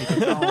I'm gonna keep it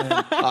going."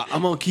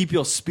 I'm gonna keep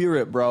your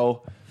spirit,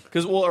 bro.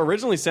 Because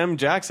originally Sam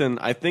Jackson,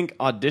 I think,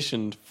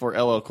 auditioned for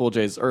LL Cool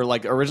J's, or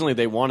like originally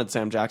they wanted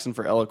Sam Jackson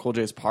for LL Cool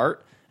J's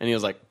part, and he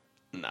was like,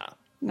 nah,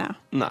 No.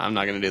 I'm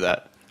not gonna do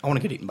that. I want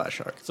to get eaten by a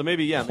shark. So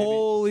maybe, yeah, maybe.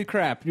 Holy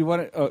crap! You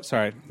want to? Oh,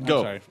 sorry. I'm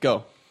Go, sorry.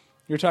 go.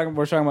 We're talking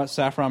about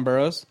Saffron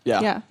Burrows.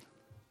 Yeah.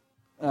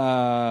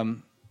 Yeah.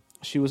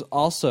 She was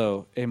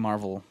also a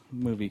Marvel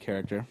movie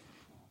character.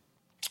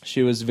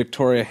 She was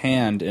Victoria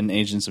Hand in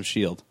Agents of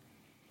S.H.I.E.L.D.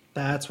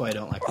 That's why I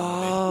don't like the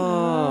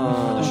movie.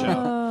 For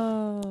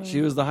the show. She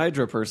was the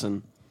Hydra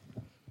person.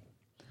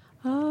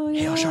 Oh,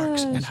 yeah. Hail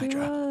sharks and she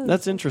Hydra. was.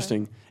 That's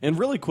interesting. And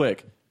really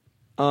quick,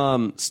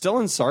 Stellan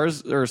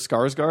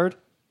Skarsgård,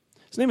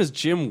 his name is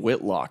Jim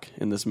Whitlock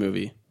in this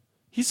movie.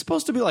 He's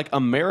supposed to be like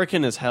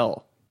American as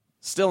hell.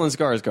 Stellan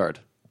Skarsgård.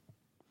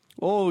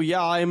 Oh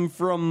yeah, I'm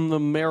from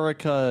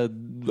America.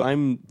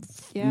 I'm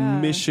Yeah.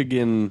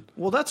 Michigan.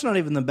 Well, that's not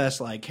even the best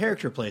like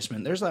character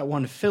placement. There's that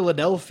one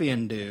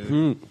Philadelphian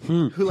dude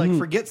who like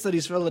forgets that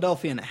he's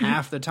Philadelphian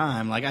half the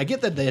time. Like I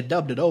get that they had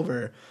dubbed it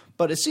over,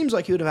 but it seems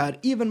like he would have had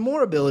even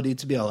more ability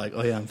to be all like,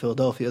 "Oh yeah, I'm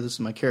Philadelphia. This is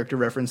my character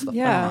reference." The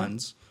Yeah.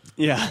 Fonz.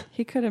 Yeah.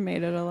 He could have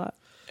made it a lot.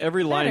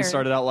 Every line Better.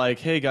 started out like,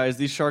 "Hey guys,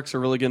 these sharks are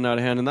really getting out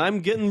of hand, and I'm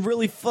getting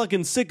really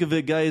fucking sick of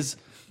it, guys."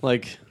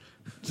 Like,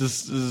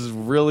 just this is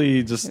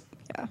really just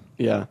Yeah.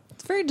 yeah.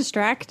 It's very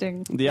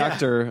distracting. The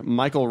actor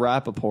Michael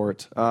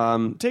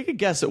Rappaport. Take a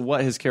guess at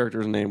what his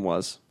character's name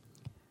was.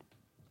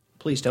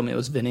 Please tell me it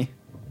was Vinny.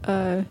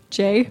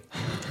 Jay.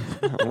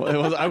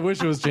 Well, I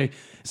wish it was Jay.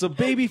 It's a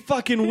baby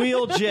fucking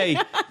wheel, Jay.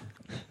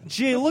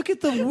 Jay, look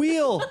at the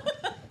wheel.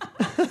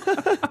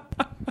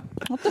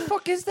 What the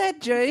fuck is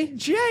that, Jay?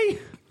 Jay.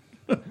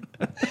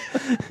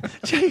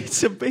 Jay,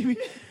 it's a baby.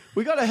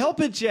 We gotta help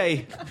it,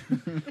 Jay.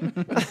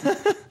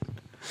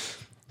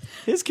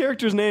 His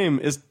character's name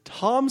is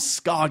Tom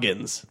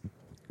Scoggins.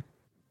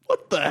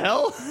 What the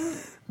hell?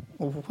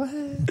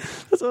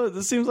 What? So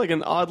this seems like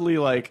an oddly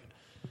like,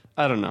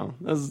 I don't know.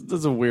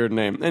 That's a weird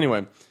name.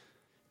 Anyway,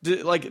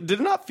 did it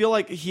not feel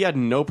like he had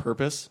no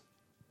purpose?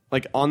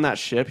 Like on that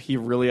ship, he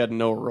really had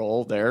no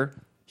role there.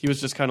 He was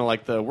just kind of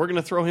like we're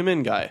gonna throw him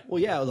in guy.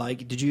 Well, yeah.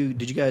 Like, did you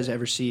guys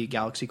ever see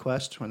Galaxy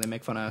Quest when they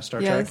make fun of Star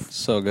Trek? Yes.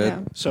 So good. Yeah.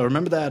 So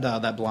remember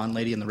that blonde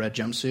lady in the red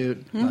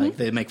jumpsuit? Like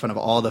they make fun of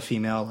all the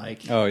female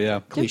Oh yeah.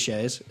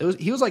 cliches.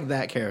 He was like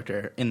that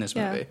character in this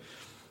Yeah. movie.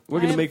 We're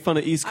gonna make fun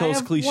of East Coast I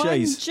have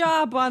cliches. one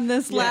job on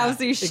this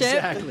lousy ship.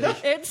 exactly.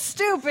 It's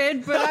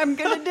stupid, but I'm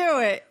gonna do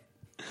it.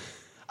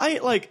 I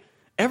like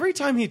every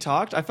time he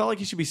talked, I felt like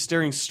he should be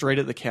staring straight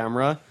at the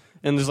camera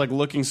and just like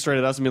looking straight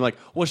at us and being like,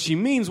 "What she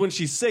means when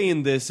she's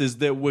saying this is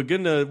that we're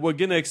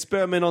gonna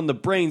experiment on the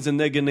brains and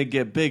they're gonna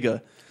get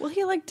bigger." Well,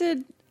 he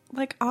did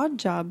odd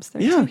jobs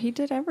there Yeah. too. He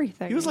did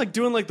everything. He was like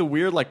doing like the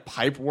weird like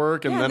pipe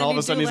work, and Yeah, then all of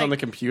a he'd sudden do, he's on the like-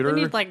 computer. Then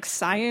he'd like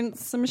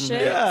science some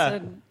shit. Yeah.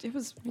 And it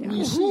was. Yeah.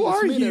 Who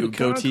are you,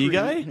 goatee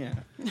guy? Yeah,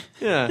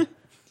 Yeah,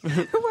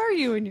 Who are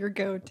you in your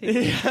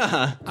goatee?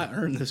 I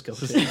earned this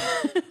goatee.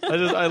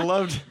 I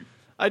loved.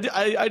 I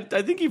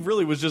think he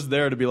really was just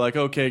there to be like,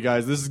 okay,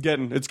 guys, it's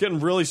getting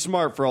really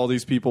smart for all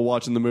these people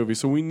watching the movie.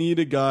 So we need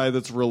a guy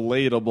that's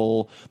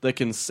relatable that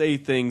can say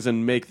things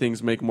and make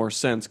things make more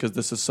sense because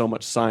this is so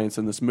much science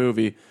in this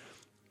movie.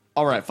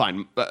 All right,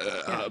 fine.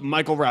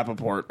 Michael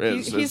Rappaport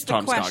is He's the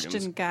Tom question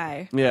Scoggins.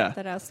 guy. Yeah.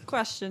 That asks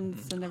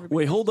questions and everybody.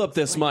 Wait, hold up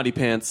there, smarty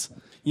pants.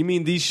 You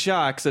mean these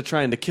sharks are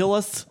trying to kill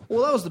us?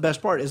 Well, that was the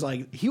best part. Is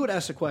like he would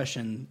ask a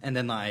question, and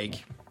then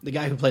like the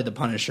guy who played the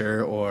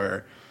Punisher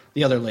or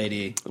the other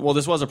lady. Well,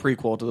 this was a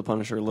prequel to The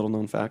Punisher, little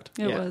known fact.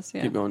 It Yeah. was.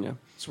 Yeah. Keep going, yeah.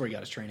 That's where he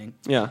got his training.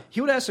 Yeah.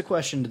 He would ask a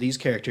question to these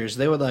characters.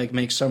 They would like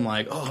make some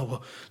like, "Oh,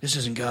 well, this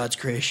isn't God's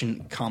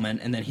creation"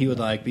 comment, and then he would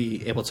like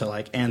be able to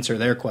like answer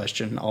their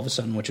question all of a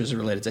sudden, which is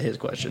related to his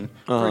question.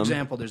 For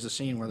example, there's a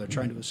scene where they're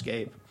trying to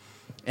escape,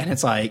 and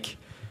it's like,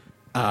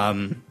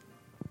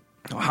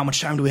 how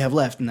much time do we have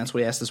left? And that's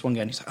what he asked this one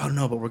guy, and he's like, "Oh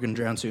no, but we're going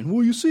to drown soon."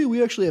 Well, you see,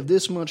 we actually have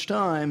this much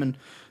time, and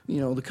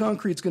the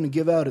concrete's going to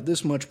give out at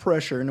this much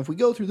pressure, and if we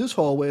go through this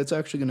hallway, it's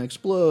actually going to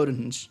explode.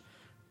 And it's,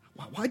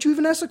 why'd you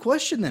even ask the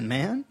question then,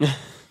 man?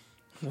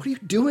 What are you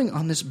doing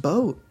on this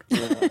boat?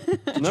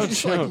 No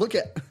Just joke. like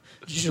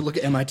you should look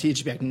at MIT and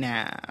just be like,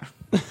 nah.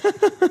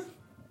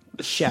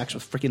 Shacks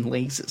with freaking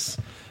lasers.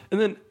 And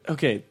then,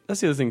 okay,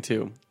 that's the other thing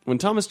too. When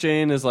Thomas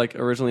Jane is like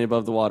originally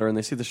above the water and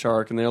they see the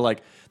shark and they're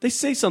like, they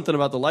say something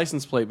about the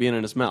license plate being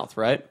in his mouth,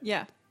 right?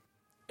 Yeah.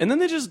 And then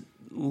they just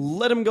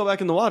let him go back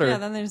in the water Yeah.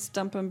 Then they just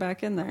dump him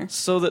back in there.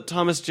 so that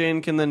Thomas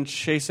Jane can then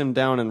chase him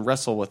down and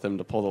wrestle with him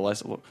to pull the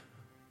license plate.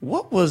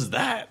 What was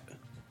that?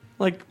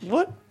 Like,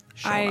 what?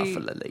 I Showing off for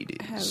the ladies.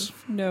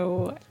 have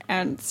no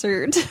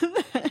answer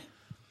to that.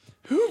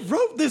 Who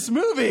wrote this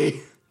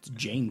movie? It's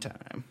Jane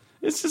time.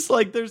 It's just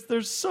like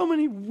there's so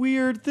many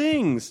weird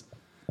things.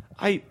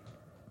 I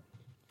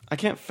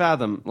can't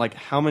fathom like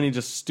how many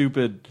just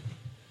stupid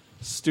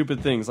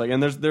things. Like,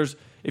 and there's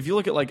if you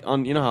look at like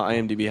on how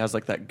IMDb has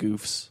like that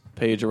goofs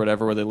page or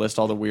whatever where they list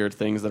all the weird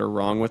things that are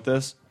wrong with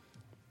this,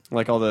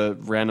 like all the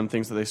random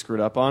things that they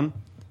screwed up on.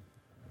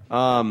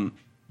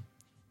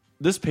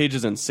 This page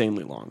is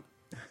insanely long.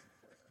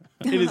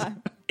 It is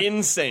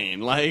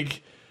insane.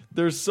 Like,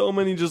 there's so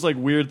many just like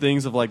weird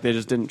things of like they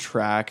just didn't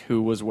track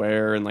who was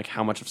where and like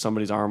how much of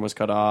somebody's arm was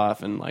cut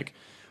off and like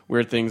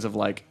weird things of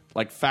like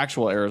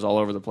factual errors all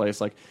over the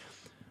place. Like,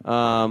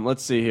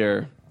 let's see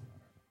here.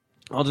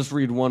 I'll just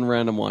read one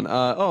random one.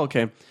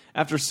 Okay.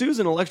 After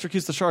Susan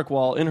electrocutes the shark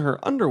while in her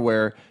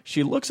underwear,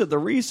 she looks at the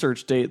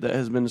research date that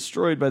has been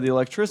destroyed by the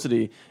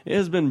electricity. It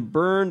has been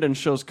burned and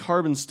shows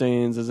carbon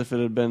stains as if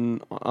it had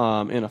been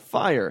in a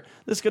fire.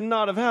 This could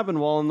not have happened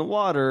while in the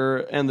water,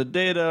 and the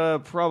data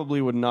probably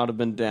would not have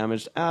been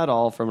damaged at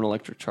all from an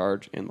electric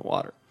charge in the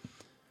water.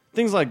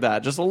 Things like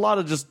that. Just a lot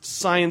of just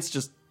science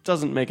just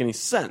doesn't make any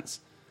sense.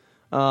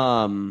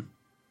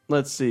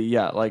 Let's see.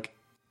 Yeah, like,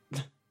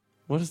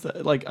 what is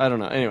that? Like, I don't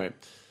know. Anyway.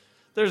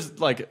 There's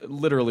like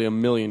literally a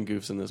million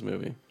goofs in this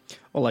movie.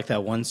 Well, like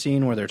that one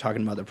scene where they're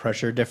talking about the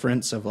pressure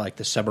difference of like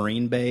the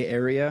submarine bay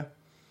area.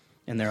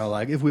 And they're all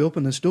like, if we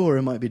open this door,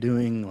 it might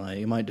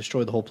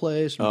destroy the whole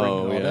place and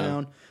bring it all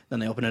down. Then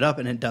they open it up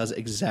and it does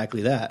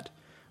exactly that.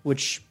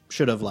 Which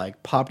should have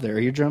like popped their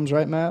eardrums,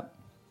 right, Matt?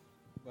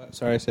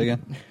 Sorry, say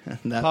again.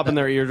 Pop in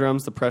their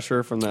eardrums, the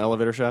pressure from the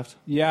elevator shaft.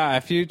 Yeah,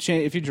 if you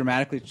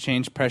dramatically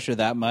change pressure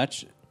that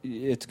much,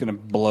 it's going to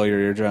blow your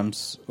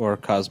eardrums or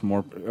cause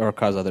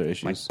other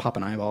issues. Like pop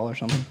an eyeball or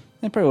something.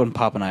 It probably wouldn't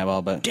pop an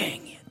eyeball, but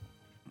Dang it.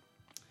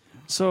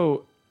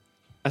 So,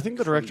 I think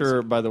the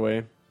director, by the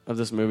way, of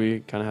this movie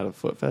kind of had a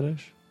foot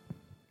fetish.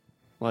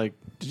 Like,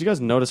 did you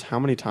guys notice how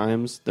many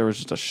times there was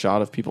just a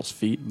shot of people's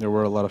feet? there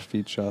were a lot of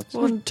feet shots.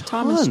 Well,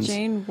 Thomas tons.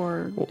 Jane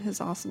wore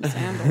his awesome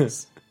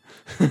sandals.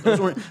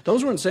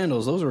 Those weren't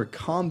sandals. Those were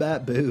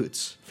combat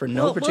boots for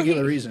no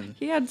particular reason.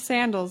 He had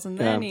sandals, and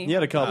Yeah, then he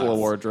had a couple of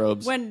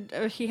wardrobes. when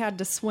he had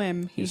to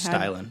swim, he He's had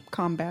styling.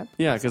 combat.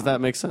 Yeah, because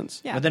that makes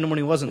sense. Yeah. But then when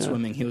he wasn't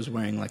swimming, he was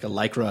wearing like a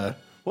lycra.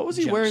 What was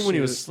he wearing when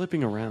he was jumpsuit.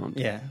 slipping around?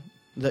 Yeah.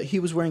 He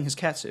was wearing his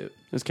cat suit,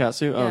 His cat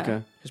suit? Oh, Yeah.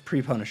 okay. his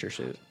pre-Punisher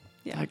suit.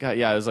 Yeah. That guy,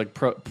 yeah, it was like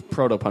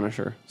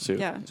proto-Punisher suit.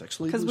 Yeah. It's like,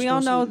 sleeveless, Because we no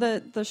all know sleeve.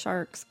 that the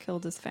sharks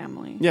killed his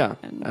family. Yeah,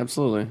 And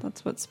absolutely.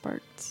 that's what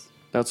sparked.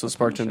 That's what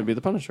sparked him to be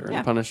the Punisher Yeah.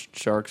 and punish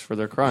sharks for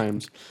their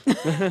crimes.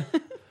 But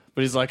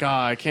he's like,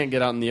 I can't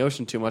get out in the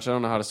ocean too much. I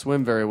don't know how to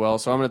swim very well,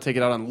 so I'm going to take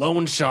it out on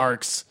loan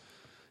sharks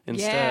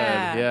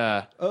instead.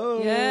 Yeah.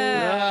 Oh,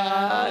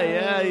 Yeah.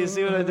 Yeah, you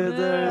see what I did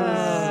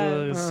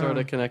there? This is sort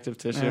of connective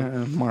tissue.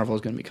 Marvel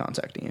is going to be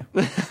contacting you.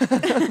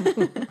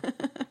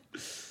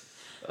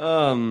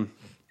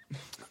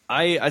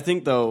 I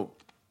think though,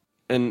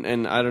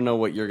 and I don't know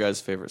what your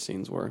guys' favorite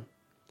scenes were,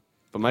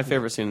 but my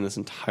favorite scene in this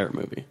entire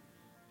movie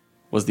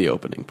was the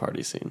opening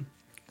party scene.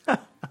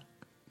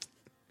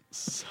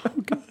 So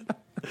good.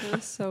 It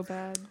was so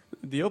bad.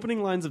 The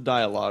opening lines of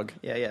dialogue.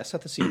 Yeah.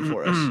 Set the scene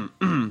for us.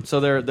 So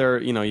they're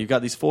you've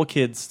got these 4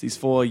 kids, these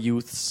 4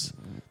 youths.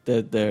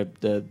 They're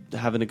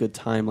having a good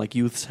time like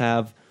youths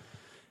have.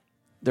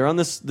 They're on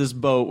this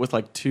boat with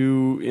like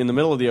 2 in the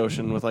middle of the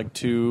ocean with like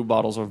 2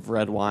 bottles of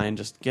red wine,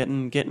 just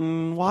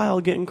getting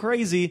wild, getting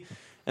crazy,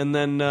 and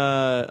then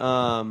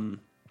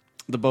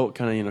the boat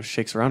kind of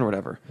shakes around or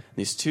whatever.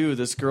 And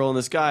this girl and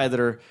this guy that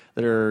are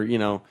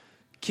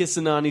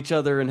kissing on each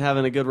other and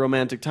having a good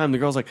romantic time. The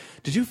girl's like,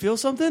 "Did you feel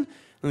something?"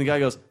 And the guy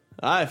goes,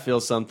 "I feel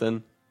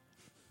something."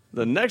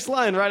 The next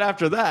line right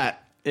after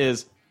that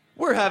is,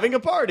 "We're having a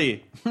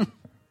party."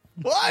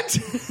 What?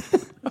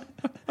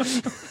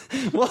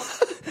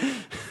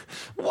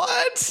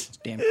 What?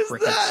 Damn is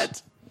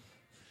crickets.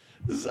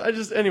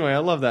 that? Anyway, I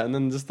love that. And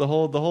then just the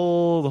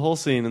whole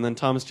scene, and then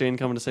Thomas Jane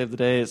coming to save the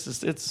day.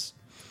 It's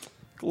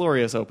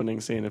glorious opening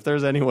scene. If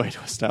there's any way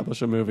to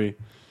establish a movie,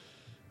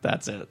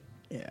 that's it.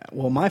 Yeah.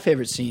 Well, my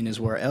favorite scene is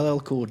where LL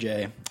Cool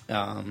J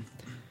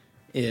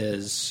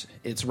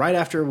it's right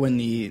after when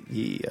the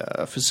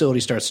facility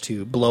starts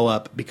to blow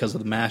up because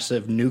of the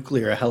massive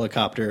nuclear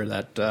helicopter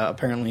that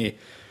apparently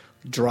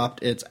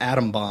dropped its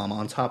atom bomb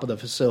on top of the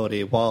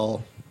facility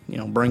while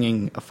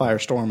bringing a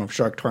firestorm of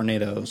shark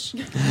tornadoes.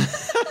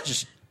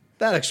 Just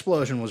that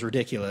explosion was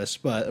ridiculous.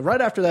 But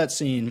right after that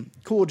scene,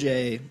 Cool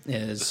J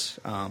is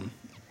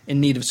in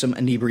need of some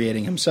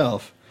inebriating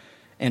himself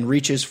and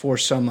reaches for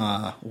some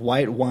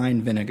white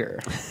wine vinegar.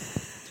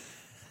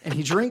 And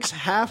he drinks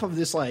half of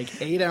this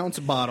 8-ounce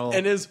bottle.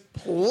 And is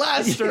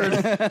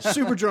plastered.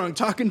 Super drunk,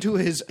 talking to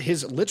his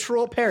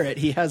literal parrot.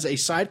 He has a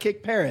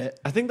sidekick parrot.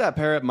 I think that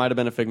parrot might have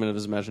been a figment of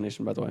his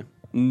imagination, by the way.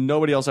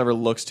 Nobody else ever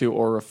looks to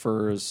or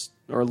refers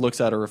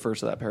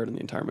to that parrot in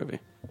the entire movie.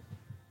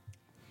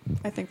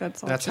 I think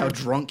that's all. That's how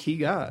drunk he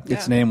got.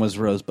 Its name was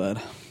Rosebud.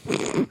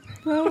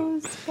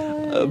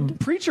 Rosebud.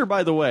 Preacher,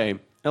 by the way,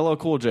 LL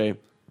Cool J,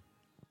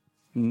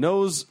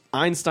 knows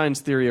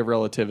Einstein's theory of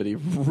relativity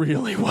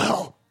really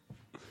well.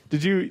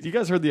 You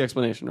guys heard the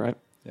explanation, right?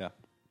 Yeah.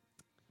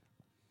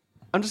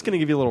 I'm just going to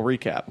give you a little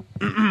recap.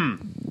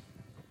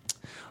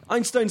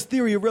 Einstein's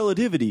theory of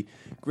relativity.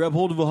 Grab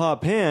hold of a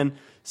hot pan,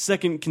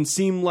 second can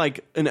seem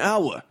like an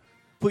hour.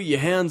 Put your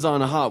hands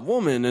on a hot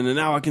woman, and an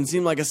hour can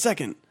seem like a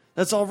second.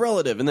 That's all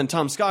relative. And then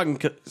Tom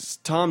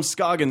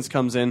Scoggins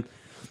comes in.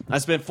 I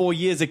spent 4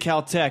 years at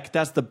Caltech.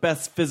 That's the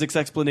best physics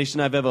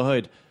explanation I've ever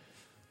heard.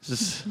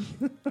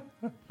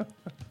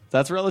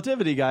 That's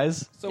relativity,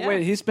 guys. So Yeah.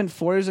 wait, he spent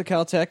 4 years at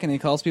Caltech and he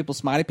calls people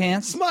smarty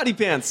pants? Smarty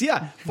pants,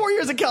 yeah. 4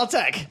 years at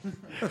Caltech.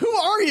 Who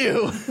are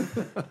you?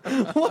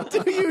 What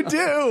do you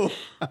do?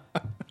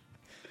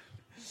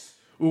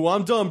 Ooh,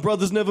 I'm done.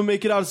 Brothers never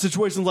make it out of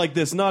situations like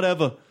this. Not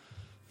ever.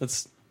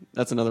 That's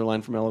another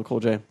line from LL Cool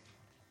J.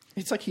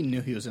 It's like he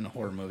knew he was in a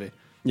horror movie.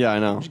 Yeah, I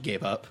know. Just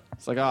gave up.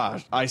 It's like,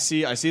 I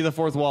see the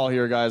fourth wall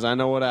here, guys. I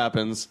know what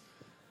happens.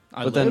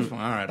 But then- all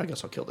right, I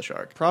guess I'll kill the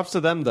shark. Props to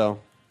them, though.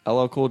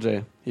 LL Cool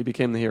J. He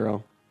became the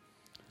hero.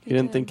 He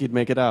didn't think he'd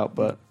make it out,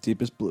 but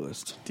Deepest,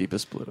 bluest.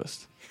 deepest,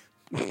 bluest.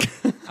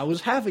 I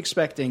was half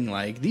expecting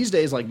these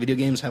days video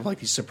games have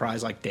these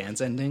surprise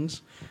dance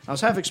endings. I was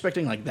half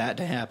expecting that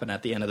to happen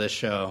at the end of this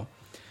show.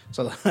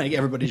 So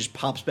everybody just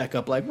pops back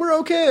up we're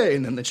okay,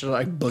 and then they're just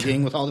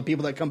boogieing with all the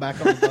people that come back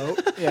on the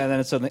boat. Yeah, and then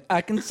it's suddenly, I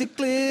can see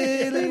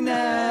clearly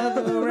now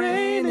the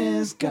rain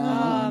is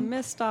gone.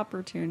 Missed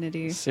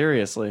opportunity.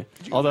 Seriously.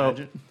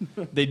 Although,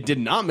 they did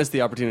not miss the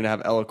opportunity to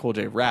have LL Cool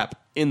J rap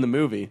in the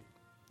movie.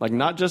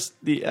 Not just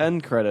the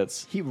end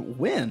credits. He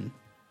win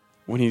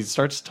When he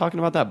starts talking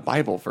about that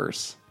Bible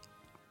verse.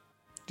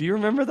 Do you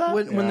remember that?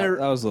 when Yeah, they're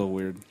that was a little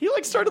weird. He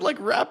started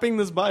rapping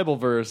this Bible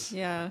verse.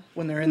 Yeah.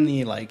 when they're in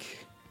the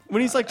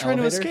When he's trying to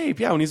elevator? escape.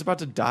 Yeah, when he's about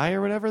to die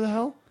or whatever the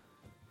hell.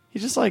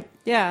 He's just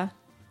Yeah.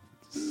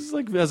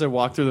 as I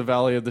walk through the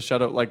valley of the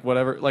shadow,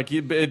 whatever.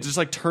 It just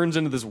turns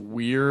into this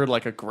weird,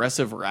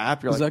 aggressive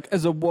rap. You're It's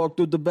as I walk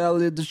through the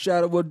valley of the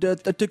shadow of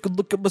death, I take a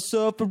look at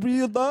myself and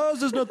realize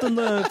there's nothing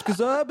left. Because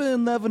I've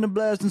been laughing and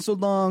blasting so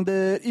long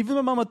that even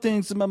my mama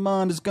thinks that my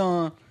mind is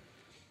gone.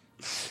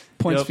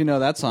 Points Yep. if you know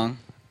that song.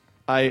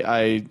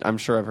 I'm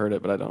sure I've heard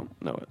it, but I don't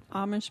know it.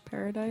 Amish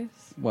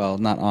Paradise. Well,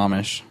 not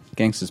Amish.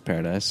 Gangsta's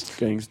Paradise.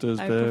 Gangsta's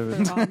I baby.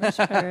 prefer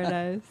Amish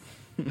Paradise.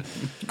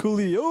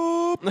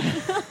 Coolio.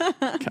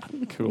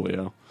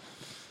 Coolio.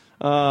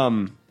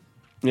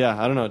 Yeah,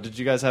 I don't know. Did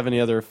you guys have any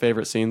other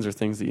favorite scenes or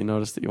things that you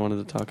noticed that you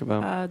wanted to talk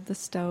about? The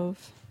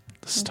stove.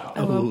 The stove.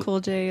 LL Cool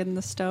J and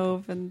the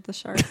stove, and the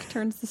shark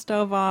turns the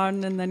stove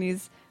on, and then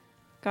he's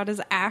got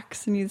his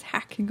axe and he's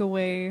hacking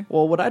away.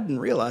 Well, what I didn't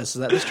realize is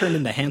that this turned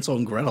into Hansel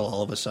and Gretel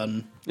all of a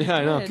sudden. Yeah,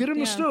 I know. Good. Get in the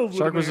Yeah. stove. Shark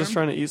little was just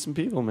man. trying to eat some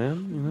people,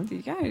 man. You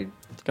know, Yeah,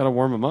 got to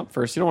warm them up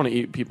first. You don't want to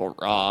eat people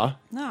raw.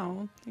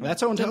 no.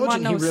 That's how Didn't want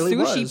intelligent no he really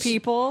sushi was.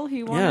 people.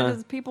 He wanted Yeah.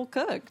 his people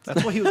cooked.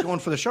 That's why he was going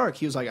for the shark.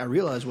 He was like, I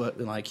realized what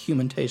like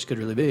human taste could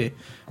really be.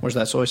 Where's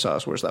that soy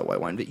sauce? Where's that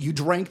white wine? You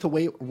drank the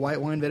white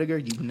wine vinegar,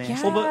 you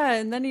nasty. Yeah,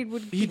 and then he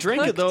would. He be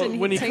drank it cooked though and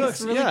when he tastes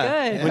cooks. Really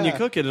yeah. good. When you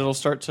cook it, it'll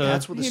start to.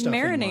 That's what the He'd stuff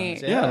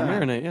marinate. yeah,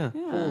 marinate. Yeah.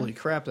 Holy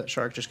crap! That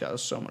shark just got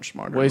so much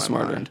smarter. Way in my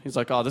smarter. mind. He's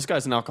like, oh, this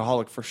guy's an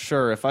alcoholic for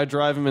sure. If I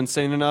drive him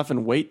insane enough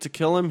and wait to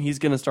kill him, he's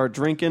going to start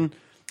drinking.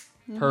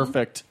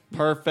 Perfect.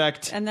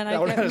 Perfect. And then That I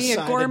would get have me a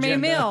side gourmet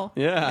agenda. meal.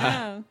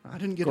 Yeah. I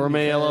didn't get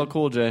Gourmet any LL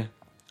Cool J.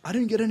 I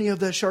didn't get any of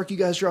that shark you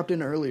guys dropped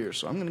in earlier,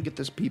 so I'm going to get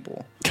this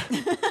people.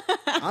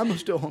 I'm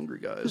still hungry,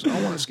 guys. I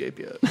don't want to escape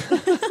yet.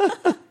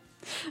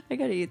 I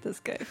gotta eat this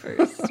guy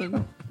first,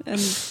 and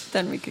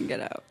then we can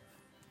get out.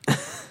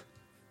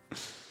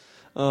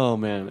 Oh,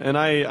 man. And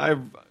I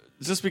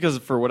just because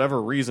for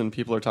whatever reason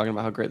people are talking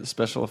about how great the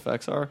special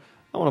effects are,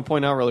 I want to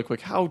point out really quick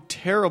how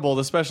terrible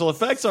the special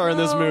effects are in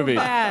this So movie.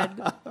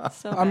 Bad.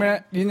 So I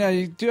bad. mean,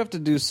 you do have to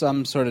do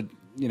some sort of,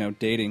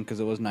 dating because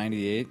it was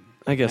 98,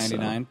 I guess so.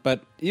 99.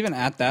 But even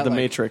at that, The like,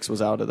 Matrix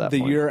was out at that the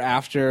point. year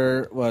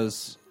after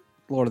was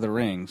Lord of the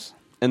Rings.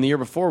 And the year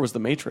before was The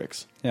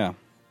Matrix. Yeah.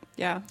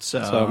 Yeah.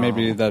 So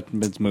maybe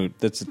it's moot.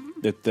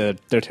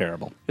 They're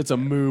terrible. It's a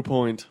moo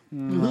point.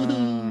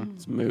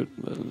 It's moot.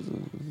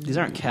 These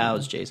aren't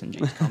cows, Jason.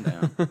 Jeez, calm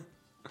down.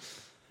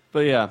 But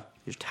yeah.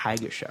 These are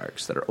tiger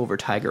sharks that are over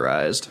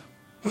tigerized.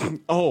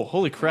 Oh,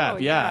 holy crap. Oh,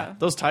 yeah. yeah.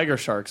 Those tiger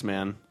sharks,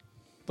 man.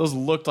 Those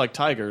looked like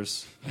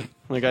tigers.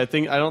 Like I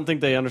don't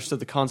think they understood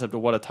the concept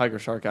of what a tiger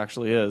shark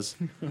actually is.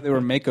 They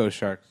were Mako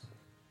sharks.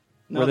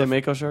 Were they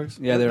Mako sharks?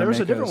 Yeah, they were there was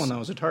a Makos. different one that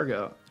was a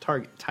tiger.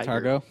 Targo.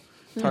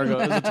 Targo.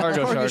 It was a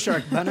targo Target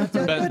shark. shark.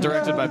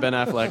 Directed by Ben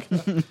Affleck.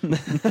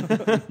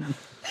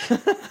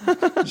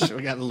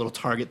 We got the little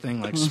target thing,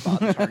 like Spot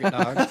the Target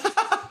dog.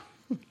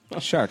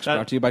 Sharks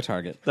brought to you by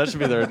Target. That should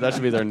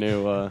be their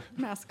new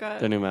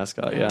Mascot.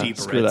 mascot. Yeah. Deep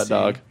Screw red that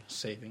dog.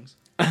 Savings.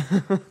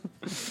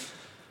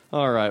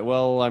 All right.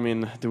 Well, I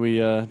mean, do we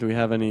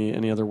have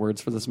any other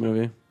words for this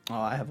movie? Oh,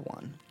 I have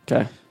one.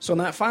 Okay. So in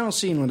that final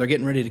scene when they're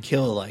getting ready to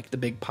kill like the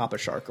big Papa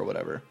Shark or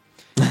whatever,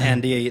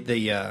 and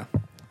the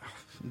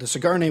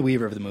Sigourney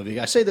Weaver of the movie,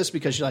 I say this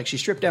because she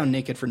stripped down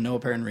naked for no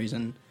apparent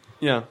reason,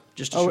 Yeah.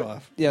 just to show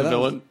off. Yeah, The that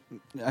was, villain.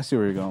 I see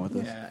where you're going with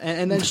this. Yeah,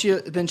 and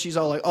then she's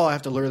all like, "Oh, I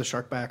have to lure the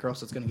shark back, or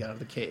else it's going to get out of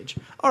the cage."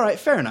 All right,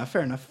 fair enough,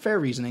 fair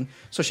reasoning.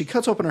 So she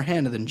cuts open her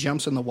hand and then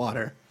jumps in the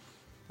water.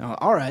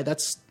 All right,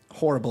 that's a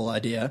horrible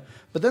idea.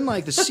 But then,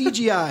 like the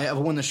CGI of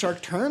when the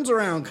shark turns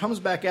around, comes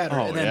back at her,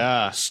 Oh, and then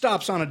yeah.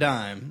 stops on a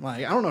dime.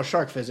 Like I don't know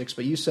shark physics,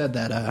 but you said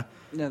that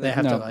Yeah, they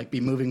have to no. like be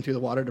moving through the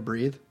water to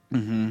breathe.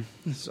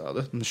 Mm-hmm.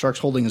 So the shark's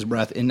holding his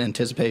breath in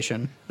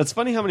anticipation. It's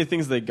funny how many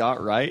things they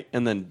got right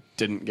and then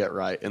didn't get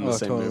right in the Oh,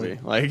 same totally.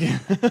 movie.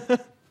 Like,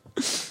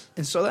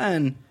 And so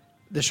then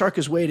the shark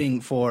is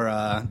waiting for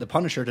the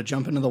Punisher to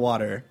jump into the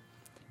water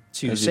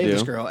to As you save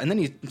this do. girl, and then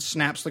he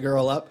snaps the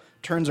girl up,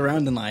 turns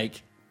around, and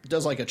like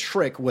does like a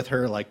trick with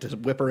her, like to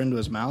whip her into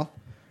his mouth.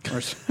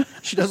 Or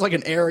she does like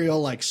an aerial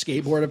like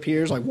skateboard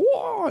appears, like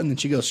whoa, and then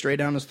she goes straight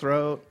down his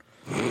throat.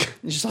 It's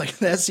just like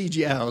that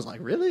CGI. I was like,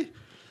 really?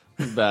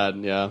 bad.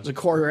 Yeah. It's a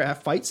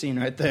choreographed fight scene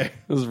right there.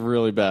 It was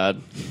really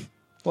bad.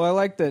 Well, I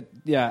like that,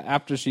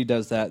 after she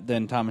does that,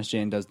 then Thomas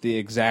Jane does the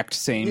exact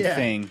same Yeah.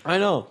 thing. I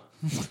know.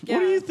 Yeah.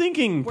 What are you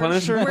thinking, Where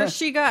Punisher? where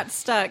she got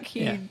stuck,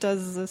 he Yeah.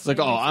 does this. It's like,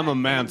 oh, I'm a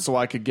man, so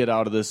I could get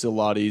out of this a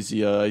lot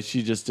easier.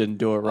 She just didn't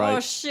do it right. Oh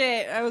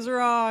shit! I was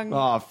wrong.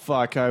 Oh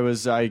fuck!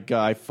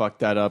 I fucked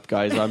that up,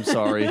 guys. I'm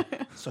sorry.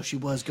 So she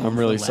was going. I'm for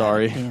really the ladder,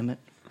 sorry. Damn it.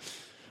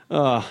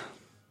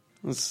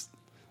 This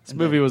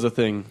movie was a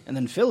thing. And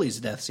then Philly's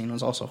death scene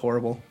was also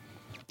horrible.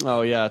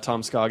 Oh yeah,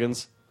 Tom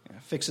Scoggins.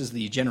 Fixes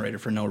the generator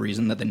for no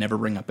reason that they never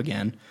bring up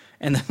again,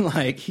 and then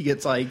like he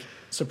gets like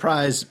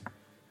surprise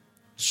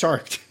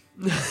sharked.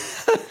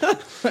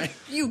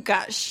 You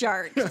got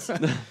sharked.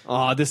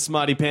 Oh, this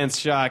smarty pants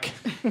shark.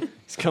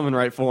 He's coming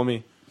right for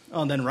me.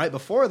 Oh, and then right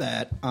before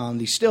that,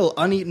 the still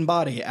uneaten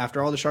body,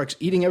 after all the sharks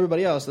eating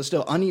everybody else, the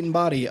still uneaten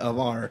body of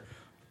our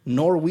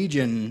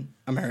Norwegian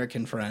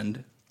American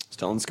friend,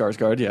 Stellan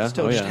Skarsgård. Yeah.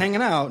 still oh just yeah.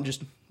 hanging out.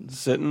 Just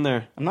Sitting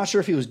there. I'm not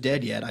sure if he was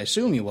dead yet. I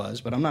assume he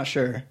was, but I'm not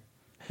sure.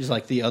 He's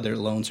like the other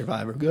lone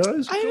survivor.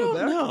 Guys, I don't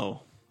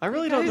know. I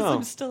really don't Guys, know.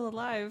 I'm still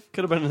alive.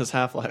 Could have been in his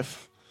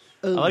Half-Life.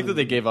 I like that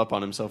they gave up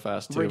on him so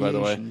fast too. By the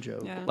way, Radiation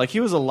joke. Yeah. like he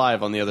was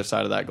alive on the other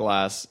side of that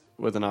glass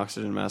with an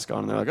oxygen mask on,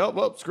 and they're like, "Oh,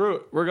 well, screw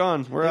it, we're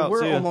gone, we're They out."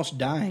 were See ya." almost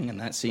dying in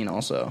that scene.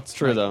 Also, it's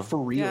true, though. For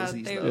real, Yeah,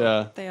 these they, though.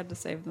 Yeah. they had to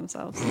save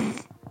themselves.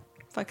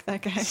 Fuck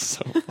that guy.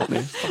 So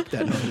funny.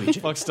 That movie.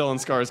 Fuck Stellan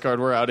Skarsgård.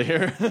 We're out of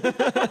here.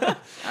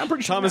 I'm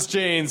pretty sure Thomas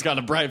Jane's got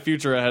a bright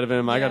future ahead of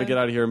him. I got to Yeah. get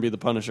out of here and be the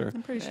Punisher.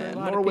 I'm pretty sure Yeah, a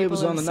lot Norway of people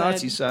was on have the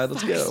Nazi said, side.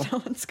 Let's "Fuck go."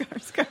 Stellan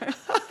Skarsgård.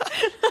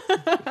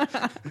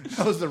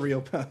 that was the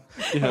real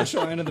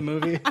punchline of the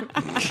movie.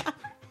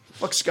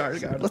 Fuck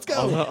Skarsgård. Let's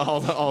go.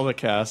 All the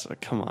cast.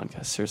 Come on,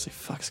 guys. Seriously,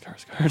 fuck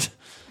Skarsgård.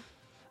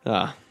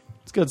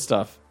 It's good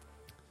stuff.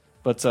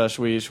 But should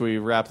we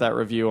wrap that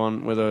review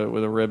on with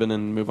a ribbon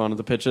and move on to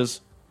the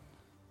pitches?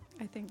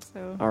 I think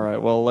so. All right.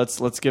 Well,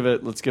 let's give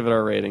it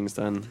our ratings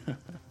then.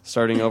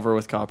 Starting over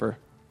with Copper.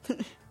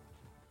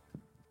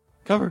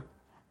 Cover.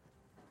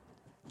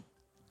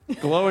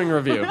 Glowing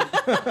review.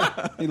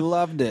 He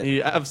loved it.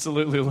 He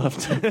absolutely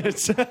loved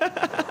it.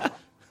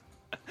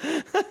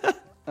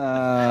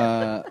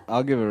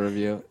 I'll give a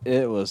review.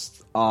 It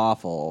was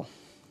awful.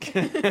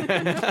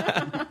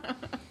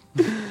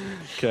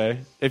 Okay.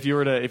 If you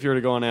were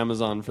to go on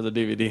Amazon for the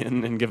DVD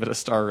and give it a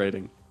star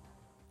rating.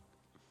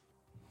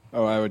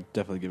 Oh, I would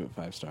definitely give it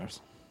 5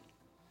 stars.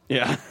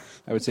 Yeah.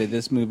 I would say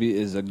this movie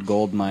is a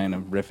gold mine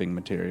of riffing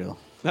material.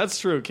 That's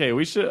true. Okay,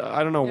 we should.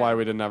 I don't know why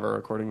we didn't have our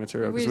recording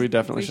material because we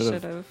definitely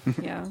should have.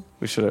 Yeah.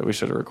 We should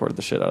have recorded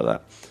the shit out of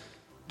that.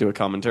 Do a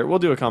commentary. We'll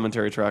do a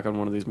commentary track on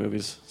one of these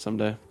movies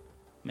someday.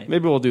 Maybe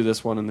we'll do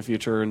this one in the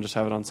future and just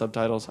have it on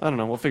subtitles. I don't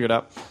know. We'll figure it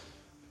out.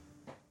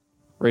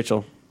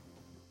 Rachel.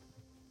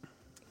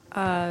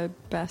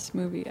 Best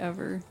movie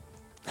ever.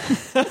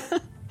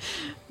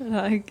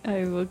 I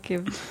will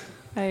give.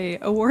 I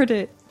award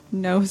it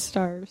no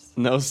stars,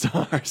 No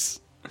stars.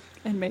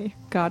 and may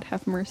God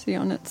have mercy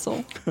on its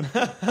soul.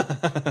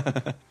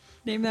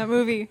 Name that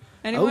movie.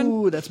 Anyone?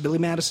 Oh, that's Billy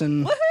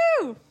Madison.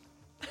 Woohoo!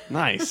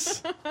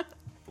 Nice.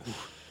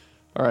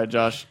 All right,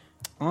 Josh.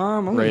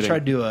 I'm going Rating. to try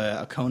to do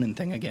a Conan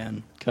thing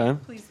again. Okay.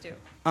 Please do.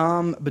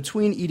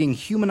 Between eating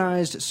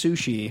humanized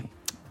sushi,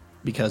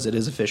 because it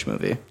is a fish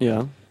movie,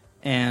 Yeah.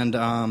 and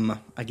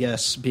I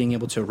guess being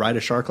able to ride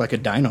a shark like a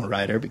dino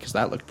rider, because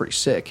that looked pretty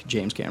sick,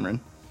 James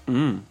Cameron.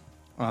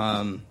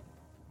 I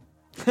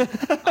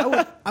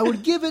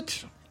would give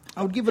it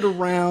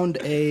around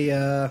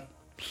a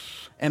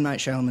M. Night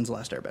Shyamalan's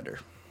Last Airbender.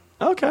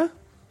 Okay.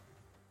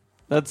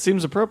 That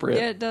seems appropriate.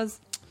 Yeah, it does.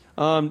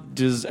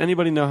 Does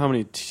anybody know how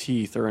many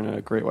teeth are in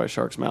a great white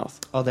shark's mouth?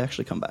 Oh, they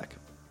actually come back.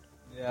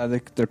 Yeah,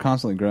 they're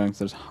constantly growing, so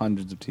there's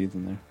hundreds of teeth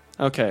in there.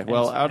 Okay.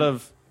 Well,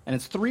 And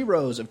it's 3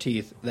 rows of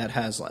teeth that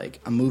has like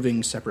a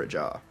moving separate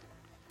jaw.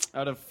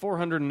 out of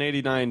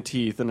 489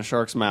 teeth in a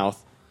shark's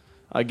mouth,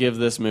 I give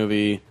this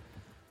movie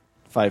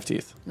 5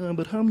 teeth.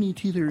 But how many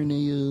teeth are in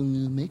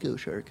a mako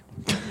shark?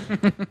 Be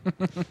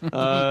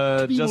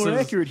Just more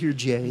as- accurate here,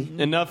 Jay.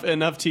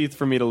 Enough teeth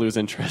for me to lose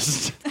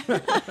interest.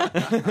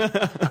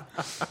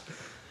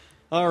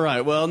 All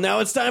right, well, now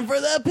it's time for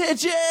the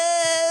pitches.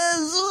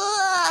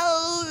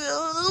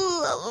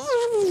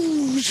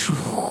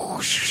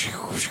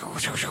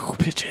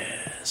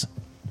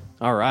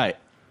 All right.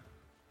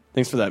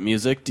 Thanks for that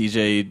music,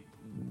 DJ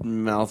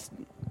Mouth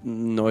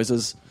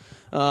Noises.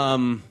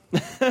 Mouth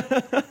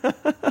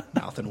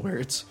and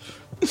words.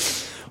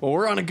 Well,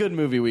 we're on a good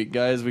movie week,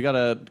 guys. We got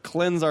to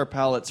cleanse our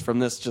palates from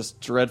this just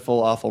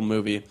dreadful, awful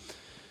movie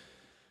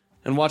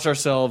and watch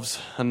ourselves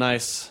a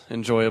nice,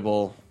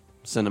 enjoyable,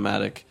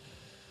 cinematic,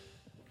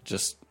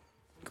 just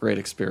great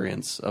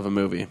experience of a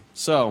movie.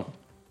 So,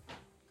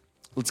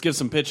 let's give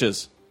some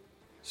pitches,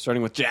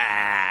 starting with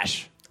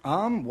Josh.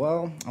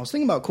 Well, I was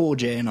thinking about Cool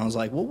J, and I was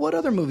like, well, what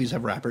other movies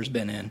have rappers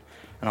been in?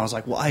 And I was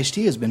like, well,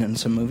 Ice-T has been in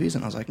some movies,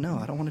 and I was like, no,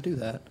 I don't want to do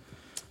that.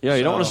 Yeah,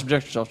 you don't want to So-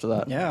 subject yourself to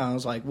that. Yeah, I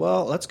was like,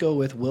 well, let's go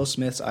with Will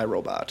Smith's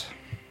iRobot.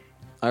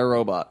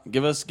 iRobot.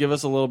 Give us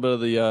a little bit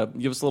of the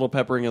give us a little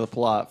peppering of the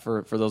plot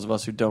for those of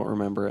us who don't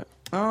remember it.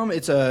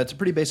 It's a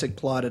pretty basic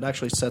plot. It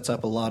actually sets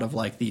up a lot of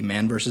like the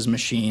man versus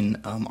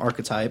machine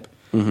archetype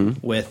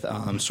with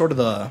sort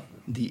of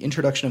the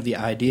introduction of the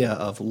idea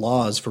of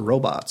laws for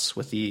robots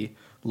with the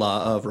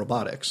law of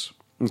robotics.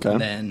 Okay.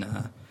 And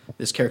then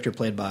this character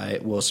played by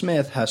Will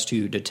Smith has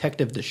to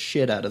detective the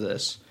shit out of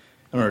this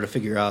in order to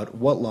figure out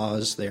what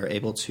laws they are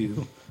able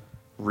to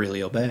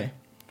really obey.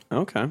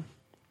 Okay.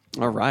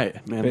 All right.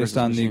 Man Based versus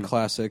on machine. the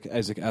classic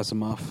Isaac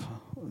Asimov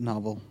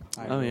novel.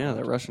 Oh yeah,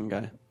 that Russian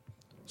guy.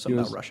 Something He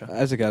about was- Russia.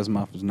 Isaac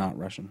Asimov was not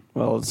Russian.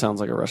 Well, it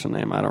sounds like a Russian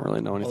name. I don't really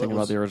know anything it about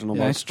was- the original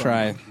Yeah, book. nice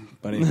try,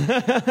 buddy.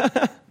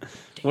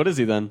 What is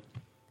he then?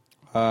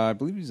 I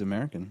believe he's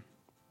American.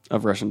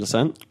 Of Russian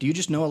descent? Do you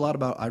just know a lot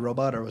about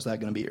iRobot, or was that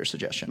going to be your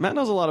suggestion? Matt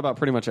knows a lot about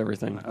pretty much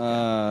everything.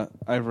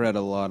 I've read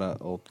a lot of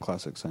old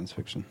classic science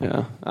fiction.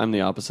 Yeah, I'm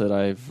the opposite.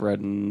 I've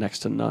read next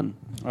to none.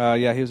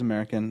 Yeah, he was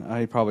American.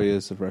 He probably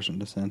is of Russian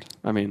descent.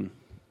 I mean,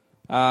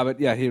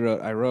 But yeah, he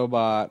wrote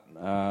iRobot,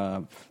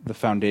 the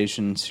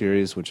Foundation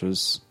series, which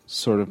was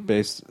sort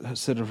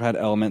of had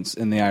elements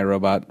in the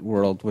iRobot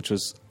world, which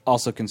was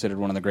also considered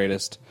one of the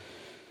greatest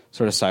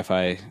sort of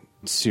sci-fi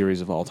series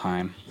of all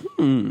time.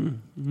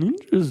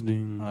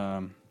 interesting.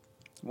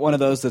 One of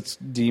those that's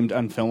deemed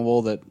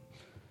unfilmable that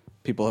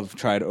people have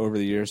tried over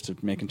the years to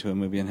make into a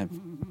movie and have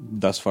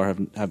thus far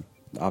have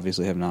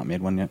obviously have not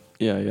made one yet.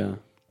 Yeah.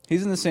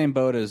 He's in the same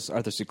boat as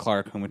Arthur C.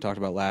 Clarke, whom we talked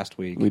about last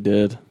week. We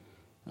did.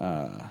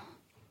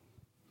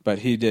 But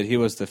he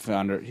was the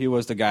founder. He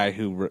was the guy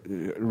who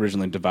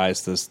originally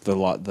devised the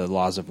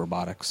laws of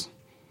robotics.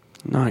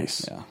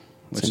 Nice. Yeah,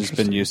 which has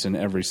been used in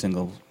every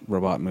single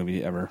robot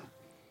movie ever.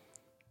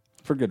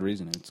 For good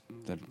reason.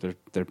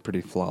 They're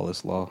pretty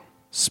flawless law.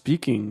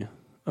 Speaking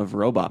of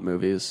robot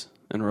movies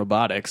and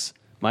robotics,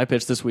 my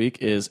pitch this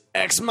week is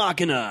Ex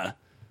Machina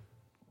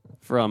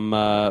from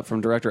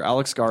director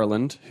Alex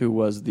Garland, who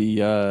was the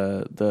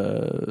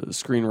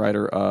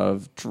screenwriter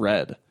of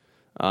Dredd.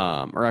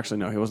 Or actually,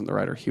 no, he wasn't the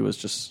writer.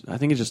 I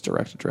think he just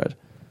directed Dredd.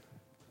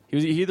 He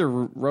either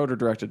wrote or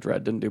directed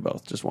Dredd. Didn't do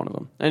both. Just one of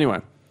them.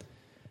 Anyway,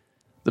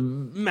 the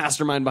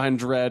mastermind behind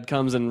Dredd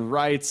comes and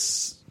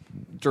writes,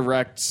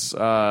 directs,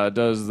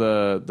 does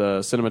the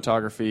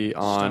cinematography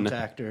on...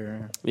 Stunt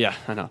actor. Yeah,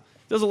 I know.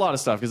 Does a lot of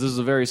stuff because this is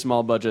a very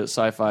small budget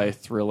sci-fi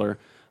thriller.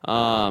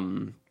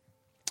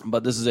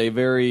 But this is a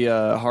very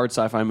hard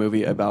sci-fi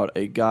movie about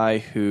a guy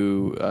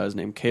who is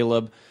named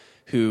Caleb,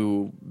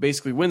 who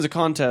basically wins a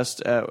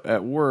contest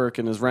at work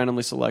and is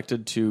randomly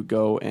selected to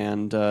go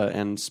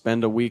and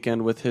spend a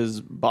weekend with his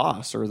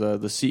boss, or the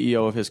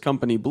CEO of his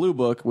company, Blue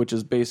Book, which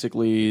is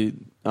basically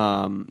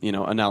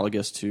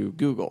analogous to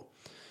Google.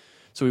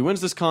 So he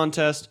wins this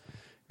contest,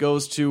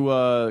 goes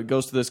to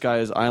this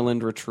guy's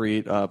island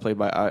retreat, played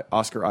by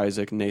Oscar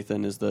Isaac.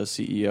 Nathan is the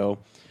CEO,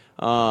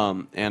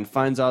 and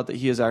finds out that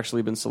he has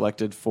actually been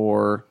selected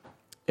for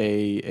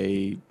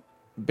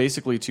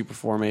basically to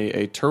perform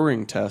a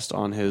Turing test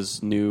on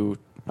his new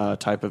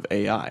type of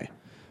AI.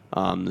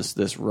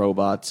 This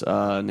robot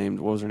named,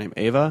 what was her name?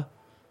 Ava,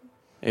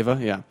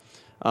 yeah.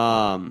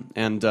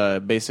 And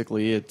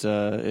basically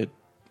it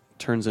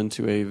turns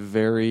into a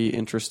very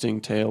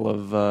interesting tale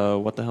of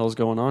what the hell is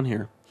going on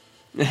here.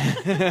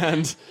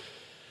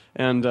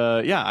 and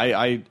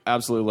I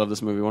absolutely love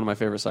this movie. One of my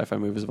favorite sci-fi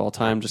movies of all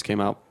time. Just came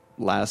out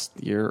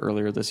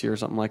earlier this year,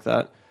 something like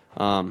that.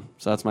 So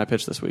that's my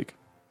pitch this week.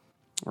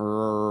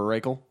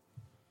 Rachel?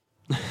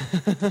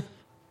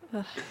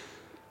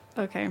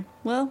 Okay.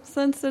 Well,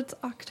 since it's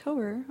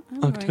October, I'm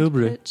going to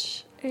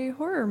pitch a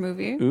horror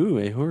movie. Ooh,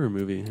 a horror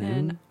movie.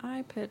 And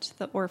I pitch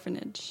The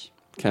Orphanage.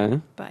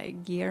 Okay. By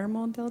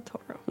Guillermo del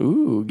Toro.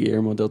 Ooh,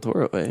 Guillermo del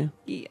Toro, eh?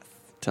 Yes.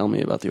 Tell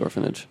me about The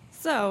Orphanage.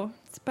 So,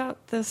 it's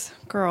about this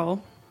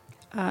girl.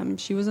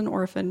 She was an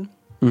orphan.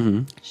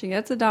 Mm-hmm. She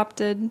gets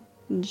adopted,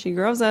 and she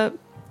grows up,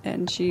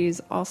 and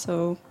she's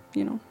also,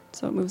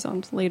 so it moves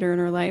on to later in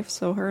her life.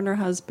 So her and her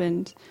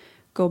husband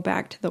go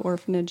back to the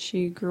orphanage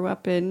she grew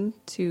up in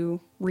to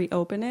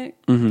reopen it,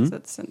 because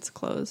it's since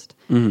closed.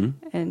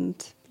 Mm-hmm.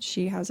 And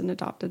she has an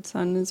adopted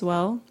son as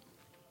well.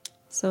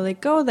 So they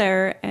go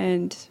there,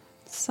 and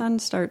son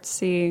starts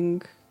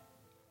seeing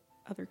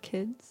other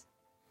kids.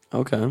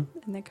 Okay. And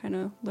they kind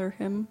of lure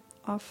him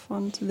off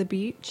onto the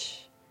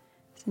beach.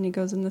 And he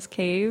goes in this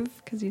cave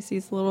because he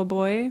sees the little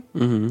boy.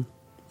 Mm-hmm.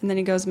 And then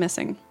he goes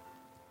missing.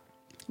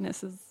 And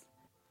this is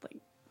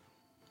like...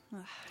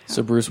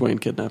 So Bruce Wayne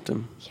kidnapped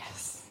him.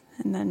 Yes.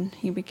 And then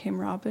he became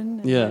Robin.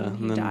 And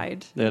then he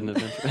died. They had an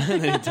adventure.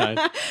 And then he died.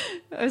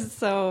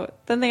 So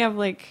then they have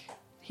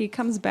he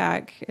comes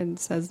back and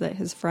says that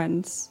his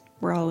friends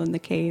were all in the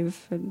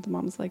cave. And the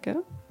mom's like,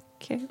 oh,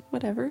 okay,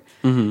 whatever.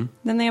 Mm-hmm.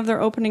 Then they have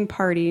their opening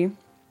party.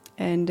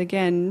 And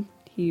again,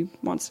 he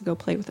wants to go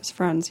play with his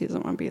friends. He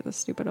doesn't want to be at the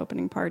stupid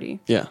opening party.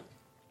 Yeah.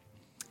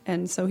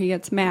 And so he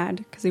gets mad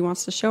because he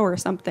wants to show her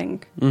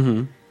something. Mm-hmm.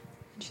 And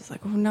she's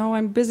like, oh, no,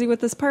 I'm busy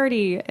with this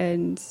party.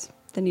 And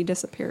then he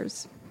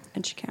disappears.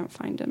 And she can't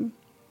find him.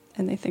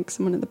 And they think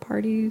someone at the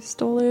party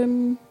stole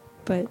him.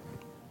 But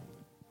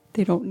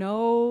they don't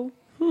know.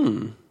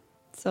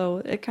 So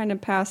it kind of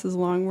passes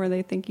along where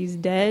they think he's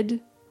dead.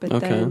 But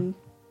then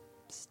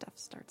stuff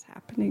starts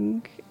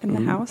happening in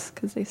the house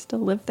because they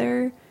still live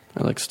there.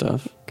 I like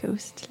stuff.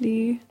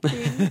 Ghostly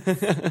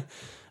things.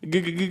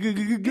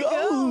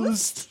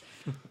 Ghost.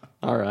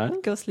 All right.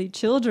 Ghostly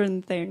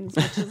children things,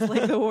 which is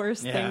like the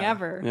worst thing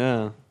ever.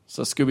 Yeah.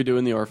 So Scooby-Doo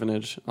in the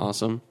orphanage.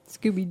 Awesome.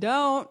 Scooby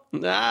don't.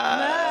 Call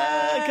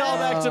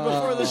back to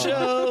before the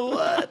show.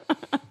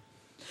 What?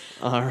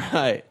 All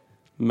right.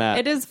 Matt.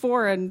 It is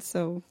foreign,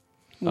 so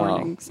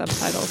warning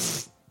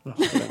subtitles.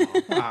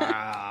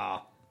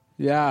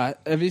 Yeah,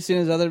 have you seen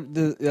his other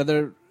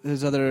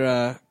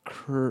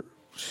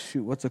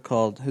what's it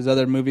called? His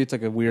other movie. It's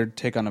like a weird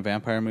take on a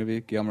vampire movie.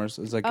 Guillermo's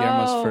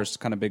first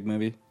kind of big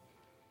movie.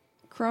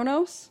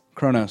 Kronos?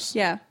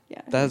 Yeah.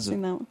 That's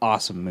seen that an one.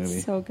 awesome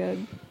movie. So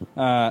good.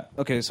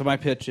 Okay, so my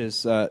pitch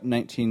is from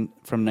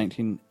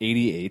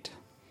 1988.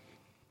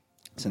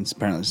 Since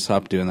apparently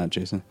stop doing that,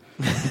 Jason.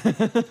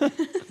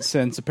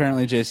 Since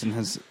apparently Jason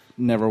has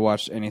never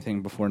watched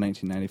anything before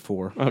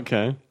 1994.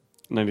 Okay.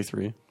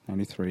 93.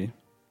 93.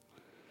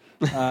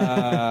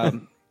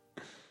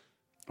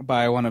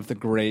 By one of the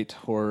great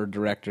horror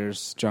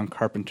directors, John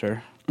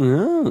Carpenter,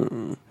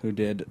 who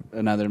did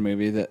another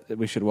movie that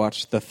we should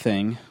watch, The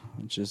Thing,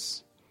 which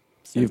is...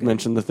 You've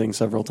mentioned The Thing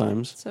several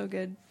times. So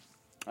good.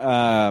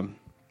 Yeah,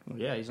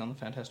 he's on the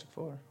Fantastic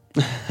Four.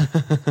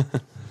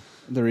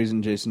 The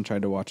reason Jason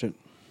tried to watch it.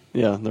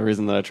 Yeah, the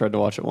reason that I tried to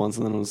watch it once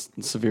and then was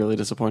severely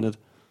disappointed.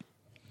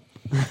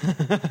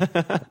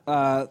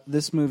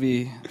 This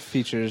movie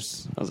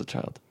features I was a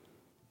child.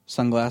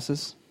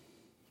 sunglasses.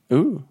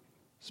 Ooh.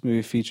 This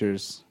movie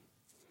features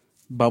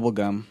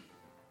bubblegum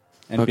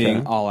and Okay.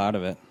 being all out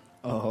of it.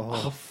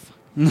 Oh.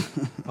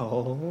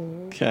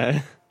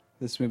 Okay.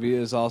 This movie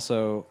is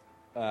also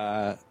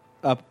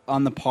up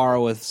on the par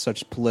with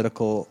such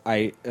political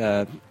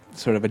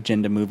sort of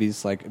agenda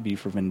movies like V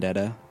for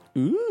Vendetta.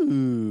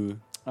 Ooh.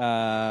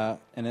 And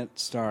it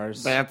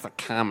stars That's a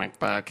comic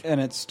book. and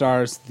it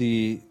stars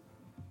the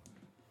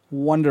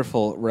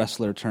wonderful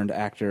wrestler turned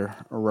actor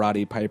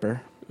Roddy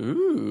Piper.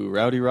 Ooh,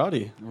 Rowdy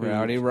Roddy. who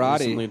Rowdy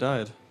Roddy. recently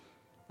died.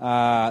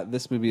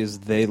 This movie is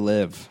They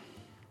Live.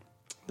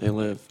 They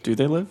live. Do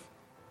they live?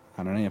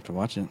 I don't know, you have to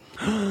watch it.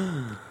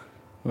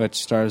 Which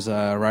stars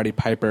Roddy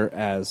Piper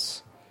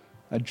as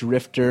a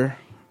drifter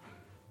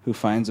who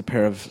finds a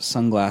pair of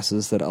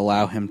sunglasses that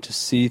allow him to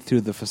see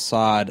through the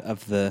facade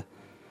of the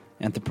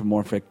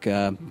anthropomorphic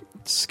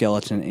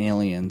skeleton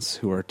aliens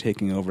who are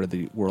taking over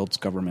the world's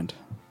government.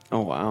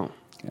 Oh, wow.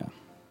 Yeah.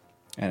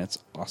 And it's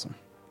awesome.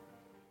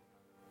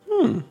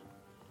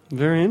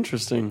 Very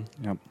interesting.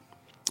 Yep.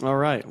 All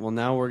right. Well,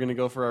 now we're going to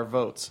go for our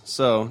votes.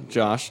 So,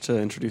 Josh, to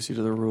introduce you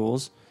to the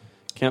rules,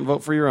 can't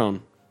vote for your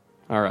own.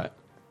 All right.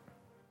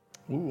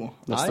 Ooh.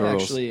 That's I the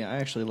rules.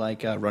 actually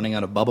like running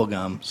out of bubble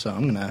gum, so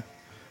I'm gonna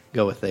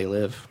go with They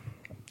Live.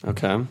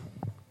 Okay.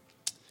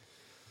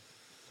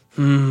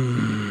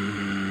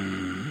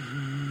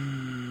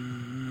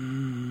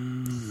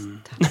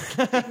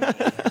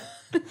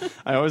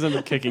 I always end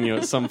up kicking you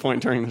at some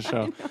point during the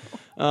show.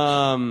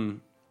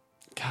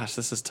 Gosh,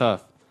 this is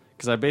tough.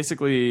 Because I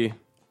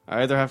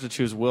either have to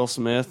choose Will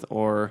Smith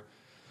or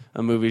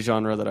a movie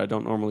genre that I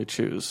don't normally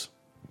choose.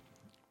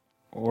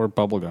 Or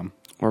bubblegum.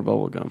 Or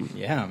bubblegum.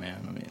 Yeah,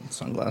 man. I mean,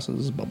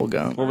 sunglasses, bubble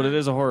gum Well, but it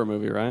is a horror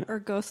movie, right? Or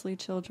ghostly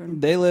children.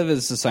 They Live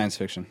is a science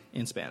fiction.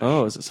 in Spanish.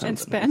 Oh, is it In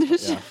something?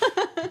 Spanish. Yeah.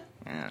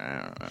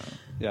 I don't know.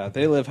 Yeah,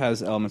 They Live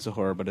has elements of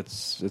horror, but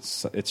it's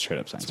straight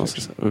up science Supposed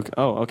to fiction. say- okay.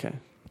 Oh, okay.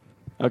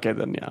 Okay,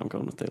 then yeah, I'm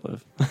going with They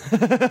Live.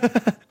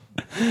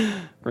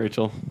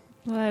 Rachel.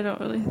 Well, I don't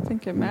really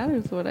think it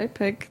matters what I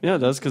pick. Yeah, it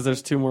does because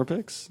there's two more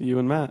picks. You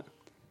and Matt.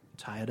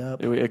 Tie it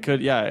up. It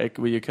could, yeah.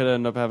 You could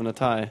end up having a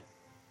tie,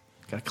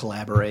 Gotta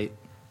collaborate.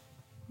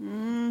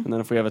 and then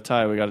if we have a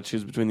tie, we got to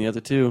choose between the other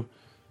two.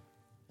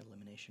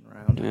 Elimination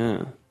round.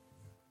 Yeah.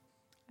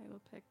 I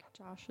will pick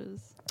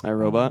Josh's.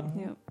 iRobot.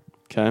 Yep.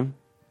 Okay.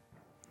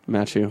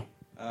 Match you.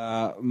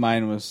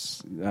 Mine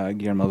was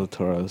Guillermo del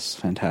Toro's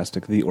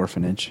fantastic The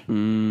Orphanage. So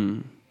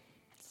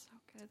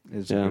good.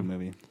 It's Yeah. a good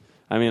movie.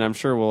 I mean, I'm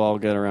sure we'll all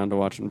get around to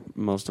watching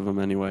most of them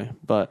anyway.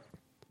 But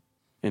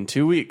in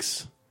 2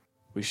 weeks,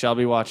 we shall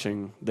be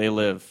watching They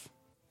Live,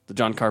 the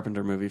John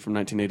Carpenter movie from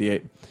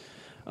 1988.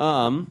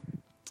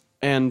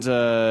 And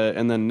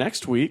then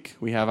next week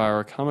we have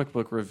our comic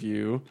book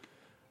review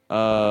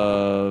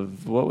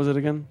of what was it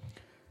again?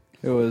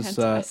 It was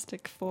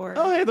Fantastic Four.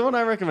 Oh, hey, the one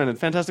I recommended,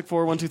 Fantastic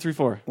Four 1, 2, 3,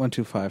 4.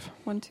 125.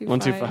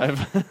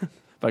 125.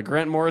 By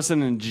Grant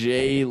Morrison and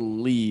Jay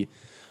Lee.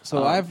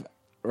 So I've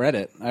read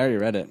it. I already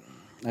read it.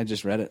 I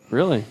just read it.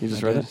 Really? You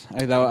just read it?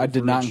 I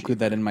did not include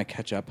that in my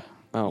catch-up.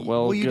 Oh,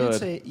 well, you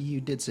good.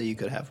 did say you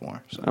could have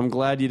more. So. I'm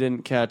glad you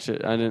didn't catch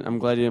it. I'm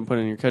glad you didn't put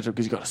it in your catch up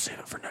because you got to save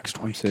it for next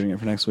I'm week. saving it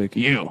for next week.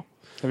 You.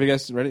 Have you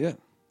guys read it yet?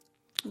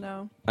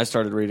 No. I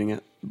started reading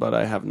it, but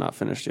I have not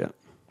finished yet.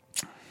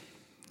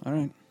 All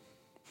right.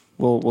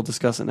 We'll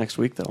discuss it next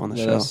week though on the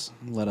show.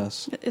 Let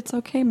us. It's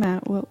okay,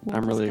 Matt. We'll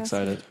I'm really discuss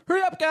excited.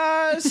 Hurry up,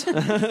 guys!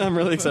 I'm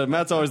really excited.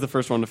 Matt's always the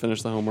first one to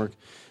finish the homework.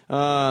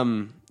 All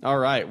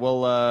right.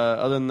 Well,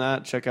 other than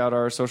that, check out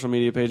our social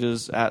media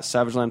pages at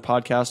Savageland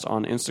Podcast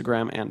on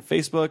Instagram and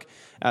Facebook,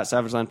 at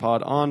Savageland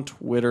Pod on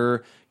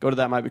Twitter. Go to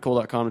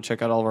thatmightbecool.com to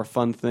check out all of our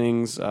fun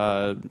things,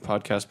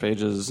 podcast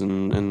pages,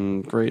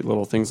 and great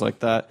little things like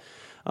that.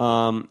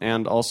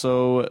 And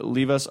also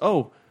leave us.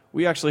 Oh,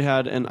 we actually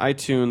had an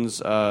iTunes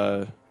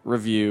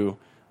review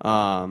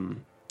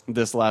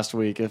this last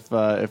week. If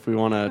we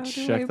want How to do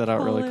check I that out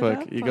pull really it quick,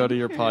 up you go on to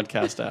your here?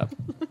 podcast app.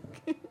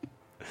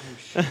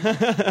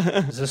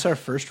 Is this our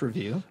first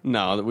review?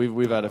 No,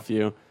 we've had a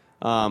few.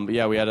 But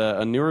yeah, we had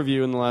a new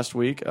review in the last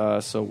week,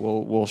 so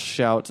we'll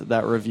shout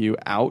that review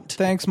out.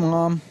 Thanks,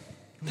 Mom.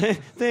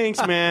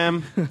 Thanks,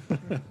 ma'am.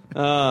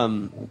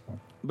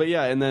 But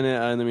yeah, and then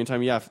in the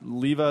meantime, yeah,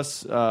 leave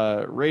us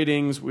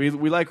ratings. We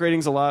like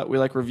ratings a lot. We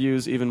like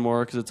reviews even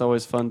more because it's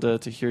always fun to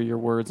hear your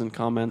words and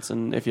comments.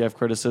 And if you have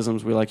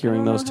criticisms, we like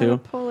hearing those I don't know how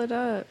too. to pull it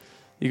up.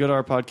 You go to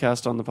our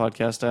podcast on the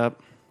podcast app.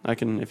 I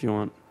can, if you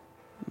want.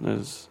 I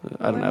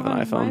don't have an I'm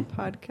on iPhone.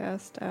 My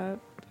podcast app.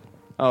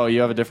 Oh,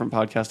 you have a different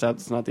podcast app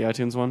that's not the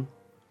iTunes one?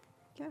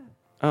 Yeah.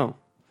 Oh.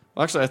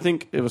 Well, actually, I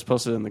think it was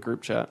posted in the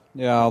group chat.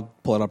 Yeah, I'll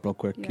pull it up real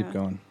quick. Yeah. Keep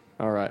going.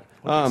 All right.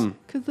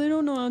 Because they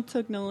don't know how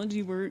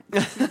technology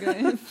works, you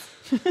guys.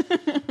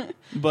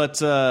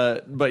 But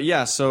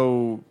yeah,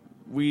 so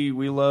we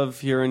love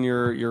hearing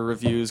your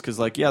reviews because,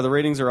 like, yeah, the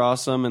ratings are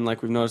awesome, and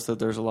like we've noticed that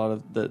there's a lot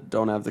of that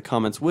don't have the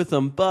comments with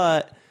them,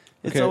 but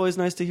It's Okay. always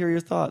nice to hear your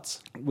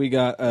thoughts. We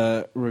got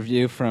a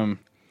review from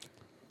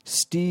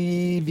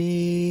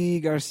Stevie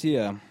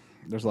Garcia.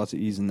 There's lots of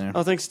E's in there.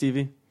 Oh, thanks,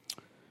 Stevie.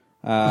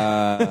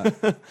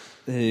 It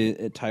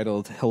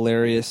titled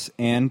 "Hilarious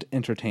and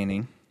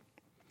Entertaining."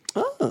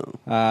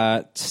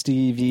 Oh.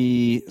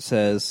 Stevie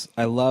says,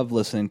 "I love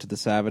listening to the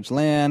Savage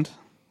Land."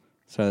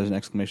 Sorry, there's an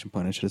exclamation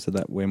point. I should have said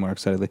that way more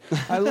excitedly.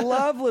 I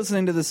love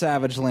listening to the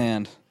Savage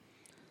Land.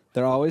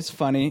 They're always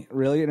funny,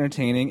 really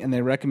entertaining, and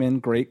they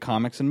recommend great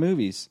comics and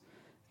movies.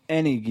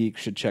 Any geek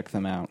should check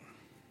them out.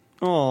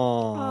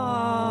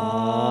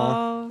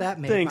 Aww. That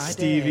made Thanks, my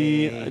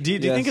Stevie. day. Do you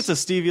think Yes. it's a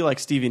Stevie like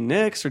Stevie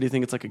Nicks, or do you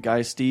think it's like a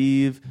guy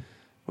Steve?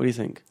 What do you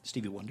think?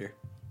 Stevie Wonder.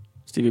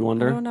 Stevie I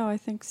Wonder? don't know. I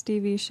think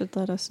Stevie should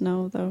let us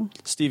know, though.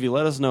 Stevie,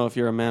 let us know if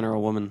you're a man or a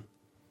woman.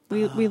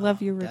 We love you That's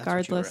what you were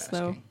regardless,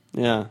 though. asking.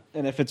 Yeah.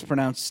 And if it's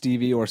pronounced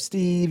Stevie or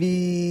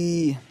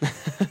Stevie,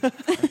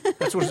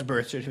 That's what his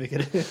birth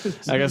certificate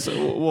is. I guess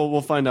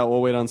we'll find out.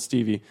 We'll wait on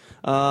Stevie.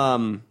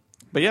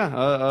 But yeah,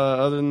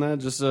 other than that,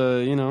 just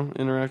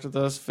interact with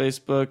us.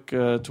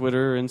 Facebook,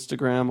 Twitter,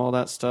 Instagram, all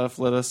that stuff.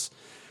 Let us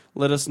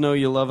know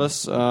you love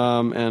us,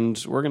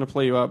 and we're gonna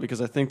play you out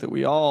because I think that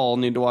we all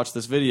need to watch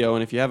this video.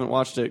 And if you haven't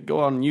watched it,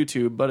 go on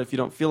YouTube. But if you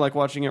don't feel like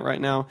watching it right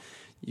now,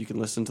 you can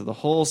listen to the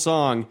whole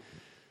song,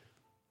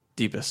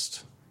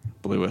 "Deepest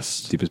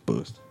Bluest" deepest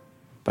boost.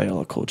 by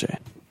LL Cool J.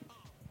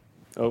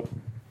 Oh.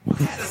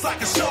 Hat is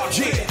like a shark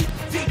fin.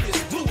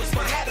 Deepest blue is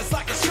my hat is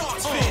like a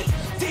shark's fin.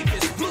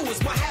 Deepest blue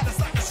is my hat is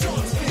like a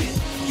shark's fin.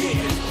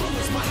 Yeah, blue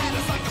is my hat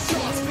is like a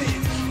shark's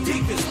fin.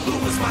 Deepest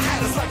blue is my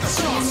hat is like a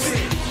shark's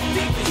fin.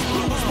 Deepest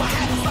blue is my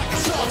hat is like a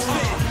shark's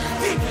fin.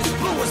 Deepest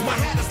blue is my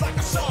hat is like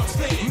a shark's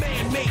fin.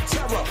 Man-made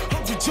terror,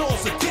 100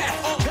 jaws of death.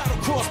 Gotta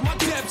cross my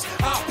depths,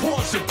 I'll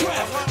pause your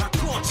breath. I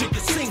caught you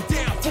can sink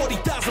down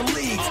 40,000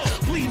 leagues.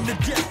 Bleeding to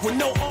death with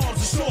no arms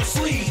and short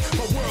sleeves.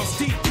 My world's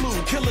deep blue,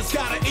 killers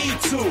gotta eat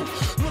too.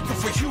 Looking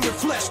for human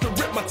flesh to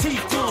rip my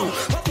teeth through.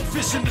 Other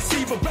fish in the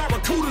sea, but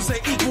barracudas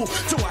ain't equal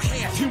to a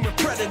half-human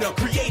predator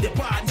created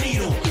by a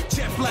needle.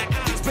 Jet black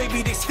eyes,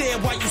 baby, they stare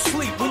while you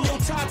sleep. When your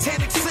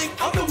Titanic sink,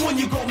 I'm the one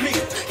you gon' meet.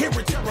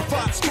 Hearing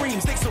terrified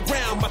screams, they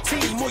surround my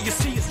team. All you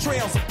see is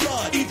trails of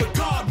blood. Either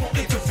God won't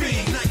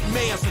intervene.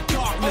 Nightmares of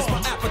darkness, my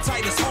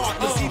appetite is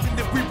heartless. Even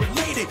if we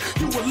related,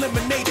 you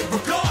eliminated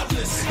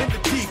regardless. In the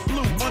deep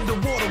blue,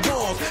 underwater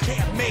walls.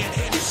 Half man,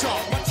 half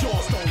shark, my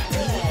jaws don't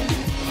fall.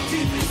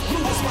 Deepest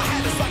blue is my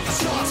hat is like a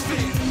shark's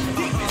fin.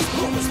 Deepest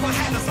blue is my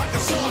hat is like a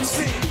shark's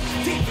fin.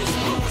 Deepest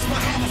blue is my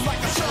hat is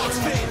like a shark's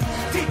fin.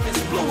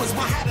 Deepest blue is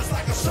my hat is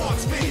like a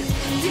shark's fin.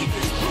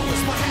 Deepest blue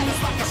is my hat is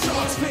like a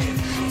shark's fin.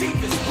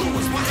 Deepest blue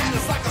is my hat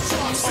is like a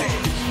shark's fin.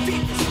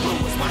 Deepest blue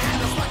is my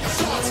hat is like a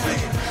shark's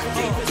fin.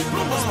 Deepest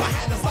blue is my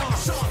hat is like a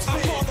shark's fin. Our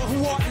Father who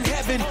art in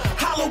heaven,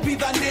 hallowed be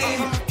thy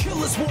name.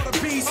 Killers water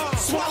beasts,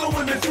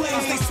 swallowing the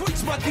flames. They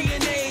switch my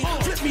DNA,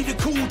 flip me to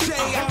Cool J.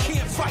 I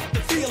can't fight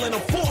the feeling,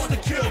 I'm forced to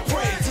kill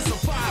prey. To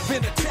survive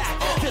an attack,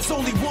 there's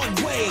only one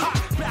way.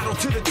 Battle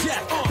to the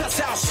death, that's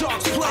how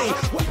sharks play.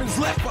 Weapons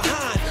left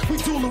behind, we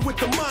dueling with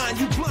the mind.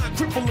 You blind,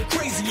 crippled, and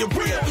crazy, you're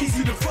real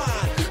easy to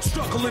find.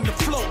 Struggling to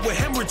float with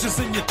hemorrhages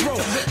in your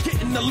throat.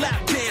 Getting the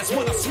lap dance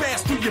when I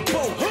smash through your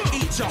boat.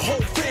 Eat your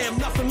whole fam,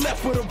 nothing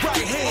left with a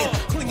right hand.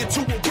 Clinging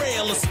to a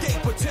rail,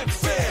 escape, attempt,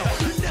 fail.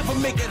 You never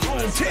make it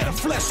home, tear the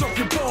flesh off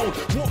your bone.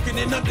 Walking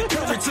in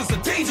undercurrents is a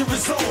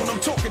dangerous zone. I'm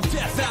talking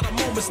death at a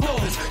moment's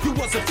notice. You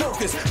wasn't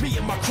focused, me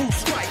and my crew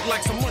strike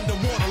like some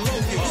underwater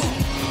locusts.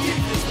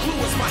 Deepest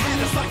blue is my hat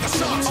is like a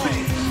shark's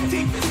fin.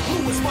 Deepest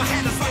blue is my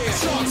hat is like a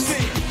shark's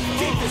fin.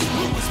 Deepest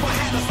blue is my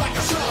hat is like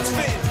a shark's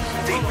fin.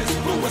 Deepest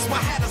blue is my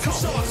hat is a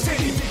shark's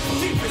fin.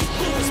 Deepest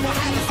blue is my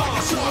hat is like a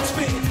shark's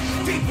fin.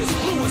 Deepest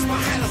blue is my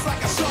hat is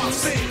like a shark's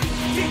fin.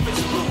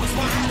 Deepest blue is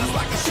my hat is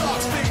like a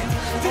shark's fin.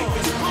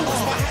 Deepest blue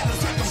is my hat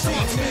is like a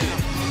shark's fin.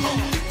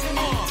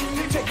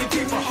 Take it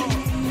deeper.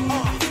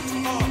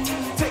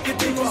 Take it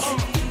deeper.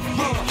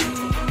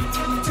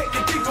 Take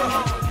it deeper.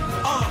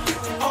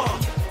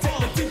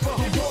 Take it deeper.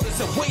 The waters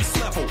at waist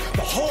level,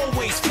 the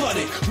hallways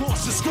flooded.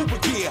 Launched the scuba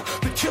gear,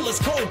 the killer's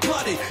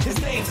cold-blooded.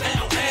 His name's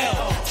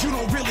LL. You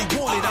don't really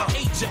want it. I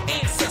ate your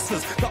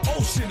ancestors. The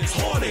ocean is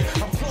haunted.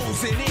 I'm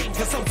closing in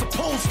cause I'm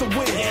supposed to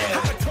win.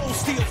 How the cold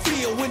still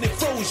feel when it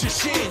froze your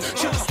shin?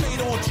 Should've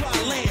stayed on dry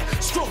land.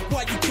 Stroke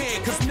while you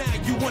can cause now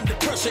you under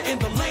pressure in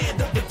the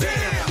land of the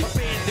damned.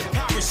 Abandoned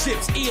pirate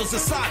ships, eels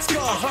and side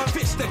scar.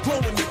 Fish that glow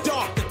in the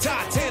dark, the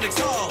Titanic's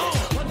hull.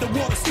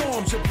 Underwater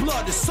storms, your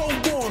blood is so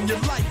warm. Your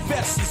life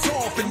vest is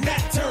off and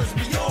that turns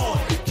me on.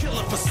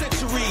 Killer for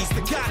centuries,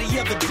 the Gotti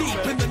of the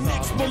deep. In the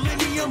next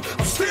millennium,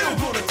 I'm still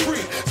gonna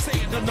creep.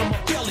 Sand under my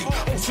belly,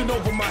 ocean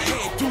over my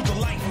head. Through the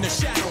light and the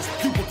shadows,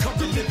 you will come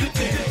to live it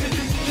dead.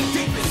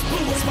 Deepest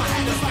blue is my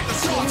hat is like a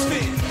shark's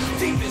fin.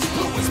 Deepest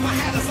blue is my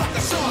hat is like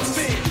a shark's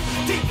fin.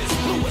 Deepest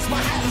blue is my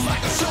hat is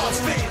like a shark's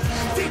fin.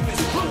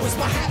 Deepest blue is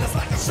my hat is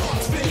like a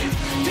shark's fin.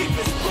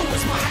 Deepest blue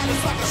is my hat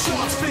is like a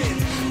shark's fin.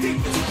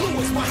 Deepest blue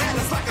is my hat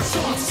is like a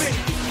shark's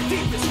fin.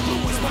 Deepest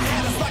blue is my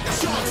hat is like a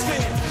shark's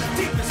fin.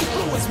 Deepest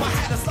blue is my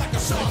hat is like a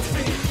shark's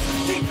fin.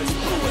 Deepest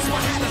blue is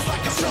my hat is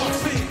like a shark's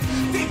fin.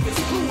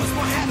 Deepest blue is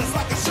my hat is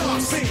like a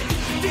shark's fin.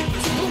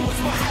 Deepest blue is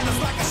my hat is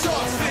like a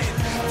shark's fin.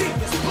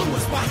 Deepest blue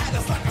is my hat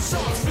is like a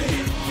shark's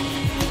fin.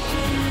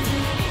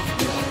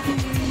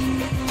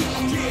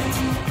 Yeah.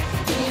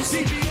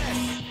 CBS.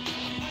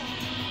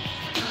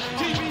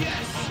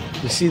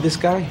 TBS. You see this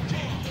guy?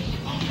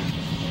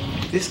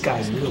 This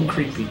guy's real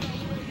creepy.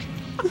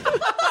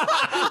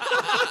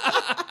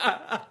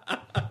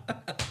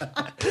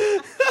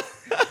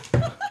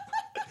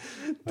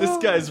 This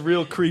guy's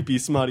real creepy,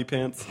 Smarty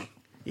Pants.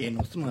 Yeah,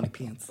 no smarty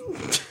pants.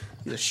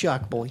 He's a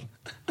shock boy.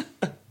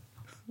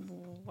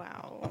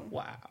 Wow.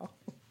 Wow.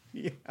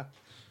 Yeah.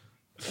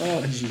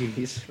 Oh,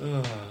 jeez.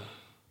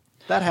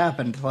 That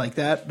happened. Like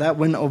that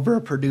went over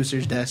a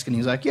producer's desk, and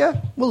he's like, "Yeah,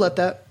 we'll let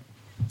that.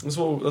 That's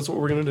what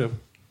we're gonna do.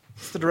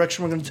 It's the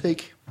direction we're going to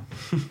take."